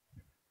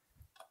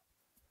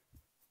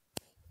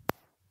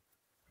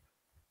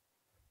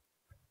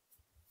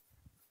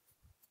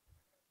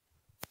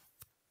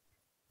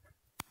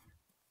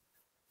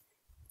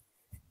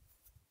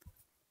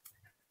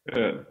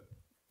 Good.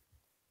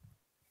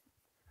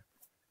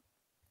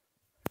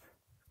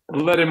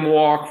 Let him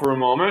walk for a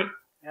moment.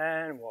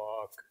 And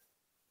walk.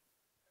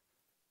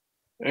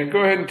 And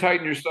go ahead and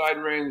tighten your side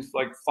reins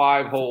like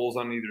 5 holes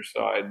on either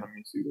side. Let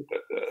me see what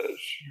that does.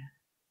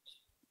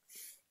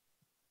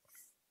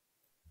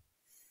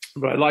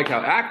 But I like how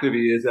active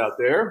he is out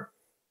there.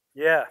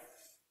 Yeah.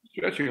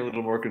 Stretching a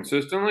little more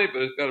consistently,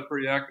 but it's got a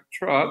pretty active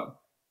trot.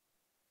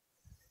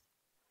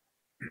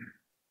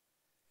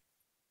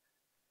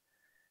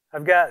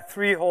 I've got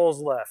 3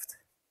 holes left.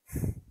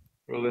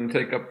 Well, then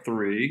take up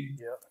 3.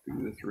 Yep.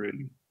 Do the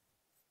 3.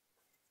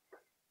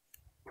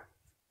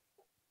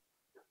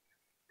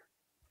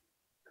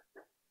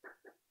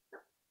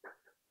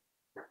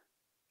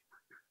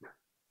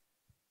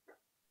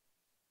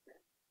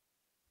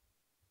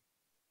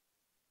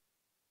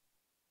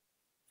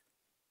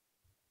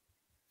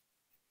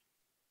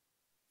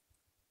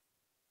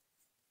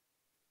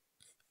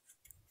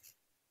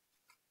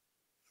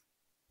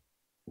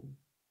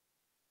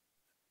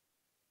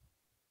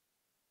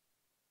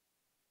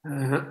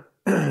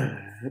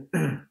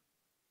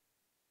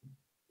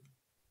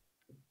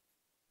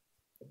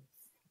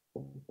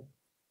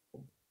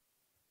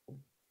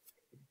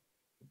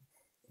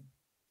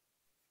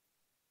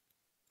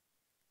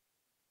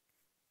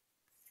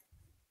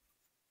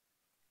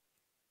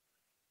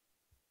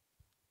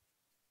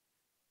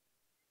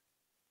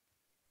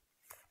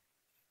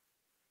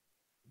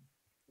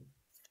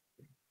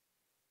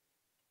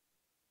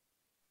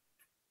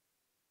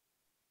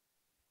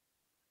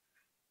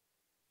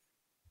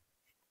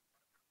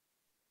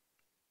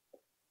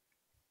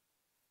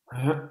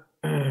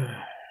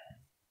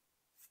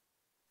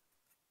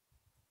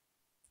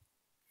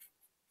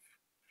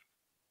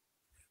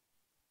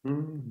 You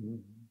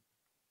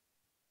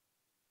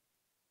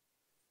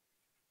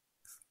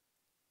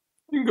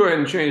can go ahead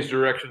and change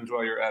directions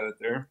while you're at it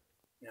there.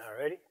 All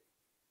righty.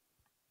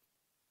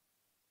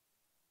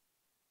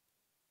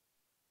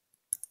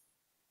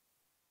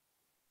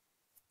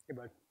 Hey,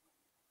 bud.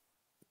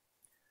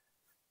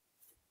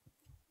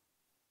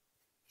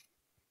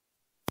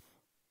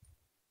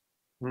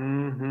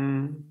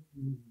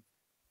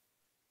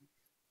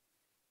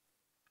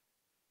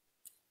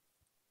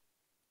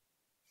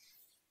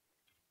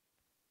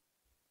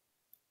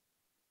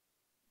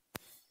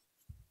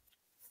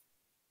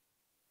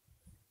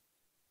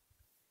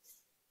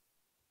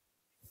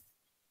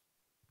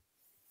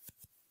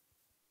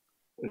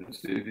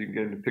 Let's see if you can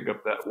get him to pick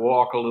up that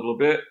walk a little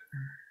bit.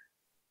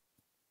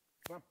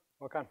 Come on,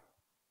 walk on.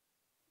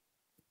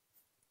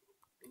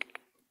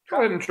 Go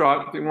ahead and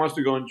trot. If he wants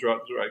to go and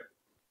trot, that's right.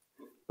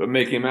 But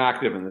make him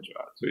active in the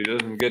trot. So he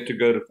doesn't get to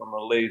go from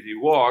a lazy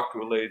walk to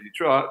a lazy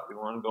trot. If you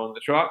want to go in the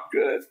trot,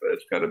 good, but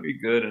it's got to be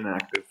good and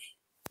active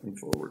and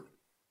forward.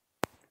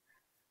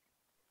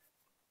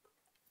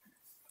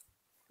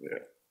 Yeah.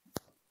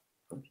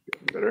 That's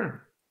getting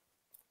better.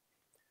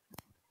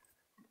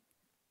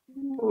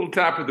 A little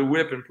tap with the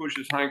whip and push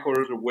his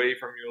hindquarters away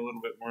from you a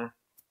little bit more.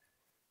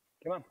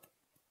 Come on.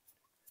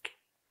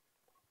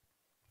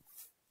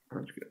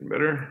 That's getting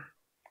better.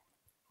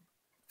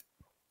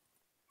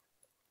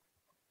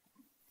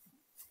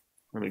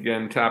 And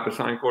again, tap his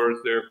hindquarters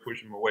there,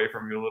 push him away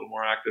from you a little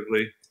more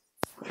actively.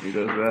 He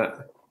does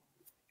that.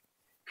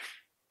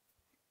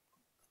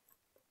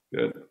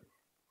 Good.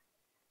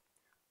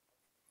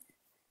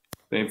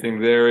 Same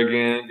thing there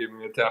again. Give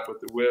him a tap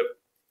with the whip.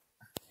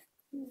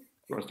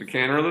 He wants to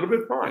canter a little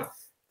bit, fine.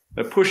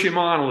 Now push him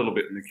on a little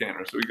bit in the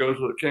canter. So he goes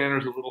with the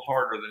canters a little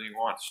harder than he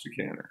wants to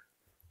canter.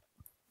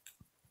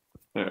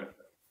 There.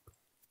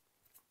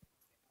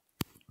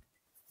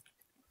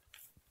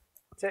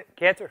 That's it.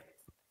 Canter.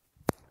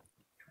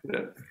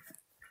 Yeah.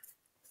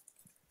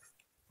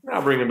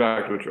 Now bring him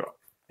back to a trot.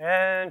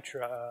 And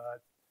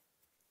trot.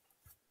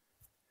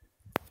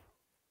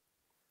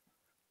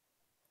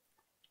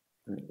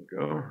 There we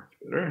go.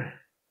 Better.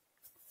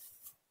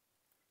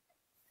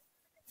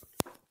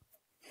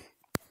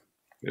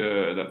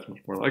 Good. That's much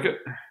more like it.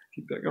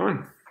 Keep that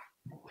going.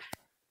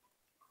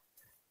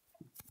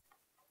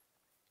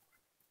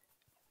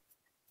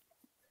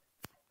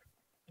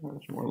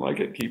 That's more like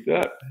it. Keep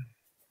that.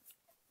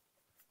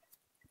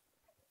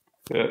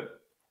 Good.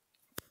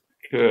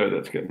 Good.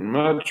 That's getting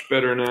much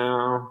better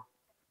now.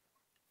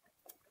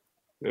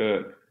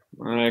 Good.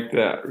 Like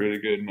that. Really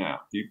good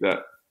now. Keep that.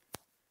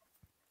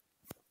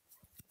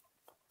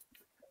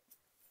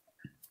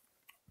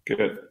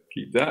 Good.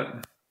 Keep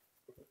that.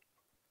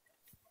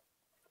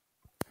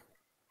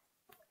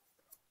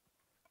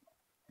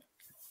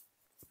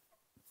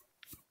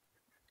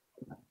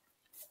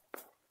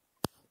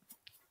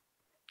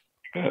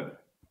 Good.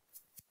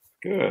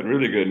 Good.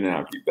 Really good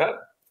now. Keep that.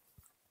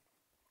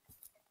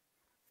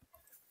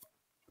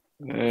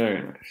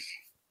 Very nice.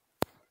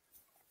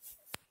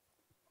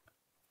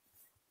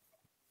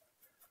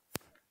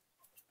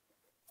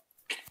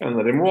 And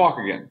let him walk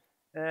again.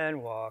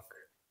 And walk.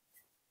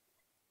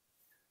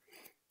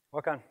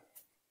 Walk on.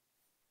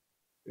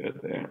 Good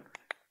there.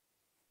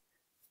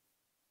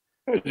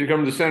 As you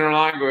come to the center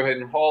line, go ahead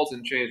and halt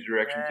and change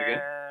directions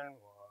again. And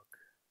walk.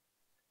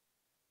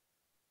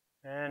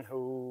 And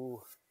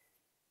ho.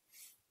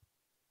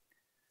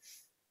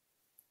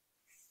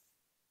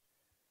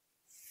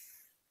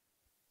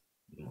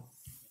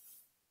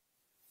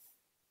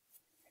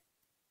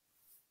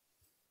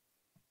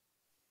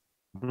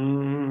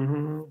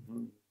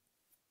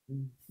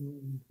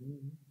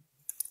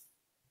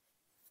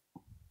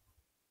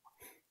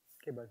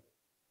 Okay, bud.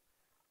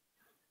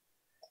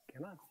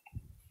 Come on.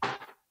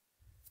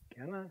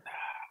 Come on.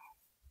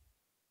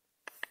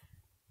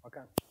 Walk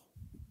on.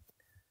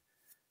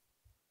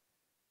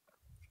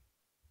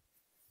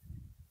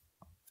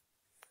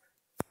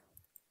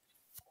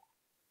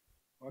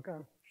 Walk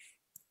on.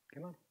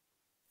 Come on.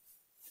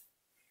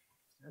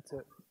 That's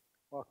it.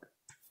 Walk.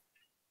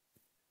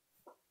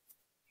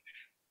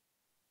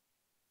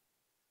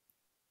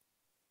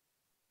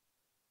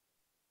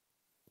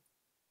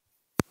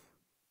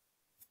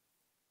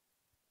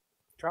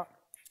 Trot.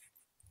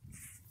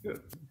 Good.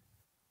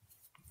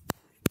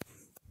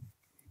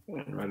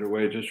 And right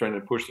away, just trying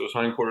to push those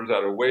hindquarters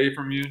out away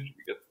from you. We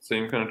get the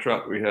same kind of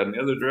trot that we had in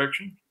the other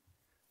direction.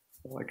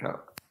 I like how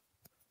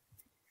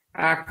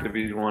active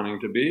he's wanting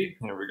to be.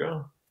 There we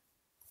go.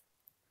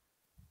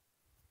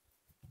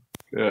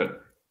 Good.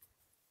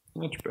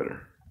 Much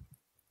better.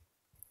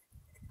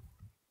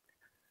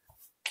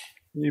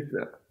 Keep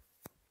that.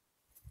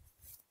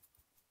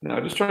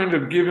 Now, just trying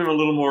to give him a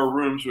little more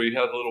room so he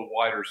has a little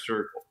wider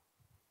circle.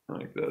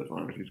 Like that, as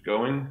long as he's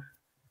going.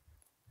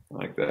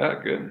 Like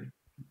that, good.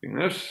 Keeping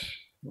this,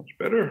 much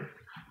better.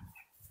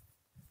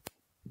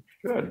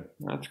 Good,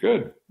 that's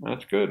good.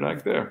 That's good,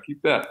 right there.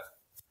 Keep that.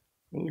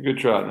 Really good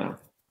trot now.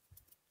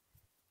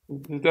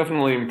 It's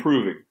definitely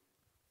improving.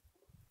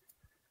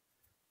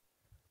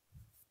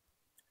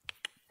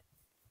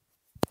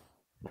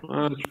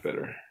 Much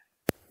better.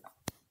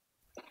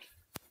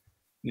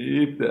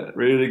 Keep that.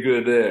 Really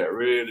good there.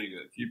 Really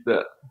good. Keep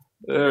that.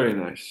 Very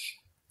nice.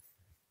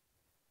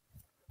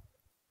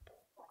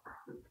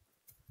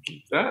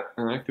 Keep that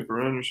and active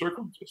around your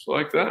circle, just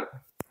like that.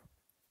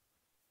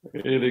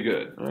 Really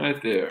good.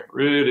 Right there.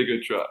 Really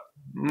good trot.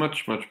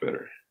 Much, much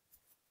better.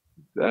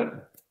 Keep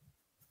that.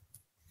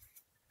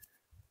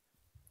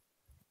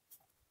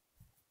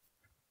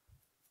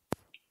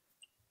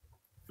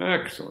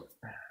 Excellent.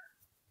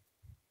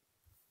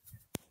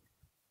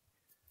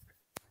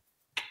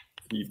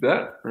 Keep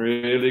that.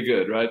 Really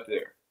good. Right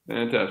there.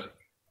 Fantastic.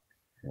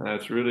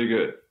 That's really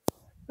good.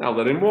 Now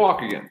let him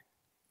walk again.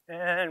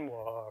 And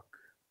walk.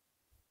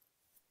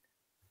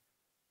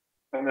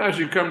 And as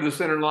you come to the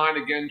center line,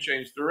 again,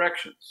 change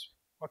directions.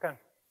 Okay.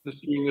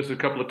 Just doing this a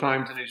couple of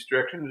times in each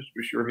direction, just to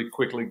be sure he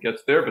quickly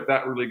gets there, but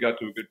that really got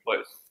to a good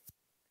place.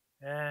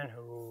 And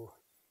ho.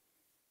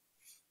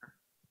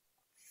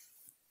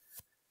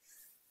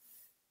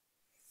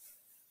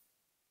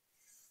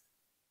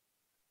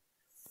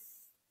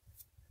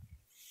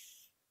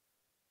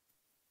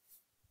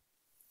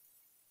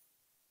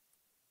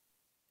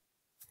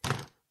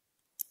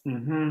 Okay,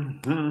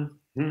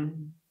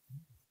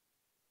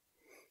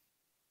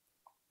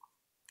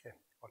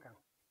 walk on.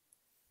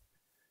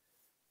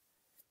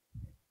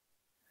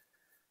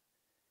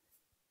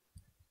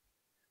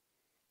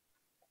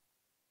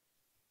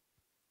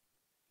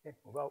 Okay,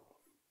 move out.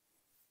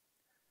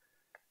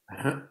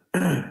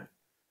 Okay,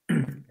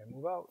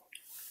 move out.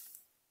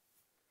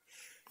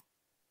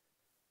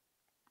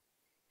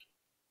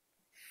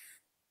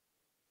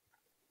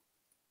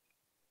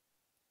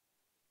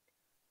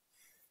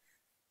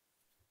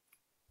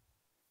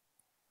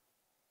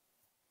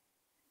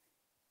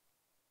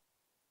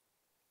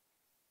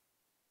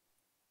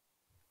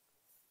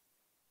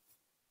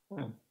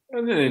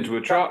 And then into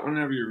a trot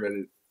whenever you're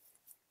ready.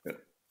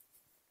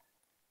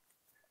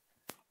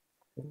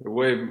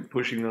 Away,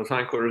 pushing those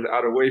hindquarters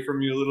out away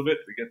from you a little bit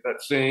to get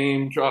that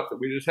same trot that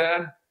we just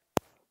had.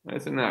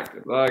 Nice and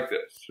active, like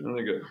this.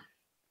 Really good.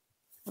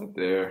 Right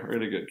there,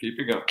 really good. Keep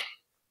it going.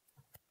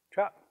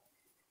 Trot.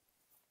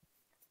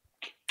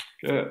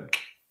 Good.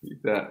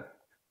 Keep that.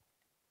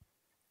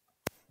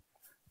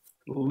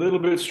 A little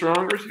bit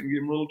stronger so you can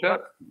give him a little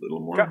tap. A little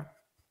more. Trot.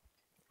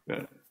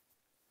 Good.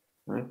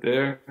 Right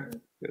there.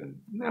 Good.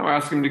 Now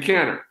ask him to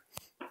canter.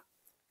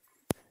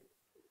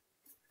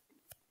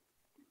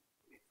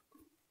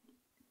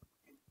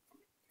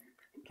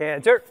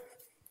 Canter.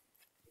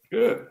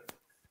 Good.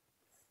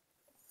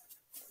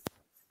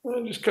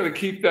 Well, just kind of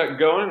keep that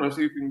going. Let's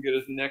see if we can get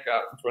his neck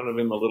out in front of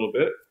him a little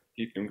bit.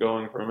 Keep him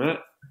going for a minute.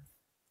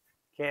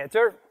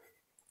 Canter.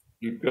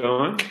 Keep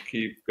going,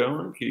 keep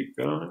going, keep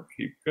going,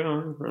 keep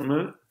going for a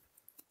minute.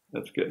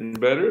 That's getting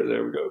better.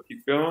 There we go.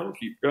 Keep going,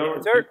 keep going,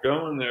 Canter. keep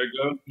going. There we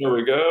go. There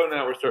we go.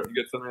 Now we're starting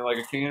to get something like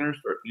a canter.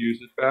 Start to use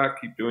his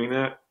back. Keep doing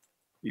that.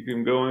 Keep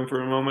him going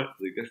for a moment.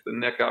 So he gets the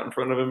neck out in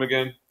front of him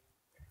again.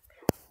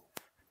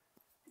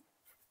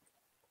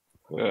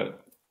 Good.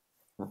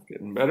 That's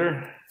getting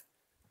better.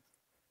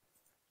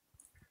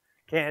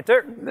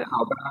 Canter. Now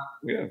back.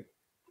 Yeah.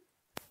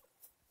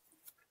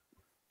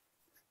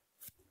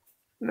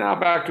 Now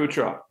back to a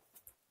trot.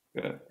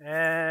 Good.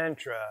 And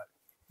trot.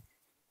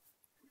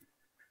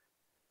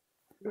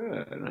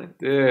 Good. Right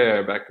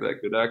there. Back to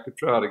that good active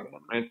trot again.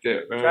 Right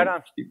there. Trot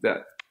on. Keep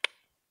that.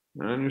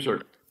 On your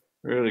circle.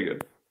 Really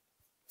good.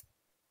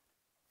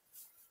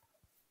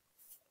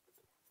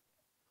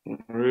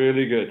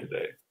 Really good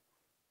today.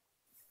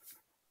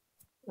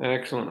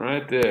 Excellent.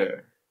 Right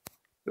there.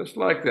 Just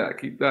like that.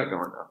 Keep that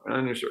going up.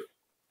 On your circle.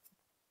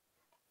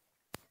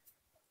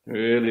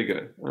 Really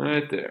good.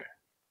 Right there.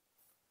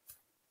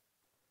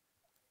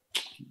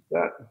 Keep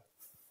that.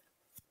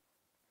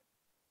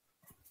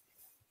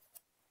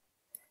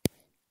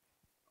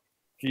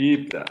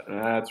 Keep that.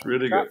 That's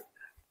really good.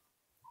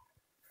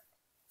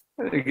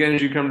 And again,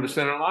 as you come to the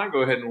center line,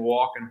 go ahead and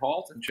walk and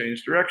halt and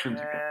change directions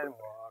again. And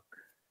walk.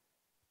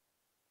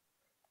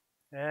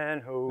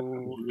 And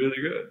hold.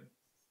 Really good.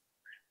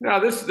 Now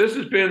this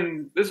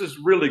is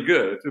really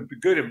good. It's a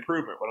good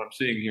improvement what I'm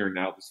seeing here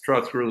now. This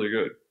trot's really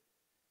good.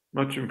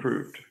 Much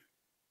improved.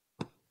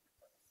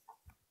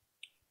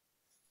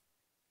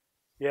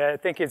 Yeah, I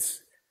think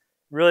it's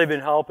really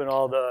been helping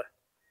all the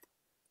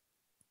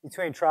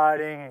between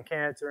trotting and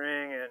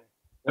cantering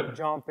and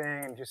jumping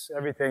and just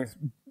everything's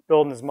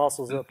building his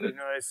muscles up pretty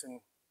nice. And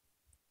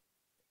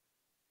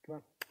come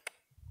on,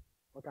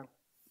 work on.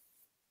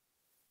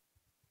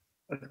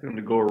 That's going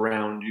to go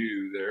around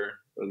you there,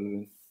 rather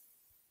than.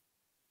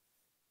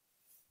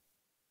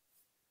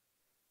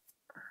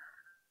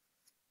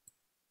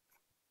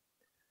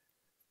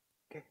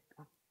 Okay, come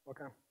on,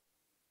 work on.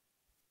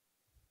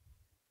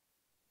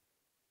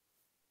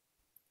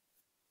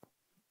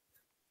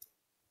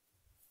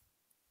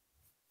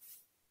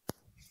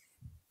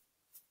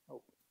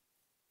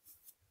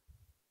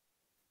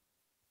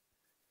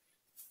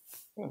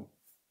 Oh.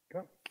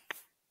 Come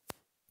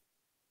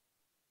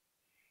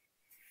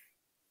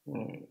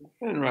on.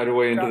 And right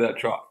away into that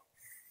trot.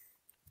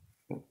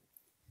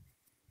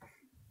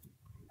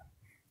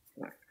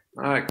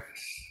 Like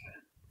this.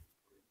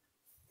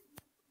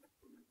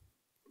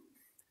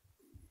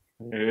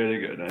 Really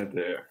good, right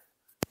there.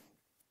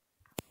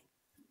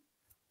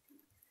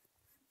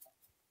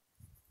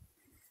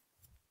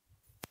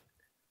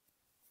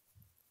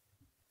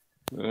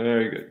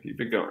 Very good. Keep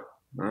it going.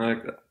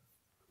 Like that.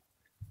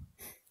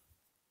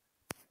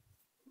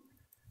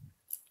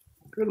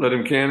 Good. Let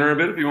him canter a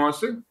bit if he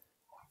wants to.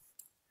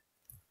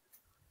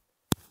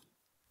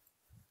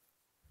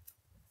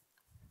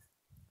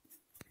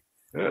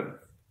 Good.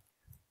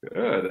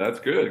 Good.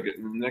 That's good.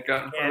 Getting the neck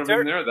out in front of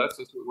him there. That's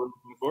just what we're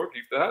looking for.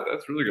 Keep that.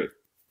 That's really good.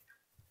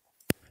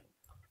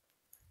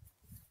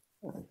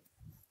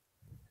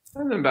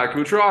 And then back to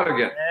a trot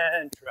again.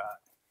 And trot.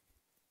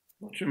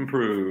 Much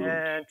improved.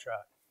 And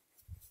trot.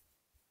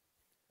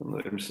 And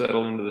let him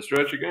settle into the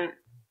stretch again.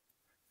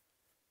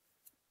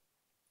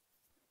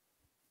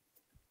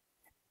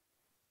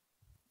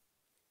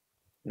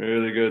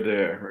 Really good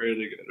there.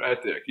 Really good.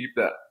 Right there. Keep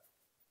that.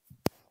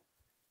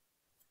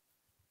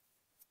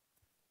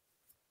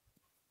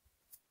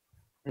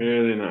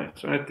 Really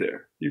nice. Right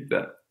there. Keep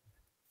that.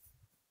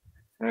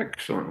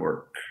 Excellent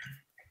work.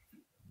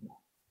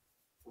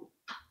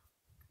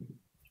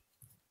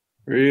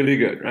 Really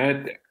good,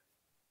 right there.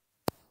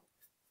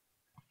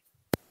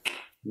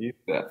 Keep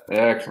that.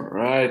 Excellent,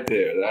 right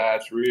there.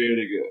 That's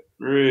really good,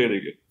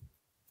 really good.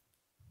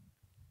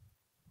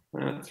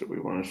 That's what we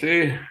want to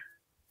see.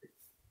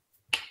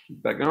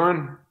 Keep that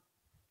going.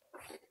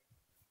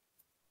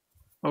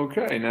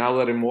 Okay, now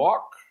let him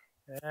walk.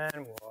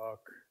 And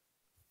walk.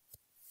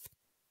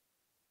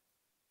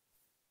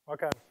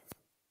 Okay.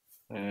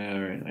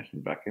 Very nice.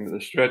 And back into the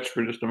stretch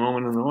for just a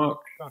moment in the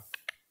walk.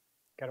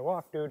 Gotta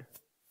walk, dude.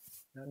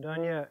 Not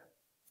done yet.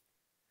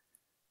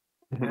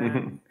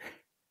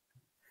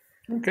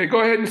 Okay, go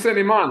ahead and send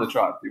him on the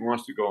trot if he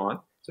wants to go on.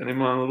 Send him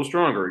on a little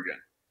stronger again.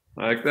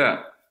 Like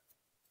that.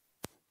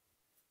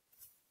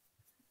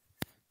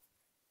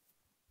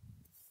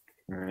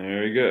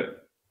 Very good.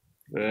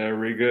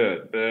 Very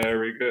good.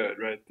 Very good.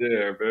 Right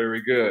there.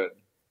 Very good.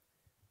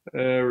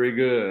 Very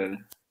good.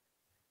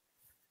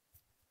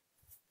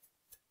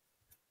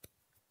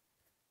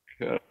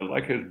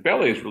 Like his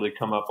belly's really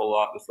come up a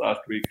lot this last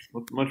week.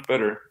 Looks much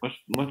better.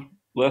 Much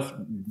less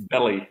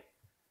belly.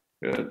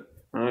 Good.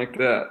 Like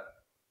that.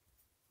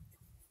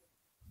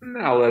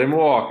 Now let him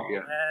walk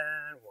again.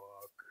 And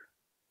walk.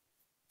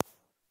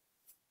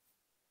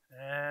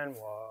 And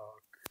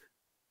walk.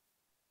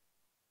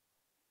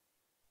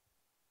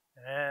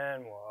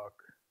 And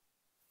walk.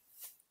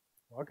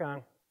 Walk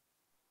on.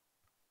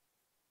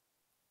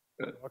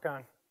 Good. Walk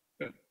on.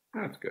 Good.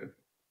 That's good.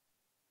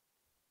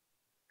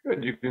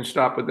 Good. You can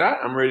stop with that.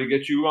 I'm ready to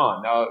get you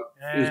on. Now,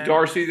 is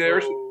Darcy there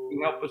so she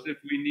can help us if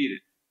we need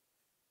it?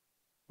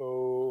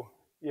 Oh,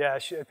 yeah. I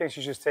think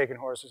she's just taking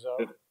horses up.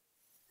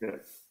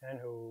 Good. And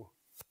who?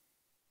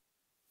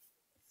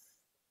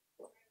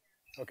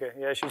 Okay,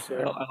 yeah, she's there.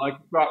 Well, I like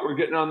the trot. We're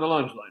getting on the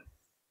lunge line.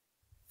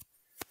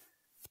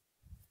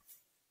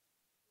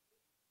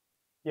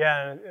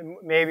 Yeah,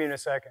 maybe in a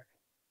second.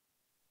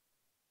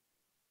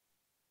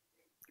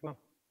 Come on.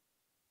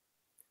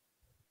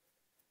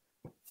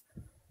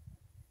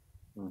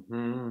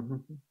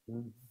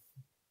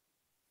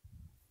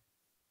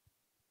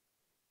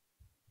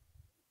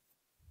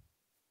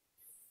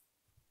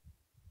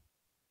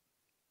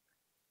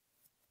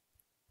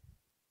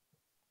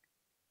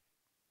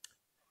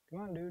 Come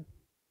on, dude.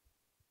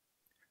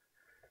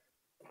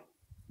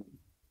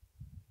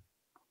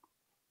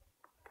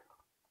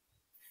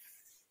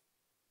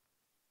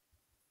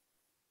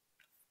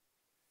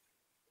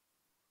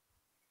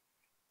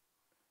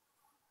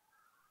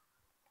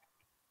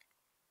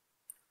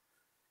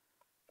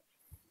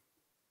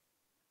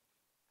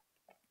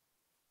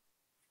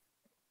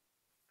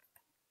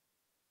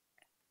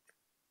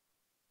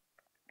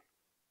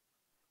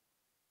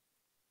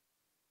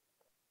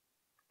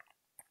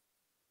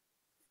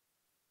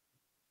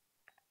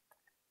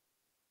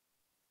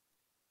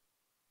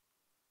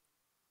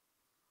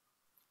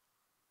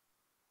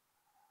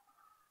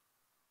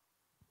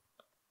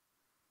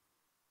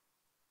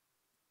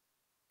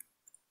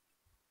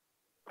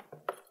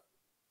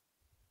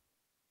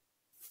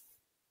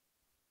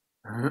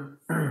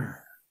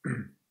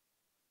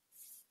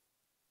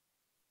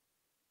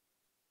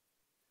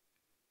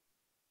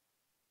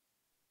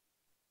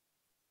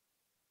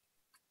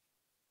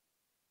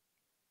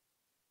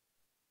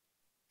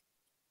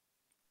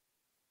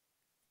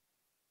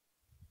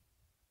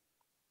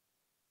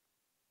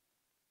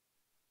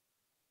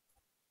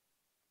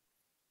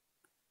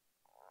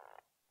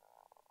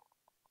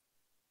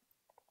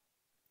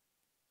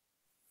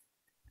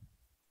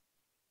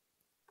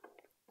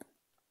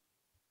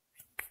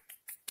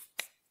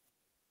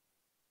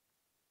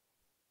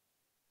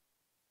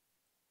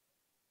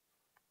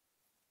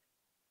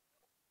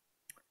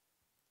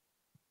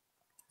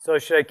 So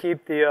should I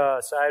keep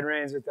the side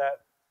reins at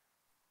that?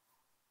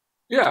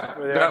 Yeah,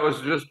 that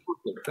was just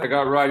perfect. I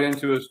got right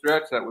into a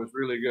stretch. That was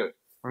really good.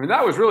 I mean,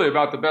 that was really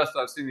about the best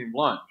I've seen him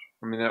lunge.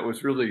 I mean, that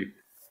was really,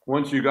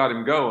 once you got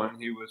him going,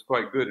 he was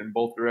quite good in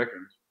both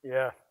directions.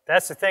 Yeah,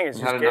 that's the thing. Is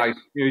he had a nice.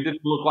 You know, he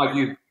didn't look like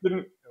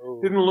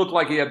didn't look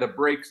like he had the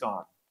brakes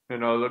on. You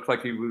know, it looks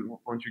like he was.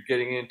 Once you're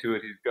getting into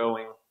it, he's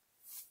going.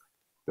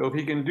 So if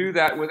he can do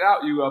that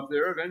without you up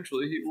there,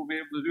 eventually he will be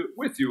able to do it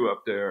with you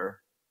up there.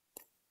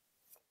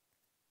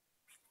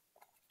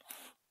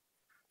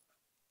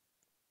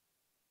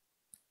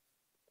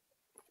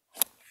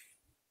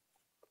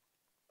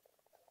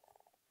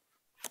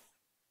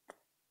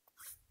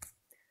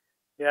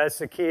 Yeah, that's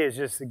the key, is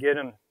just to get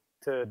him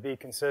to be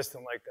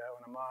consistent like that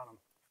when I'm on him.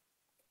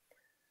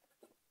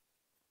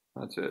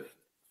 That's it.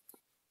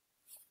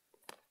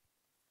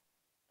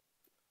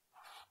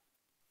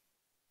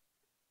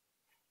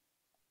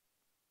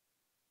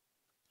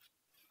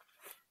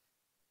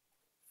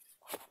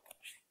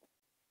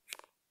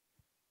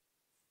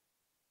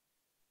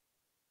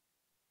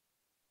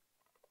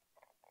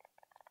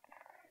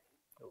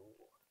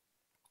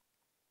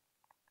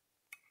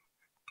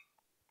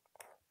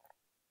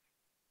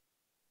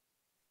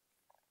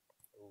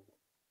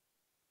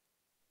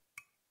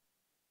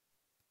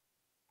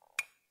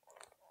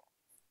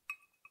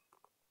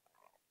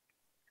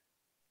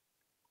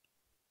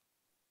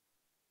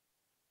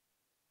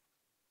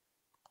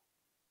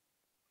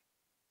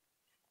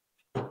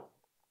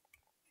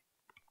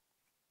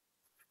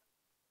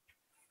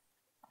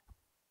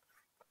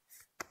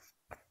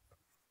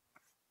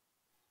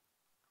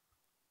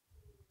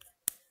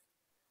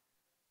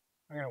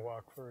 I'm going to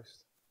walk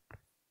first.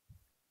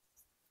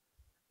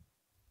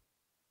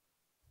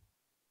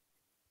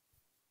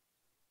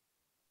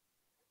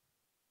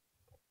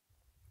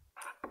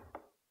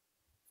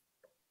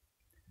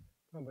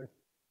 Come on, buddy.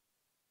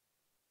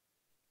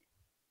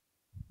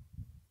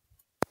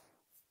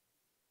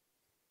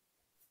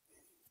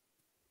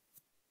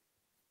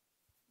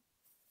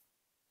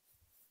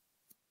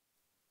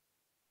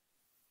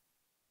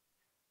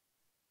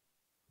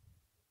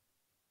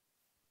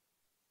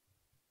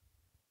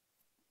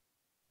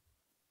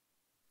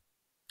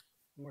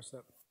 One more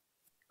step.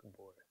 Good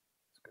boy.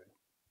 That's good.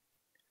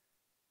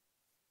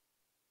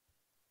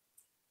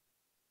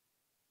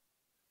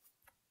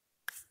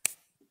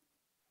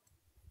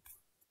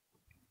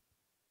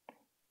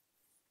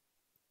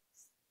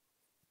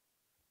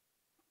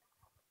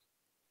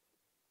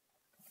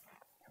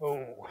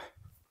 Oh.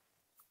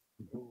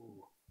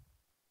 Ooh.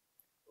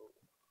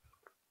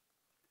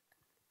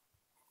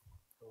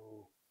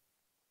 Oh.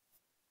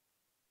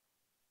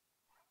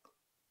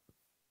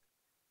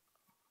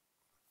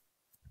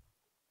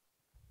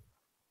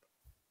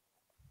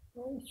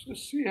 Let's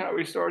just see how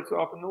he starts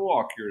off in the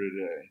walk here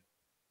today.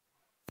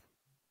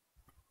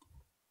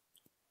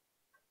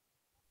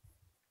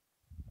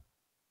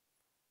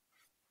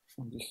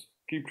 Just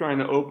keep trying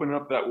to open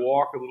up that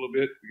walk a little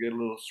bit to get a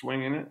little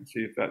swing in it and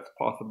see if that's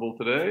possible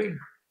today.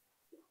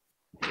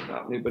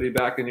 Without anybody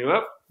backing you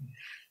up.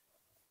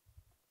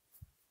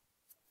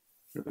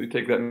 Really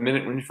take that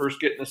minute when you first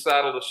get in the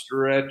saddle to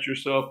stretch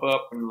yourself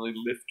up and really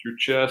lift your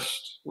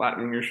chest,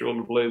 flattening your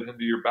shoulder blades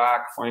into your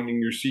back, finding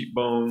your seat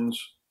bones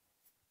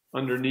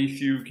underneath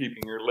you,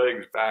 keeping your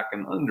legs back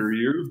and under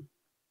you.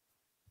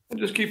 And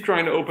just keep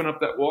trying to open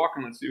up that walk,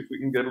 and let's see if we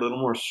can get a little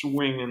more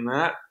swing in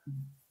that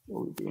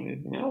before we do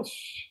anything else.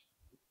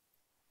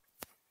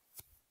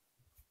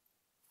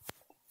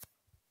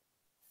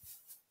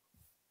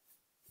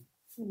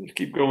 And just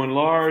keep going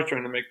large,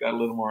 trying to make that a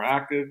little more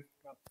active.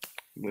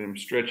 Let him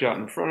stretch out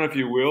in front if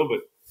you will, but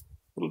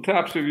little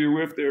taps of your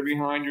whip there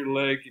behind your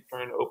leg. Keep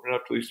trying to open it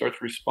up till he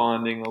starts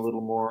responding a little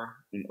more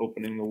and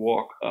opening the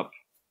walk up.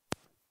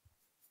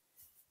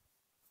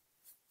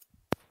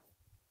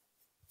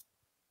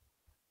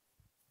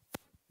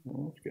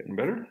 Well, it's getting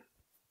better.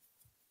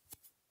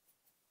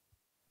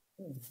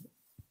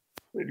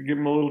 Give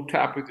him a little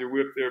tap with your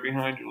whip there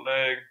behind your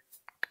leg.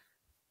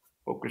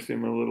 Focus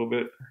him a little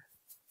bit.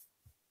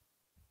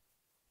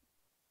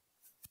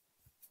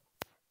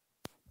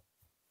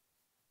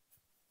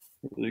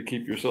 Really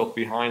keep yourself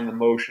behind the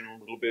motion a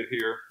little bit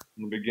here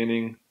in the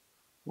beginning.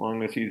 As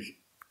long as he's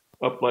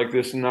up like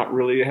this and not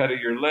really ahead of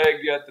your leg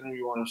yet, then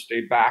you want to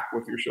stay back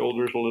with your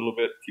shoulders a little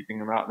bit, keeping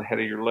him out ahead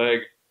of your leg.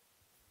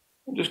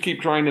 And just keep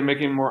trying to make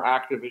him more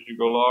active as you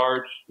go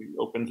large. He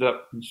opens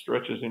up and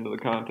stretches into the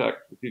contact.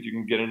 See if you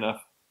can get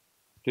enough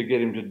to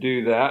get him to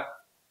do that.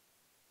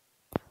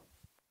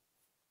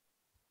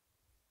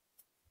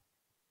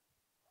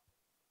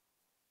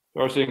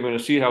 Darcy, I'm going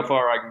to see how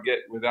far I can get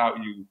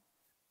without you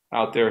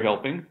out there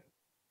helping.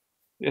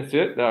 That's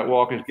it. That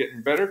walk is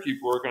getting better. Keep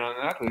working on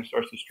that. He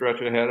starts to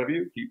stretch ahead of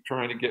you. Keep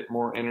trying to get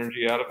more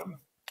energy out of him.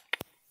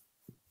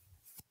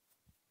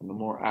 And the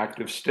more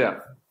active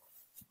step.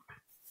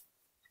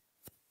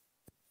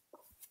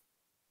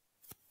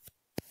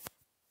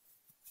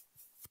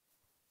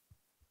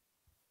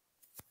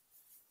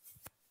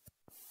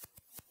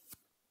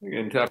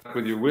 Again, tap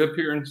with your whip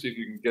here and see if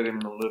you can get him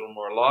a little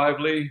more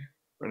lively in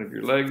front of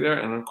your leg there.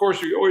 And of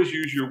course, you always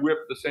use your whip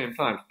at the same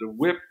time. So the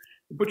whip,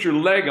 you put your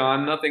leg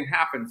on, nothing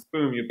happens.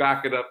 Boom, you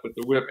back it up with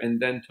the whip and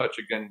then touch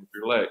again with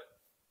your leg.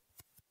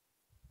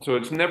 So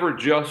it's never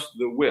just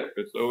the whip.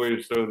 It's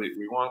always so that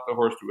we want the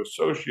horse to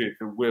associate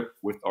the whip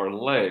with our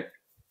leg.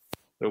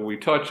 So we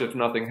touch, if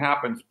nothing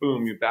happens,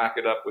 boom, you back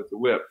it up with the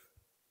whip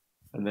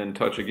and then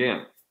touch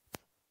again.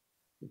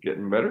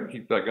 Getting better.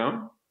 Keep that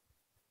going.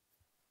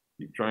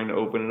 Keep trying to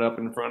open it up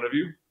in front of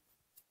you.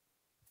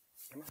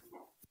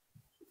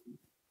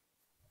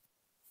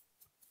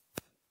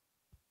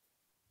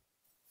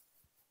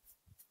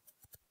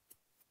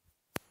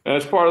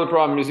 That's part of the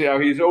problem. You see how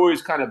he's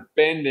always kind of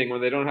bending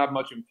when they don't have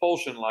much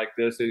impulsion like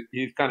this.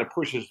 He kind of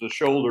pushes the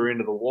shoulder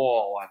into the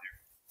wall on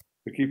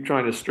you. So keep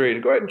trying to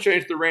straighten. Go ahead and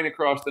change the rein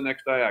across the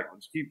next diagonal.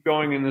 Just keep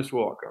going in this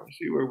walk. I'll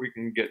see where we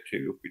can get to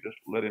if we just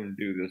let him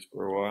do this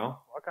for a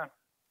while. Okay.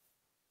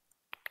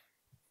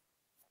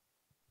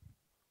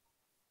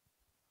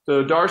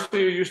 So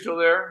Darcy, are you still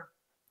there?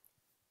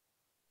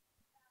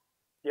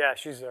 Yeah,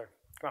 she's there.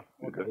 Come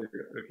on. Okay.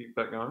 Keep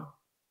that going.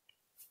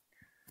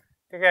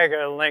 I think I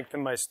got to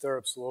lengthen my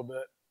stirrups a little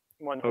bit.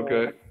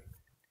 Okay. Hold.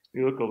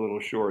 You look a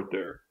little short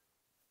there.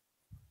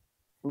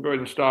 We'll go ahead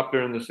and stop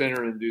there in the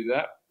center and do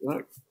that.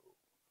 Right.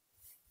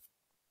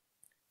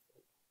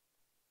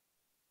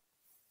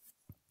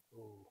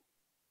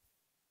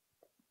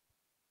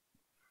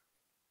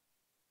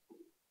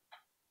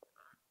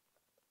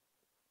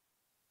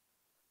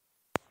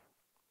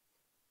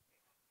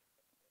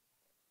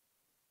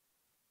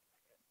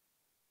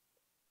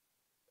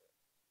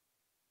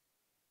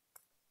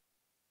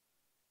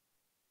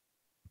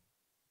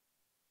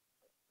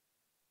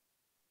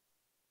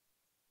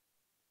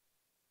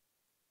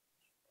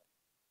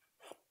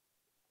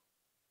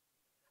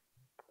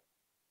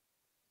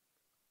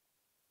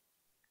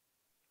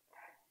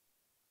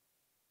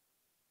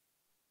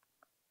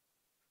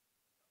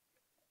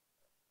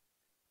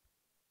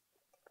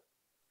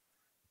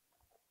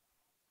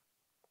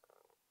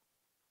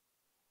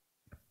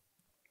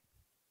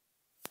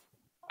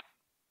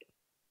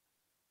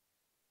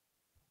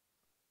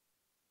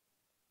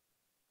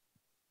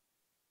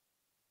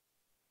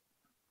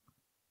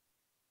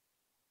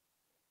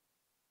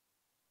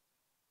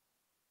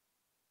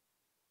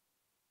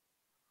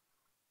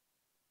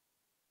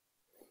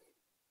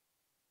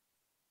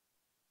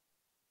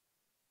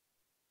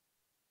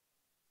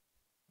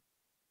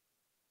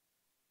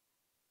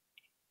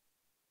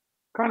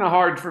 kind of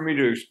hard for me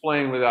to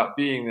explain without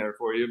being there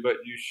for you, but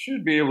you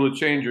should be able to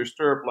change your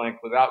stirrup length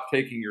without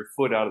taking your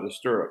foot out of the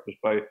stirrup.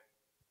 Just by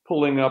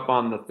pulling up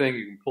on the thing,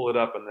 you can pull it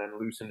up and then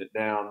loosen it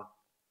down.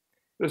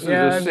 This is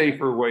a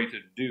safer way to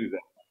do that.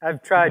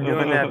 I've tried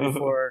doing that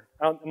before.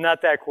 I'm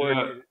not that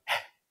coordinated.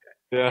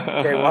 Yeah.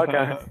 Okay, walk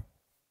on.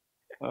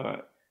 All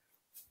right.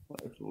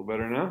 That's a little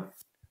better now.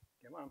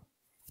 Come on.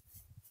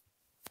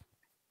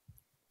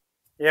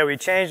 Yeah, we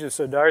changed it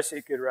so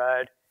Darcy could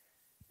ride.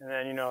 And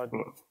then, you know,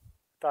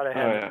 thought I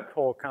had a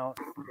whole count.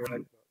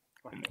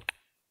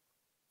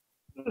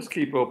 Just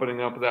keep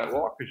opening up that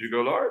walk as you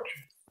go large.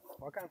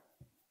 Walk on.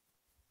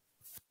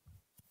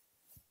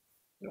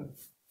 Yeah.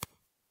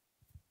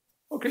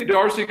 Okay,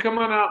 Darcy, come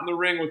on out in the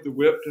ring with the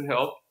whip to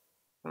help.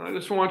 And I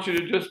just want you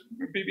to just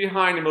be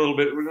behind him a little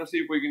bit. We're going to see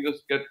if we can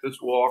just get this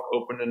walk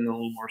open and a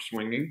little more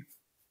swinging.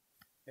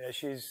 Yeah,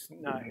 she's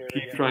not here.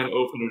 Keep trying to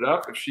open it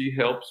up. If she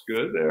helps,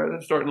 good. There,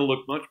 that's starting to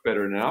look much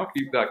better now.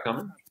 Keep that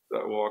coming. Keep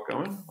that walk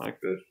coming like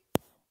this.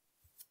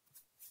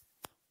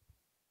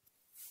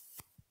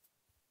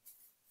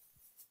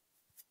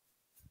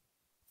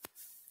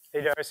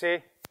 Hey,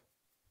 Darcy,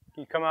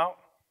 can you come out?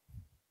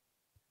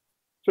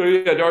 So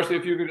yeah, Darcy,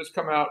 if you could just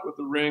come out with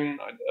the ring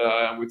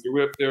with your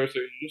whip there, so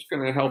you're just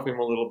going to help him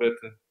a little bit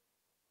to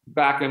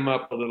back him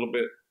up a little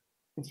bit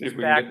and see if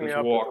we can get this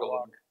walk a little.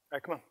 All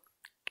right, come on.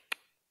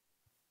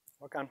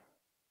 Walk on.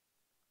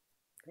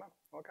 Come on,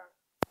 walk on.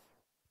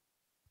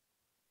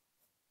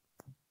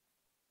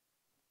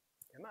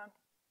 Come on.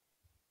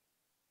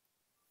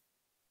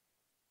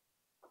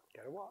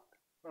 Gotta walk.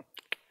 Come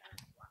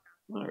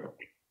on. All right.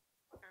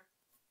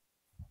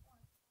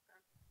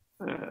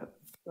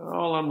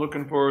 All I'm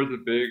looking for is a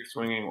big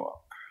swinging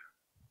walk.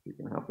 You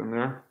can help him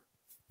there.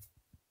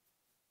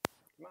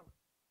 Come on.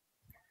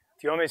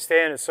 Do you want me to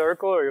stay in a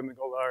circle or you want me to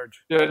go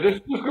large? Yeah,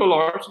 just go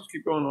large. Just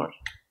keep going large.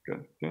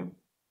 Good. Okay.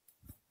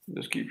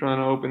 Just keep trying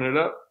to open it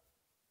up.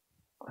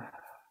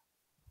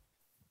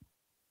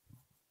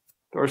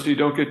 Darcy,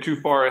 don't get too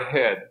far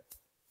ahead.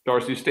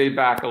 Darcy, stay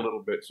back a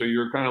little bit. So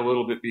you're kind of a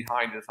little bit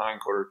behind his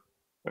hindquarter.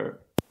 There.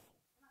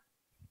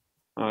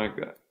 Like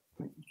that.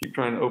 Keep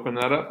trying to open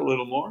that up a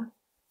little more.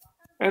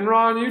 And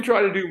Ron, you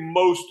try to do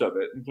most of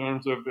it in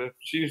terms of if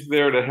she's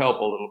there to help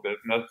a little bit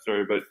if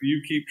necessary, but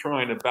you keep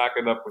trying to back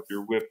it up with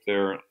your whip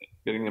there,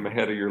 getting him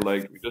ahead of your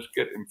legs. We just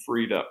get him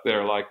freed up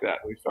there like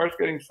that. He starts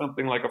getting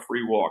something like a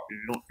free walk.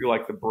 You don't feel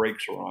like the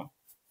brakes are on.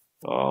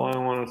 That's all I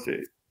want to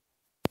see.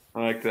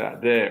 Like that.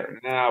 There.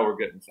 Now we're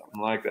getting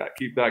something like that.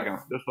 Keep that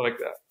going. Just like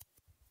that.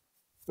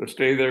 So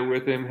stay there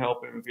with him,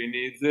 help him if he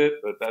needs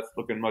it, but that's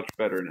looking much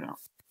better now.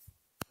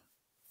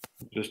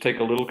 Just take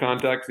a little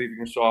contact, see if you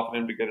can soften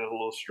him to get it a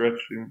little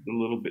stretched, a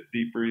little bit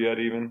deeper yet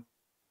even.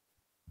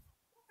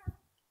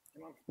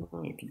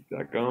 Keep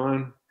that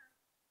going.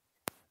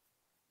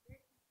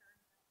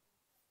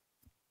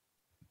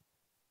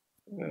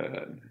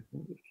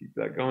 Just keep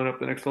that going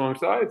up the next long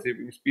side. See if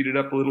we can speed it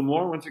up a little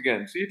more. Once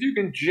again, see if you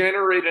can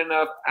generate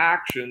enough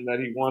action that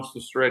he wants to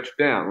stretch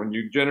down. When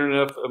you generate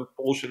enough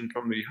impulsion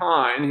from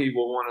behind, he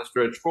will want to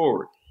stretch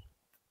forward.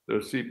 So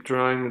keep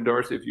trying,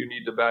 Darcy, if you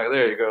need to back.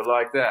 There you go,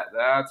 like that.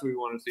 That's what we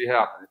want to see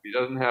happen. If he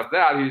doesn't have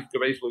that, he's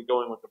basically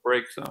going with the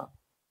brakes on.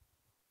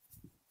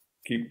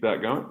 Keep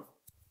that going.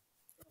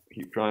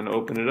 Keep trying to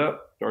open it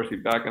up. Darcy,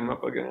 back him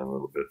up again a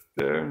little bit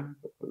there,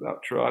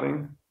 without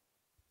trotting.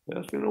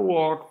 Just going to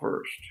walk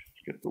first.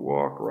 Let's get the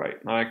walk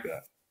right, like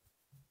that.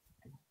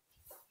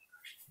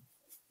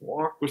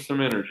 Walk with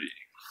some energy.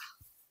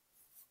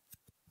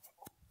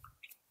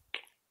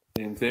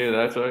 And there,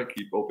 that's right.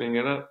 Keep opening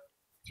it up.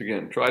 So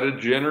again, try to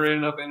generate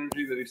enough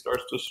energy that he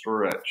starts to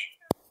stretch.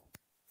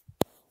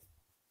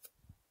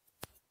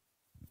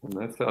 And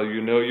that's how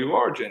you know you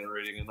are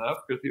generating enough,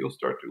 because he'll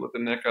start to let the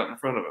neck out in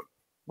front of him.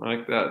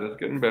 Like that. That's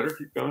getting better.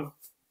 Keep going.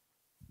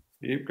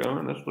 Keep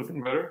going. That's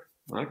looking better.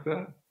 Like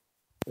that.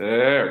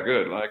 There.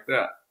 Good. Like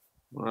that.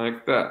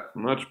 Like that.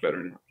 Much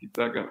better now. Keep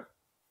that going.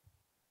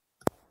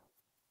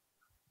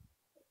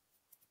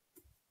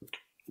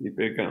 Keep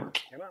it going.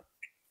 Come on.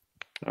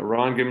 Now,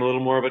 Ron, give him a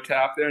little more of a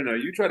tap there. Now,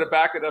 you try to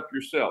back it up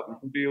yourself. You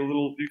can be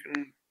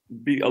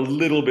a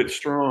little bit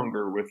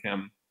stronger with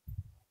him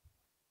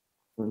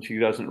when she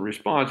doesn't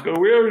respond. So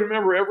we always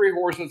remember every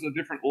horse has a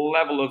different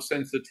level of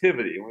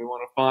sensitivity, and we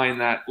want to find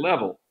that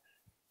level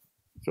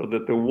so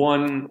that the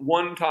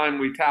one time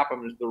we tap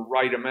him is the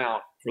right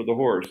amount for the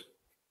horse.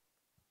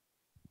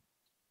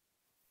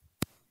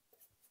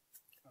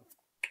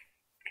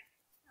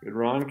 Good,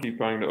 Ron. Keep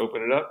trying to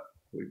open it up.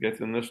 We get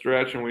in the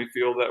stretch, and we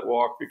feel that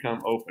walk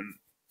become open.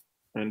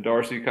 And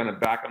Darcy, kind of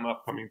back him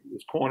up coming to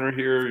this corner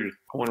here. Your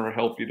corner will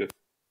help you to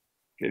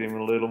get him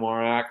a little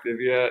more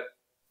active yet.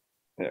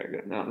 There,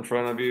 getting out in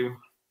front of you.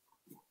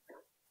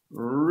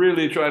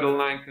 Really try to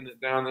lengthen it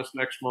down this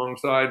next long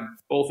side.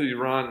 Both of you,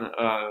 Ron,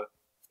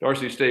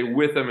 Darcy, stay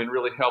with him and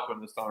really help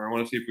him this time. I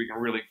want to see if we can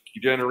really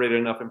generate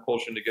enough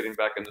impulsion to get him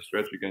back in the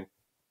stretch again.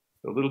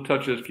 So little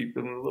touches, keep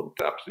them little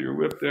taps of your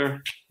whip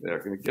there. There,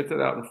 going to get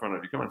that out in front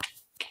of you. Come on.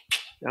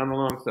 Down the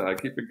long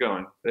side. Keep it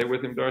going. Stay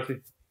with him,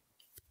 Darcy.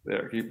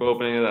 There, keep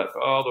opening it up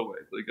all the way.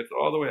 So it gets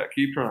all the way up.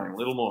 Keep trying, a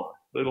little more,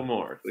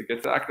 so it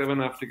gets active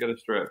enough to get a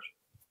stretch.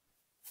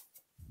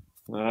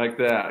 Like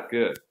that,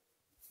 good.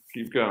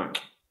 Keep going,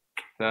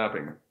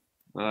 tapping,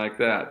 like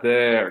that.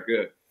 There,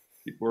 good.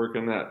 Keep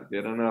working that,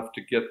 get enough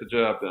to get the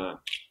job done.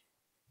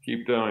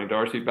 Keep going.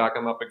 Darcy, back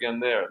him up again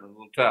there. A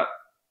little tap.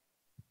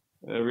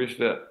 Every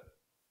step.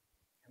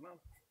 Come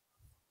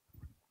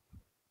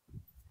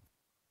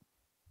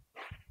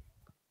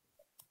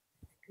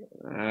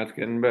on. That's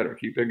getting better.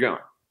 Keep it going.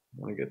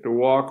 Want to get the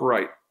walk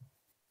right.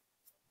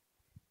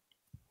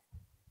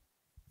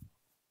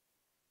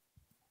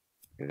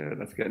 Good.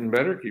 That's getting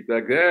better. Keep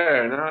that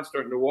there. Now it's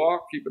starting to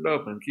walk. Keep it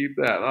open. Keep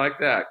that like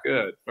that.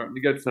 Good. Starting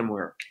to get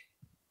somewhere.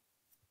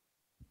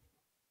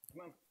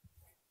 Come on.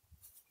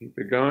 Keep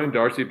it going.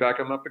 Darcy, back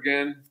him up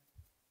again.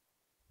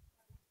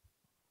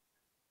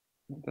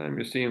 Sometimes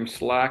you see him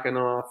slacking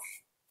off.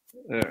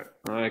 There,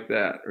 like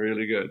that.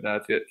 Really good.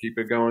 That's it. Keep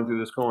it going through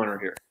this corner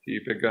here.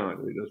 Keep it going.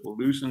 He just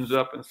loosens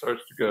up and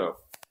starts to go.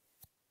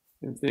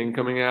 Same thing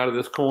coming out of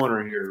this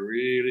corner here.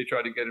 Really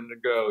try to get him to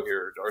go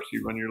here.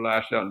 Darcy, run your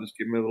lash out and just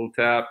give him a little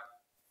tap.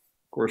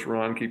 Of course,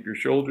 Ron, keep your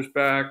shoulders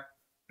back.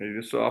 Ready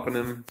to soften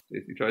him. See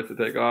if he tries to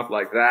take off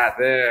like that.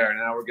 There.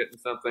 Now we're getting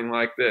something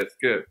like this.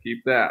 Good.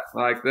 Keep that.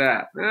 Like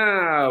that.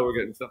 Now we're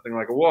getting something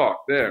like a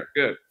walk. There.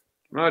 Good.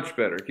 Much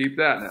better. Keep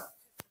that now.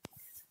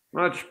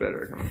 Much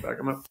better. Come on, back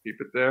him up.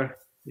 Keep it there.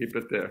 Keep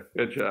it there.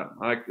 Good job.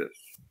 Like this.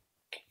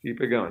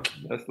 Keep it going.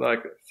 Just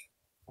like this.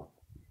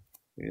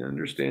 He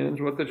understands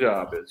what the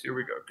job is. Here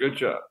we go. Good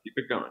job. Keep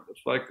it going.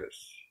 Just like this.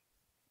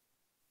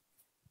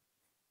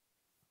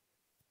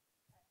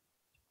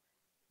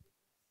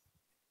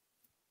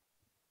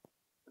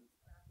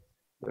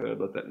 Good.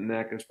 Let that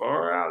neck as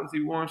far out as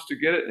he wants to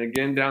get it. And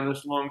again, down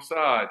this long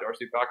side.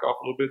 Darcy, back off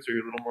a little bit so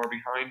you're a little more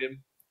behind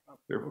him.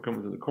 Careful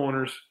coming to the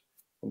corners.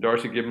 And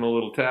Darcy, give him a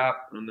little tap.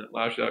 On that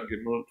lash out, give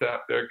him a little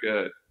tap there.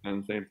 Good.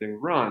 And same thing,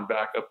 Ron.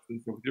 Back up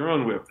with your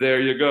own whip.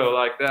 There you go.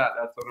 Like that.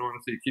 That's what I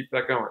want to see. Keep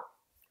that going.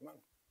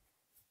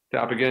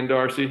 Tap again,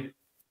 Darcy.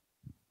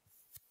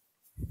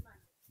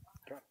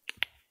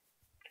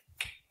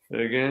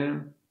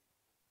 Again.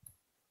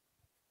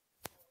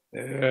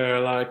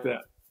 There, like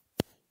that.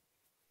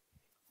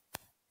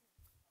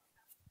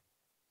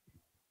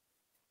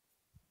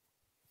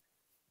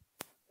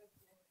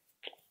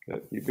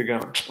 Good. Keep it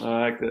going.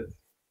 Like this.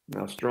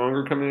 Now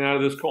stronger coming out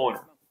of this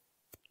corner.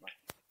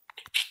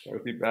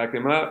 Darcy, back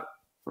him up.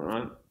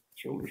 Front.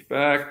 Shoulders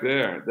back,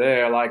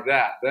 there, like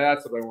that.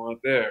 That's what I want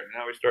there.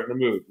 Now we're starting to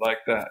move, like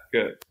that.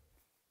 Good.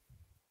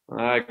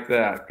 Like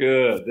that.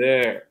 Good.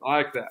 There,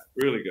 like that.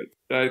 Really good.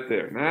 Right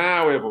there.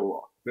 Now we have a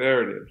walk.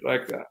 There it is,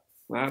 like that.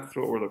 That's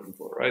what we're looking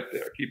for, right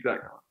there. Keep that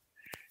going.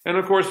 And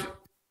of course,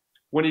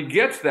 when he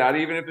gets that,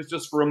 even if it's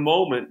just for a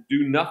moment,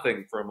 do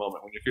nothing for a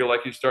moment. When you feel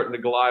like he's starting to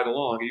glide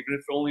along, even if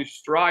it's only a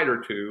stride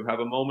or two,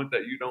 have a moment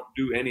that you don't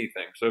do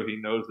anything, so he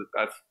knows that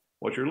that's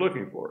what you're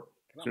looking for.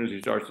 As soon as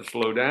he starts to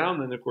slow down,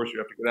 then of course you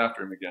have to get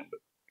after him again. But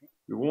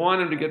we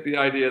want him to get the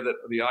idea that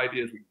the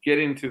idea is we get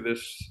into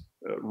this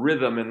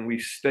rhythm and we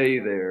stay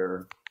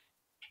there.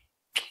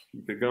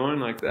 Keep it going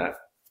like that.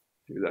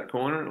 Do that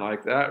corner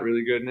like that.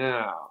 Really good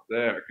now.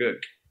 There,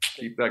 good.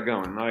 Keep that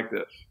going like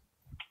this.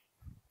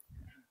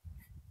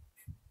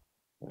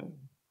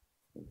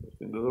 Just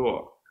into the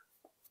walk.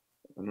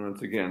 And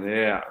once again,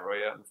 yeah,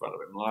 right out in front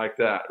of him like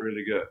that.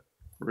 Really good.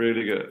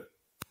 Really good.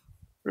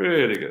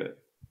 Really good.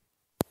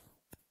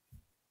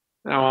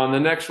 Now on the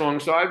next long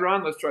side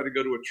run, let's try to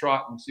go to a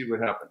trot and see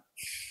what happens.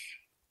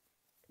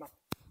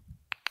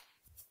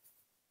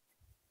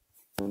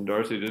 And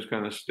Darcy, just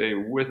kind of stay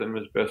with him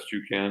as best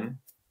you can.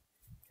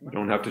 You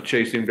don't have to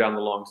chase him down the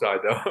long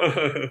side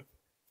though.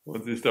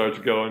 Once he starts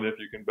going, if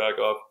you can back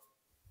off,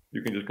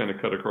 you can just kind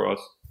of cut across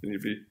if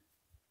need be.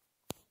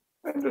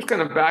 And just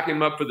kind of back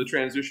him up for the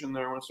transition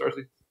there once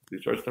Darcy. He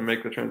starts to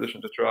make the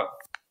transition to trot.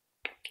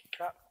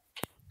 Trot.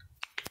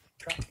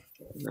 Trot.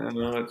 Now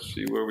let's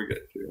see where we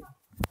get to.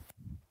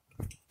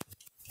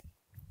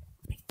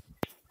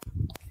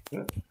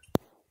 Yeah.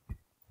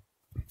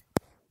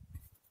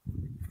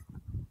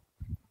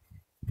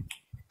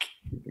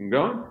 Keep him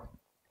going.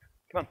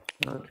 Come on.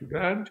 Not too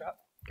bad. Drop.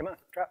 Come on,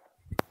 drop.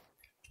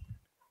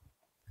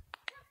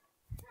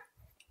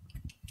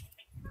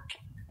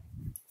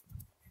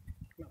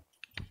 Come on.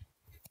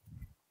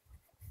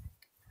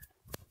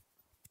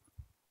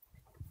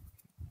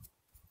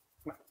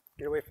 Come on.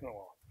 Get away from the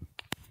wall.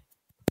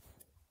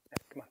 Yeah,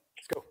 come on.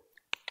 Let's go.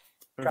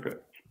 Drop. Okay.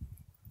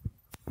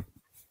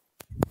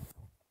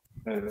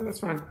 That's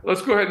fine.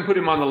 Let's go ahead and put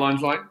him on the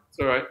lunge line. It's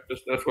all right.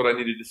 That's what I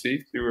needed to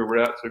see where we're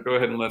at. So go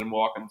ahead and let him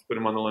walk and let's put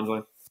him on the lunge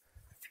line.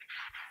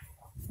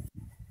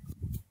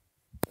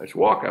 Nice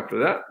walk after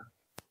that.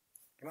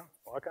 Come on,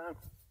 walk on.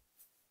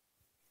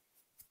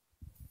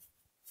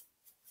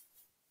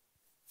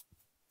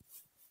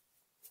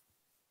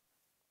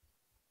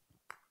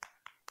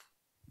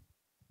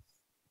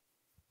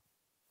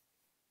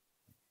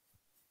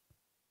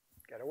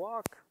 Gotta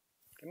walk.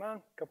 Come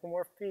on, couple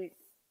more feet.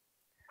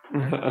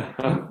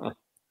 Not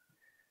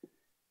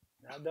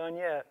done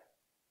yet.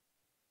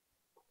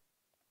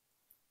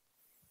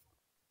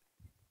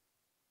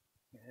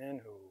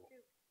 And who?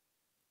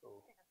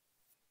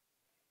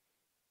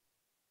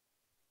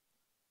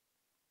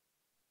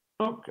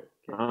 Okay,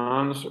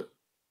 on the circle.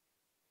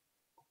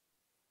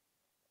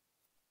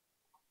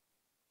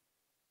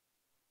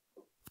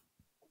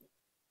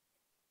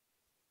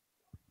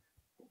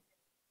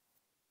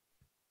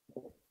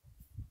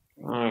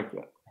 Like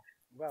that.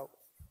 Well,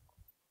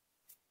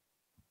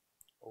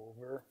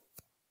 over.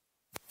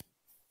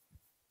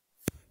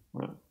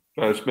 Right.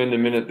 Try to spend a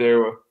minute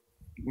there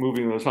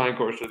moving those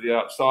hindquarters to the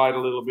outside a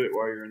little bit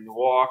while you're in the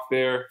walk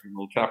there. A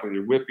little tap with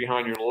your whip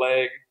behind your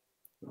leg.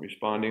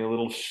 Responding a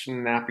little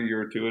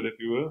snappier to it, if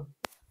you will.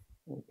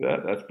 Like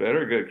that. That's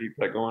better. Good. Keep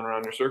that going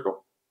around your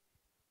circle.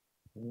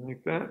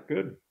 Like that.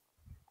 Good.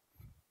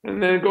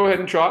 And then go ahead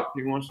and trot.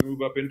 He wants to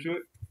move up into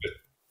it. Good.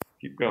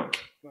 Keep going.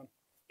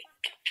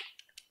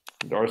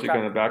 Darcy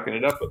kind of backing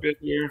it up a bit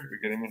here. We're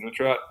getting into a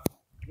trot.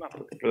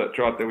 Looking for that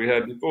trot that we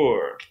had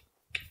before.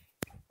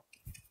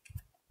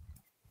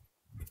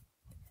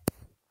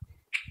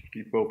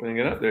 Keep opening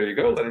it up. There you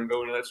go. Let him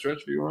go into that stretch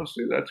if he wants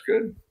to. That's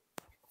good.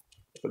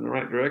 Up in the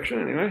right direction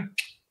anyway.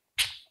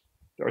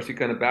 Darcy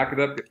kind of back it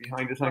up. Get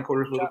behind his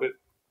hindquarters a little bit.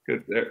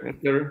 Good. There. That's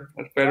better.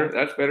 That's better.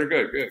 That's better.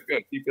 Good. Good.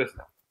 Good. Keep this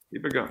now.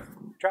 Keep it going.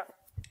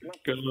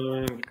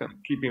 Going. Kind of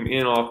keep him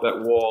in off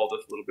that wall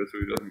just a little bit so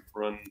he doesn't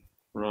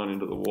run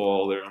into the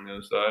wall there on the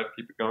other side.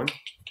 Keep it going.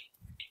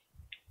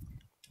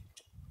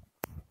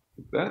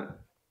 Keep that.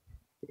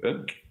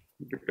 Good.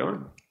 Keep it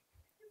going.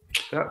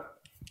 Tap.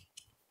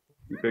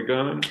 Keep it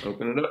going.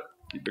 Open it up.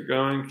 Keep it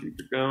going. Keep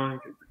it going.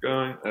 Keep it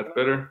going. That's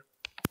better.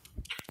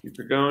 Keep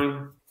it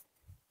going.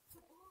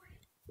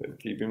 Good.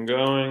 Keep him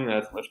going.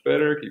 That's much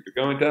better. Keep it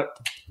going. Tap.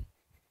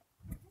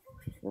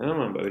 Come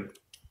on, buddy.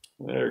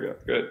 There we go.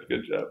 Good.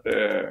 Good job.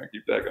 There.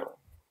 Keep that going.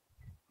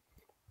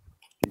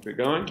 Keep it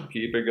going.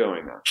 Keep it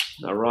going now.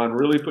 Now, Ron,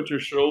 really put your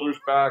shoulders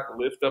back.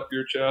 Lift up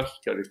your chest.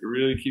 Got to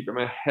really keep them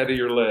ahead of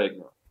your leg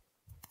now.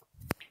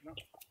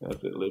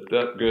 That's it. Lift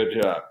up. Good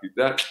job. Keep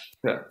that.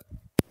 Tap.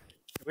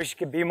 I wish you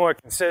could be more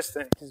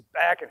consistent. Just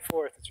back and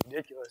forth. It's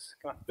ridiculous.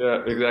 Come on.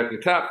 Yeah, exactly.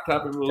 Tap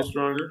him a little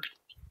stronger.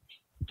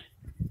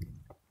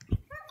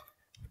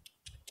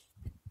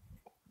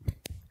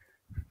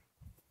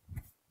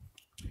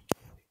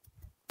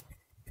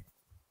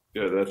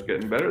 Good, that's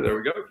getting better. There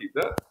we go. Keep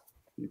that.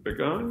 Keep it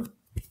going.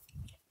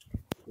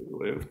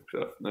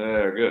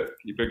 There, good.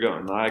 Keep it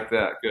going. Like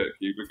that. Good.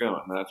 Keep it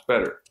going. That's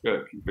better.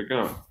 Good. Keep it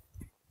going.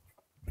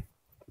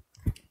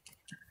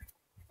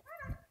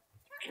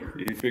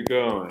 Keep it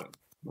going.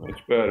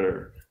 Much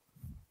better.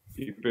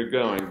 Keep it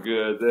going.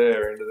 Good.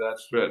 There. Into that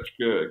stretch.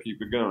 Good.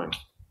 Keep it going.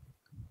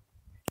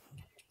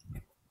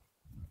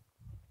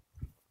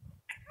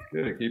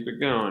 Good. Keep it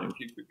going.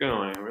 Keep it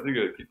going. Really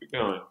good. Keep it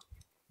going.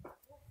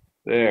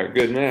 There.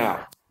 Good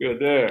now. Good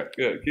there.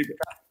 Good. Keep it.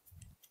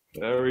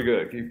 Very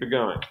good. Keep it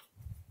going.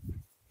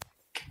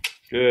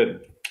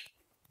 Good.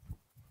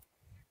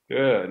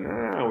 Good.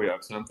 Now we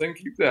have something.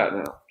 Keep that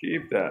now.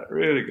 Keep that.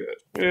 Really good.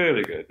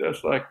 Really good.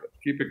 Just like that.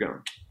 Keep it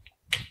going.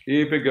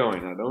 Keep it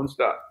going. Now don't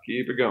stop.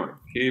 Keep it going.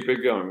 Keep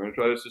it going. We're going to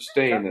try to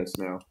sustain this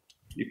now.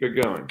 Keep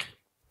it going.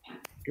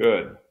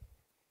 Good.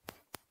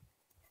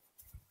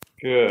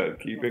 Good.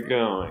 Keep it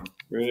going.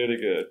 Really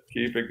good.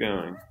 Keep it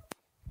going.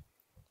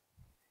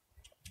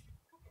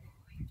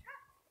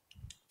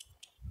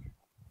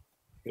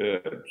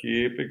 Good.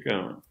 Keep it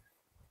going.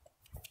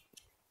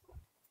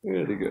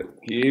 Really good.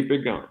 Keep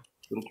it going.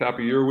 Little tap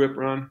of your whip,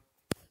 Ron.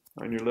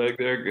 On your leg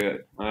there.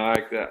 Good. I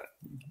like that.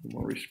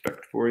 More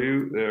respect for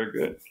you. There.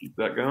 Good. Keep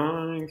that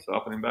going.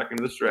 Softening back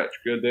into the stretch.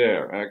 Good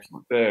there.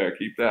 Excellent. There.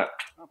 Keep that.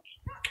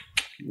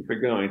 Keep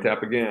it going.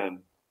 Tap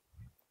again.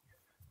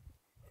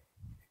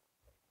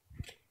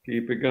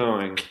 Keep it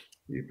going.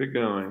 Keep it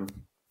going.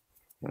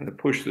 Trying to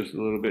push this a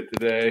little bit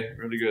today.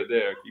 Really good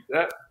there. Keep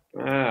that.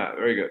 Ah,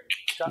 very good.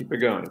 Keep it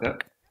going.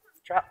 Tap.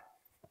 Trap.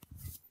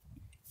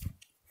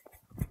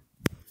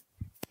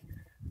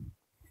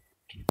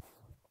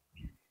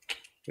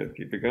 Good.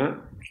 Keep it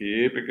going.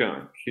 Keep it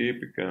going.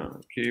 Keep it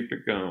going. Keep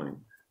it going.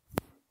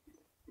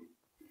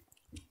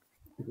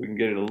 If we can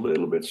get it a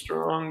little bit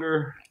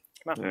stronger.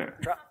 Come on. There.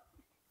 Trap.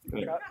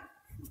 Good. Trap.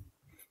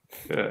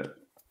 Good.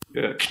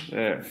 Good.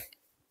 There.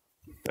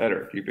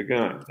 Better. Keep it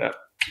going. Tap.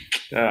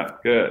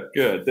 Tap. Good.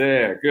 Good.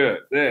 There. Good.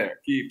 There.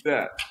 Keep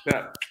that.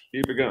 Tap.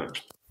 Keep it going.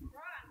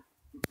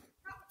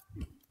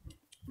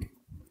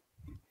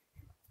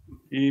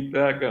 Keep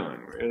that going.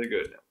 Really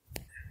good.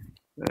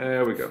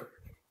 There we go.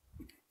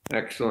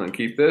 Excellent.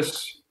 Keep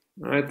this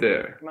right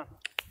there. Come on.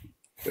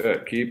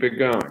 Good. Keep it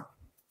going.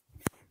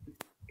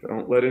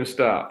 Don't let him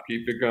stop.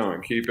 Keep it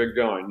going. Keep it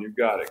going. You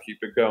got it. Keep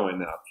it going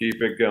now.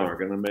 Keep it going. We're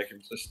going to make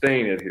him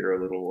sustain it here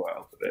a little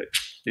while today.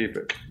 Keep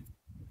it.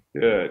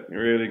 Good.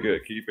 Really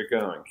good. Keep it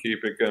going.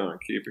 Keep it going.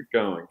 Keep it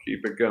going.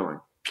 Keep it going.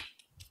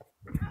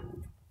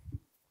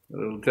 A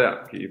little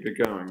tap. Keep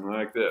it going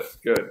like this.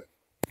 Good.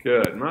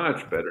 Good.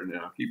 Much better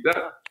now. Keep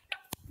that.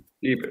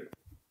 Keep it.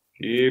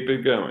 Keep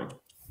it going.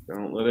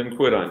 Don't let him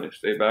quit on you.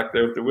 Stay back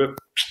there with the whip.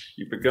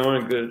 Keep it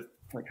going. Good.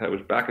 Like how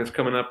his back is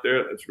coming up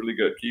there. That's really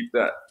good. Keep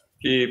that.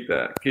 Keep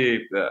that,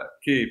 keep that,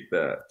 keep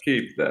that,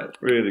 keep that.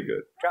 Really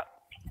good. Drop.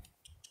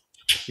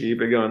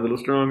 Keep it going. A little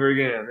stronger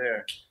again.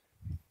 There.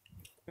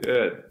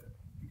 Good.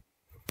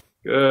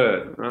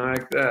 Good.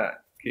 Like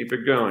that. Keep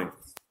it going.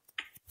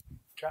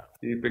 Drop.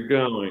 Keep it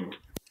going.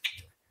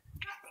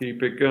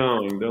 Keep it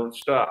going. Don't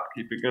stop.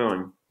 Keep it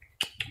going.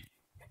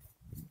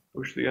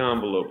 Push the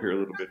envelope here a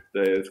little bit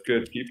today. That's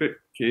good. Keep it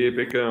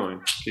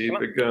going.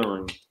 Keep it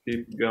going.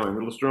 Keep it going. A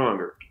little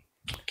stronger.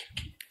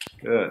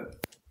 Good.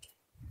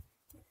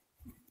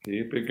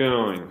 Keep it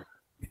going.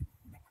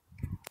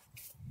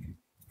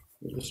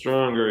 A little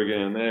stronger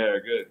again.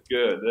 There. Good.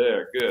 Good.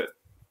 There. Good.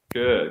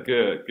 Good.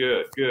 Good.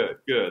 Good. Good.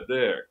 Good.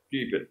 There.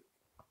 Keep it.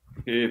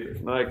 Keep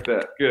it. Like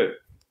that. Good.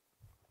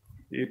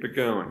 Keep it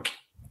going.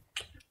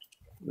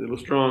 A little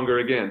stronger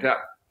again.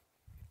 Tap.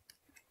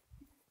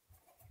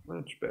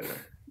 Much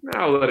better.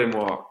 Now let him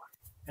walk.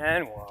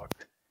 And walk.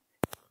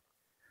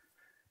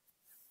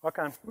 Walk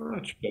on.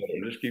 Much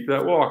better. Just keep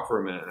that walk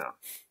for a minute now.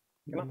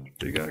 Come on.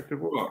 Big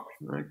active walk.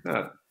 Like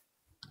that.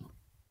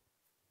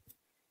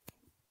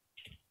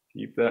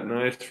 Keep that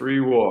nice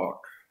free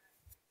walk.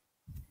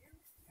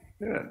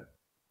 Good.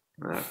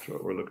 That's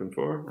what we're looking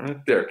for. Right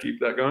there. Keep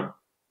that going.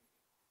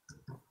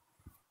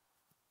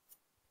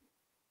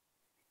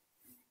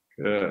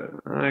 Good.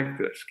 Like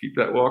this. Keep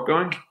that walk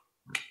going.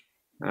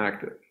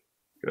 Active.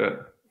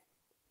 Good.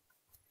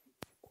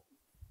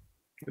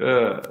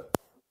 Good.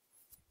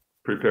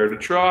 Prepare to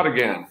trot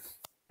again.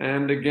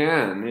 And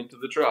again into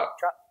the trot.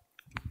 Trot.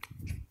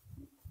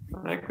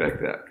 Like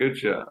that. Good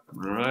job.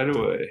 Right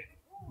away.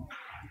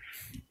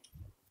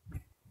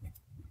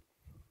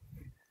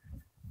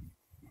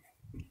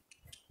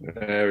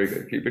 Very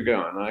good. Keep it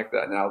going like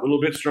that. Now a little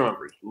bit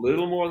stronger. A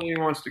little more than he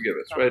wants to give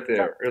us. Right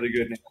there. Really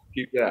good.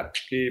 Keep that.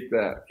 Keep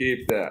that.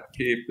 Keep that.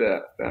 Keep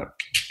that.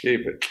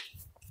 Keep it.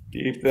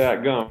 Keep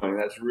that going.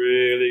 That's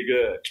really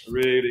good.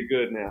 Really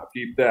good now.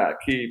 Keep that.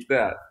 Keep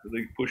that.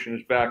 Really pushing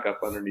his back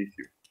up underneath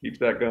you. Keep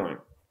that going.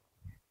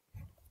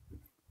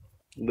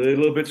 A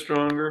little bit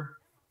stronger.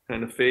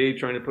 Kind of fade.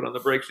 Trying to put on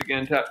the brakes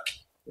again. Tap.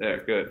 There.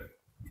 Good.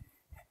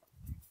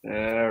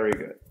 Very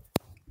good.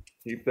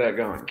 Keep that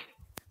going.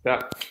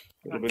 Tap.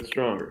 A little bit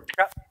stronger.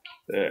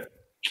 There.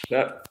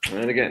 Tap.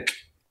 And again.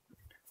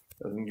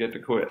 Doesn't get to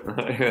quit.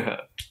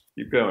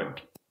 Keep going.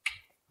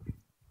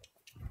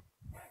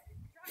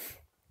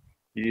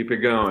 Keep it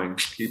going.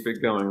 Keep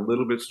it going. A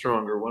little bit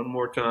stronger. One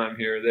more time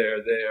here. There.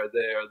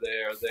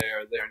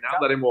 Now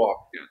let him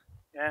walk again.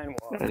 And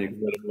walk. And you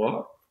can let him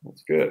walk.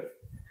 That's good.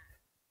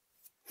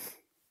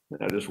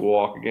 Now just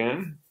walk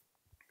again.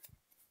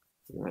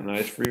 A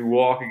nice free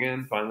walk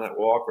again. Find that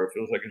walk where it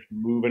feels like it's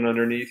moving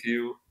underneath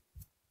you.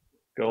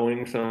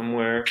 Going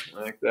somewhere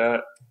like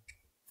that.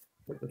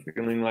 With the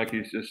feeling like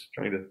he's just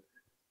trying to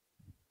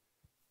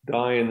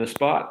die in the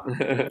spot.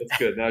 That's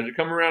good. Now as you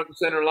come around the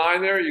center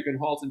line there, you can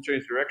halt and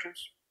change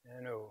directions.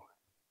 And oh.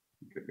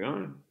 Keep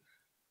going.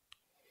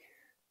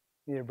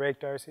 Need a break,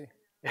 Darcy?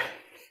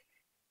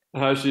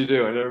 How's she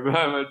doing? Am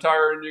I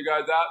tiring you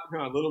guys out?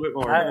 Come on, a little bit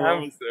more. We're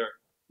almost there.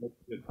 That's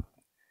good.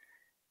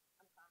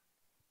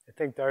 I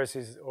think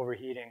Darcy's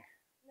overheating.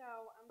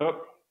 No, I'm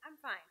fine. I'm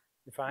fine.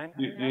 You fine?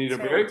 You need a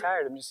break? I'm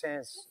tired. I'm just saying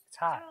it's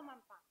hot. I'm fine.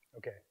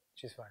 Okay,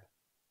 she's fine.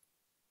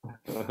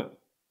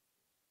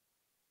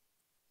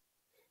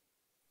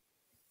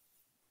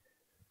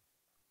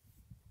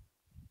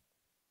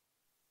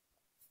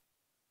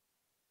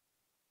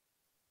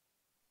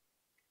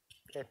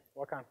 Okay,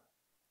 walk on.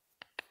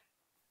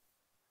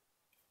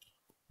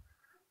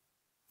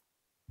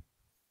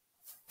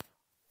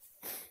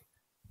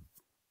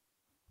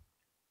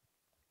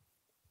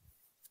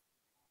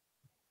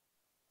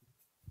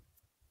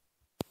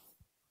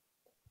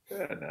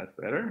 Good, that's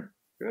better.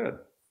 Good.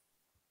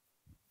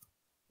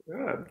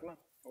 Good. Come on,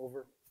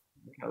 over.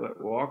 Now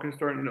that walk is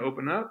starting to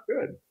open up.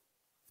 Good.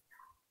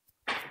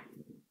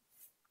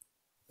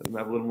 Let him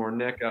have a little more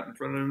neck out in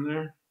front of him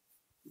there.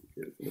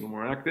 Get a little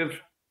more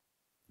active.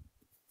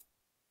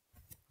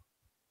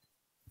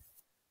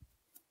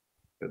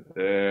 Good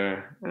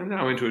there. And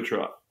now into a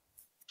trot.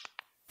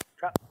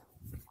 Trot.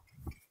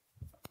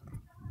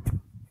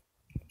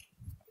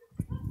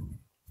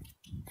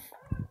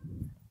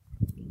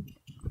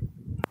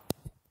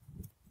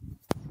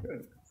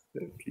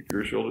 Good. Keep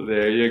your shoulder.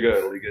 There you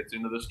go. Till he gets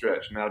into the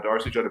stretch. Now,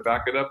 Darcy, try to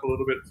back it up a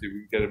little bit. See if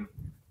we can get him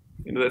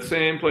into that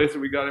same place that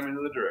we got him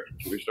into the direction.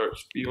 So we start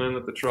feeling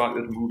that the trot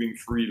is moving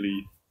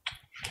freely.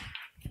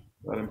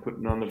 Let him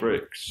putting on the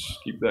brakes.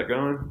 Keep that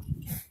going.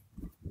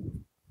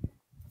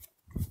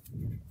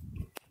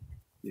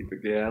 Keep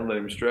it down. Let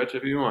him stretch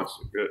if he wants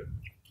to. Good.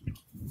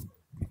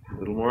 A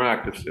little more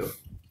active still.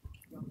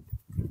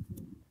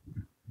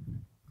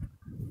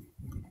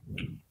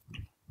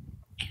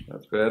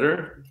 That's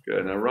better.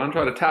 Good. Now run,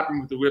 try to tap him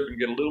with the whip and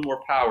get a little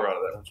more power out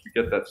of that once we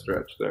get that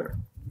stretch there.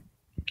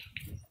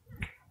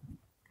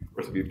 Of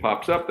course, if he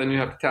pops up, then you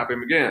have to tap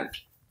him again.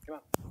 Come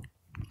on.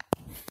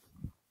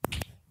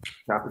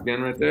 Tap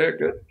again right there.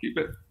 Good. Keep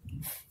it.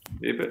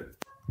 Keep it.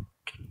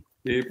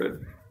 Keep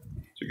it.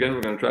 So again,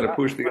 we're going to try to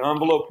push the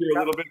envelope here a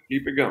little bit.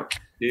 Keep it going.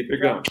 Keep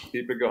it going.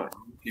 Keep it going.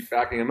 Keep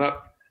backing him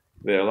up.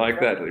 There, like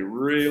that. He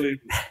really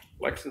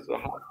flexes the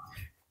heart.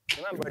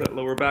 Come on, buddy. That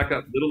lower back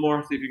up a little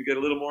more. See if you can get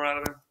a little more out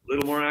of him. A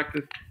little more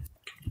active.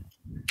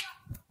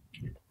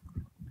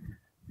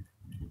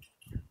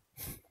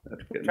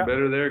 That's getting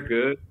better there.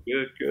 Good,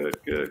 good, good,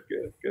 good,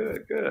 good,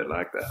 good, good.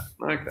 Like that,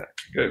 like that.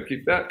 Good.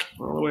 Keep that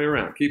all the way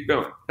around. Keep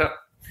going. Tap.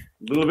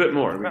 A little bit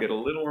more. We get a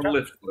little more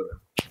lift with it.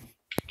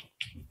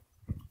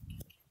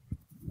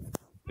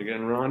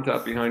 Again, Ron,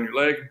 top behind your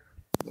leg.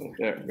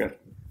 There, good.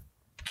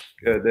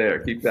 Good, there.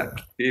 Keep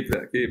that. Keep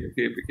that. Keep it.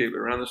 Keep it. Keep it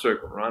around the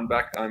circle. Ron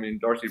back.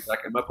 Darcy,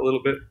 back him up a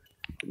little bit.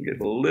 Get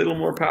a little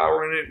more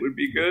power in it would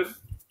be good.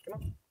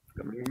 It's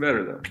coming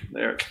better though.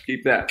 There.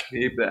 Keep that.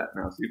 Keep that.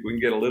 Now see if we can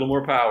get a little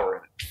more power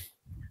in it.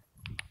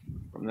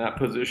 From that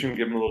position,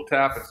 give him a little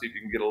tap and see if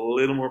you can get a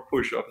little more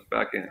push off his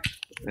back end.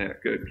 There.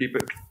 Good. Keep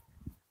it.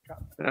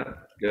 Yeah,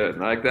 good.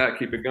 Like that.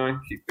 Keep it going.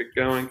 Keep it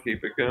going.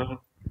 Keep it going.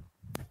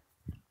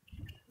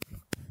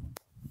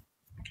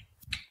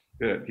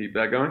 Good. Keep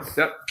that going.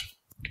 Yep.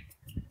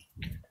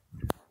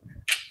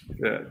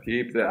 Good.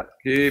 Keep that.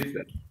 Keep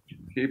that.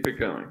 Keep it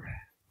going.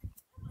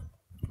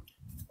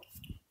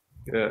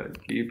 Good.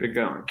 Keep it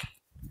going.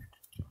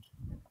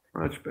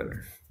 Much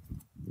better.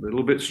 A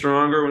little bit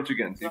stronger once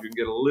again. See if you can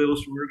get a little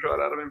stronger trot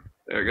out of him.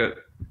 There. Good.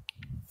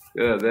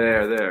 Good.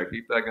 There. There.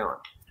 Keep that going.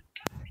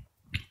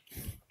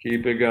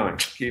 Keep it going.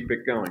 Keep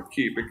it going.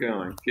 Keep it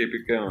going. Keep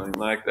it going.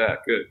 Like that.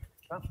 Good.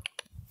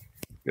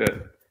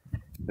 Good.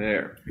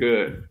 There.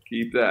 Good.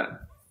 Keep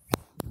that.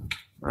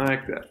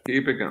 Like that.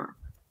 Keep it going.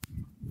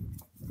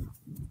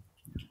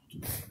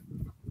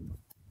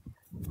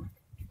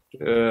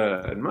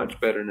 Good. Much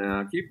better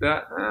now. Keep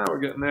that. Ah, we're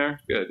getting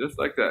there. Good. Just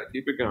like that.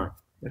 Keep it going.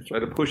 Let's try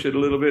to push it a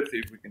little bit. See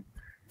if we can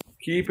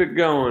keep it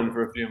going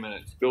for a few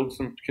minutes. Build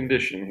some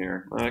condition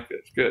here. Like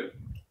this. Good.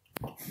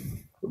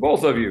 For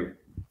both of you.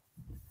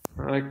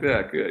 Like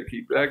that. Good.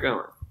 Keep that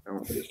going.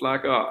 Don't just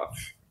slack off.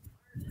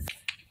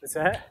 What's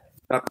that?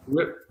 Tap,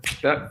 whip,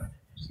 tap.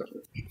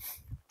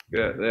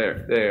 Good.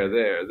 There. There.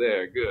 There.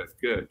 There. Good.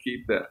 Good.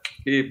 Keep that.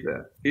 Keep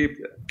that. Keep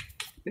that.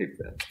 Keep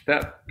that.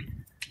 Tap.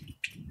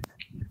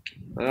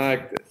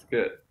 Like this.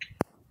 Good.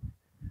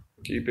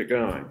 Keep it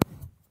going.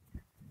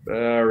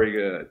 Very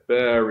good.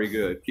 Very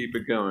good. Keep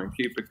it going.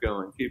 Keep it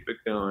going. Keep it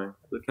going.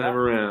 The time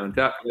around.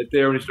 Tap right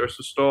there when he starts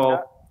to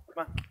stall.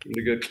 Come on.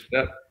 Really good.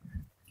 Tap.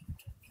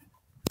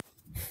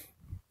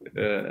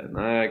 Good.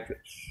 Like this.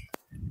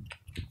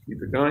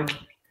 Keep it going.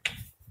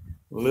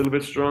 A little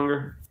bit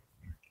stronger.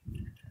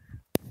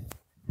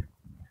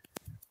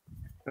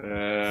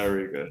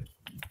 Very good.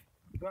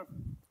 Come on.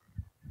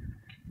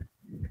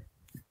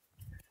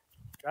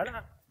 Got it.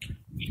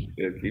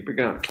 Good. Keep it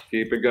going.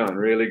 Keep it going.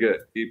 Really good.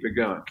 Keep it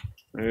going.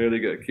 Really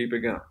good. Keep it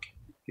going.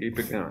 Keep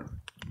it going.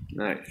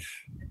 Nice.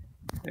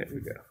 There we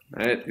go.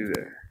 Right through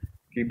there.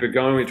 Keep it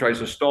going. He tries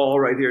to stall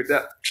right here.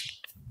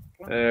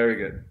 Very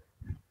good.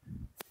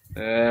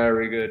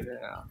 Very good.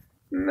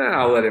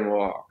 Now let him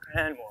walk.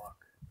 And walk.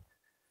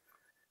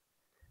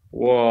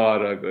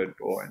 What a good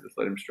boy. Just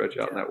let him stretch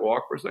out in that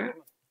walk for a second.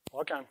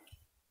 Walk on.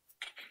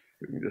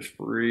 We can just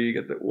free,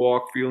 get that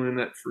walk, feeling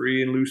that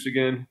free and loose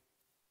again.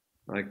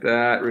 Like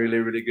that. Really,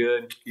 really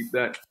good. Keep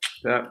that.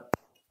 Tap.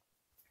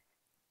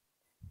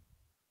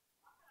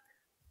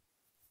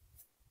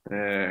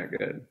 There,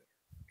 good.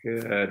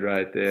 Good,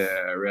 right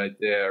there, right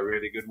there.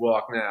 Really good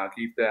walk now.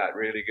 Keep that.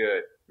 Really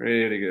good.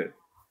 Really good.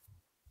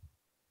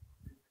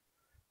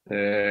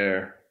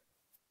 There.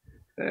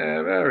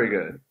 There, very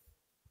good.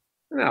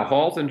 Now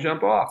halt and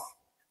jump off.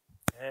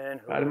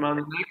 And Pat him on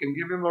the neck and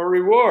give him a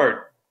reward.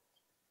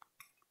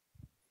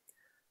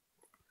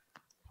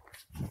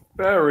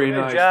 Very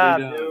nice. Good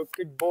job, Duke.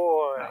 Good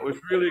boy. That was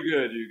really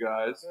good, you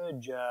guys.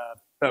 Good job.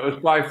 That was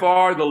by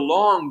far the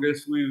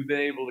longest we've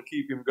been able to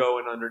keep him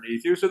going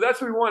underneath you. So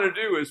that's what we want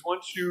to do is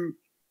once you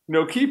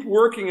keep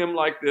working him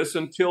like this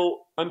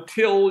until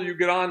you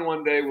get on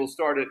one day, we'll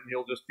start it and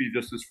he'll just be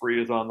just as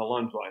free as on the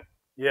lunge line.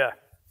 Yeah.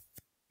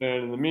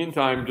 And in the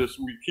meantime,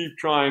 we keep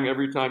trying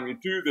every time you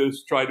do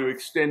this, try to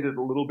extend it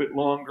a little bit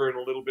longer and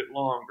a little bit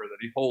longer that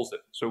he holds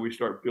it. So we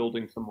start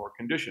building some more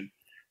condition.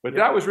 But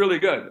that was really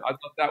good. I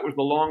thought that was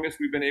the longest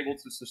we've been able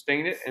to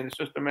sustain it. And it's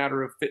just a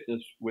matter of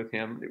fitness with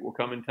him. It will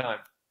come in time.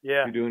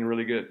 Yeah. You're doing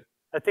really good.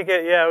 I think,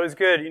 it was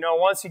good.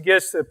 Once he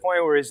gets to the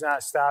point where he's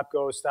not stop,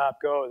 go,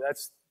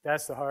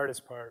 that's the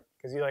hardest part.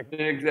 Because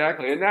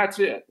Exactly. And that's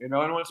it. And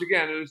once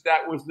again,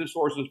 that was this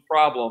horse's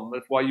problem.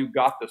 That's why you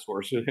got this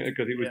horse,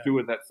 because he was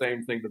doing that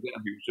same thing to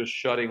them. He was just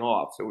shutting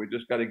off. So we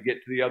just got to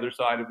get to the other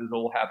side of his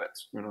old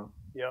habits,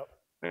 Yep.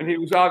 And he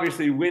was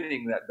obviously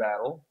winning that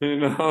battle,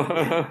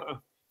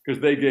 because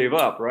they gave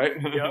up, right?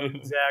 Yep,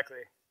 exactly.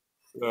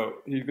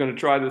 So he's going to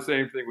try the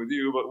same thing with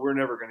you, but we're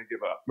never going to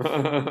give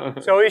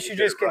up. So we should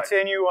just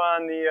continue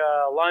on the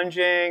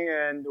lunging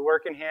and the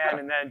working hand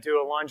and then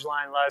do a lunge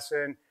line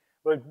lesson.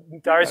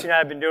 What Darcy and I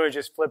have been doing is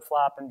just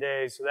flip-flopping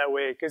days, so that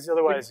way, because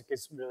otherwise it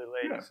gets really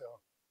late. So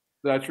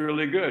That's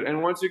really good.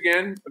 And once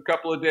again, a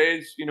couple of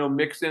days,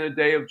 mix in a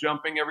day of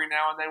jumping every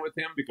now and then with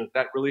him, because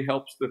that really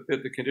helps to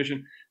fit the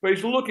condition. But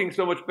he's looking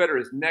so much better.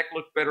 His neck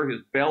looks better.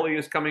 His belly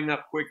is coming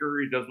up quicker.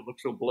 He doesn't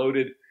look so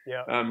bloated.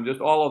 Yeah. Just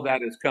all of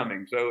that is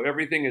coming. So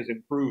everything is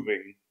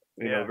improving.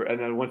 And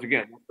then once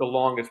again, the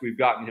longest we've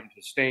gotten him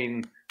to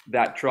sustain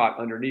that trot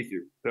underneath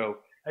you. So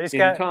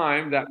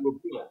time, that will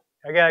build.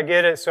 I got to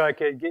get it so I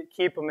could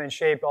keep him in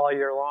shape all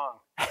year long.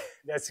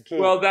 That's the key.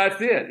 Well, that's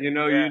it. You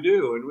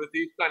do. And with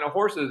these kind of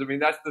horses, I mean,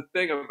 that's the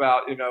thing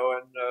about, and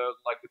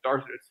like the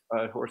Darcy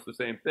horse, the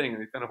same thing.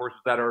 And these kind of horses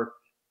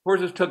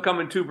horses come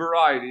in two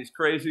varieties,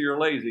 crazy or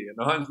lazy.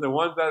 And the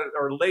ones that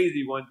are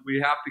lazy ones,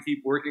 we have to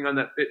keep working on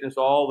that fitness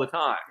all the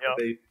time. Yep.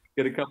 They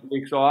get a couple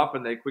weeks off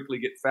and they quickly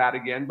get fat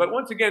again. But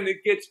once again,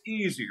 it gets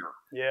easier.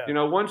 Yeah.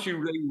 Once you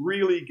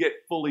really get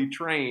fully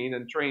trained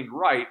and trained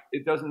right,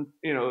 it doesn't,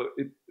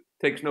 it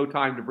takes no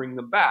time to bring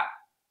them back.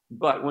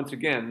 But once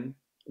again,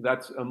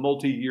 that's a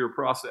multi-year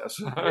process,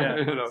 yeah,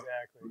 exactly.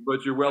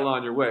 But you're well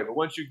on your way. But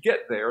once you get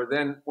there,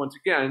 then once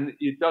again,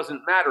 it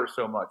doesn't matter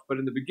so much. But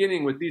in the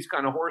beginning, with these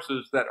kind of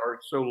horses that are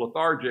so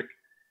lethargic,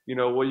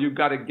 you've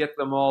got to get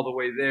them all the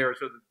way there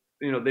so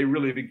that, they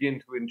really begin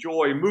to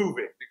enjoy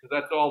moving, because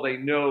that's all they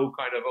know,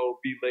 kind of,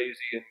 be lazy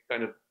and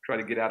kind of try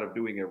to get out of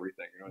doing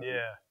everything.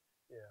 Yeah.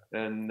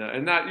 And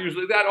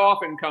that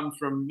often comes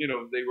from,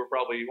 they were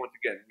probably, once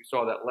again, we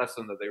saw that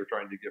lesson that they were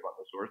trying to give on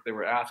this horse. They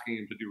were asking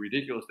him to do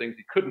ridiculous things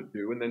he couldn't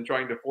do, and then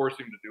trying to force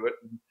him to do it.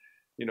 And,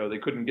 they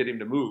couldn't get him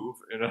to move,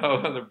 and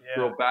the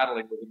girl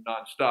battling with him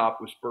nonstop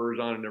with spurs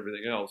on and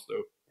everything else. So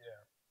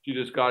she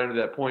just got into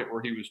that point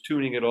where he was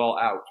tuning it all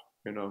out,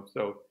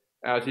 So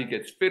as he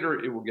gets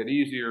fitter, it will get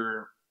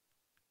easier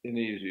and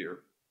easier.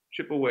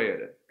 Chip away at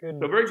it.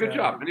 So very good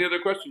job. Any other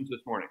questions this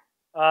morning?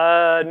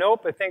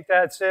 Nope, I think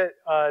that's it.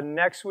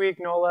 Next week,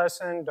 no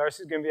lesson.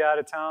 Darcy's going to be out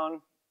of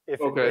town.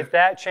 If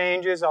that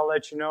changes, I'll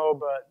let you know,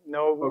 but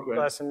no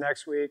lesson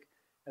next week,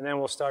 and then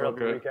we'll start up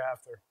the week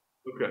after.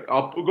 Okay.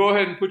 We'll go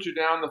ahead and put you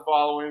down the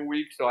following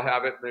week, so I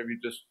have it. Maybe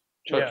just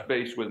touch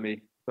base with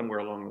me somewhere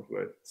along this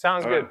way.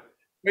 Sounds good.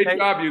 Great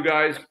job, you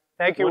guys.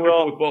 Thank you, Wonderful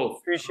Will. with both.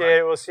 Appreciate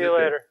it. We'll see you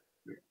later.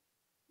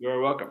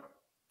 You're welcome.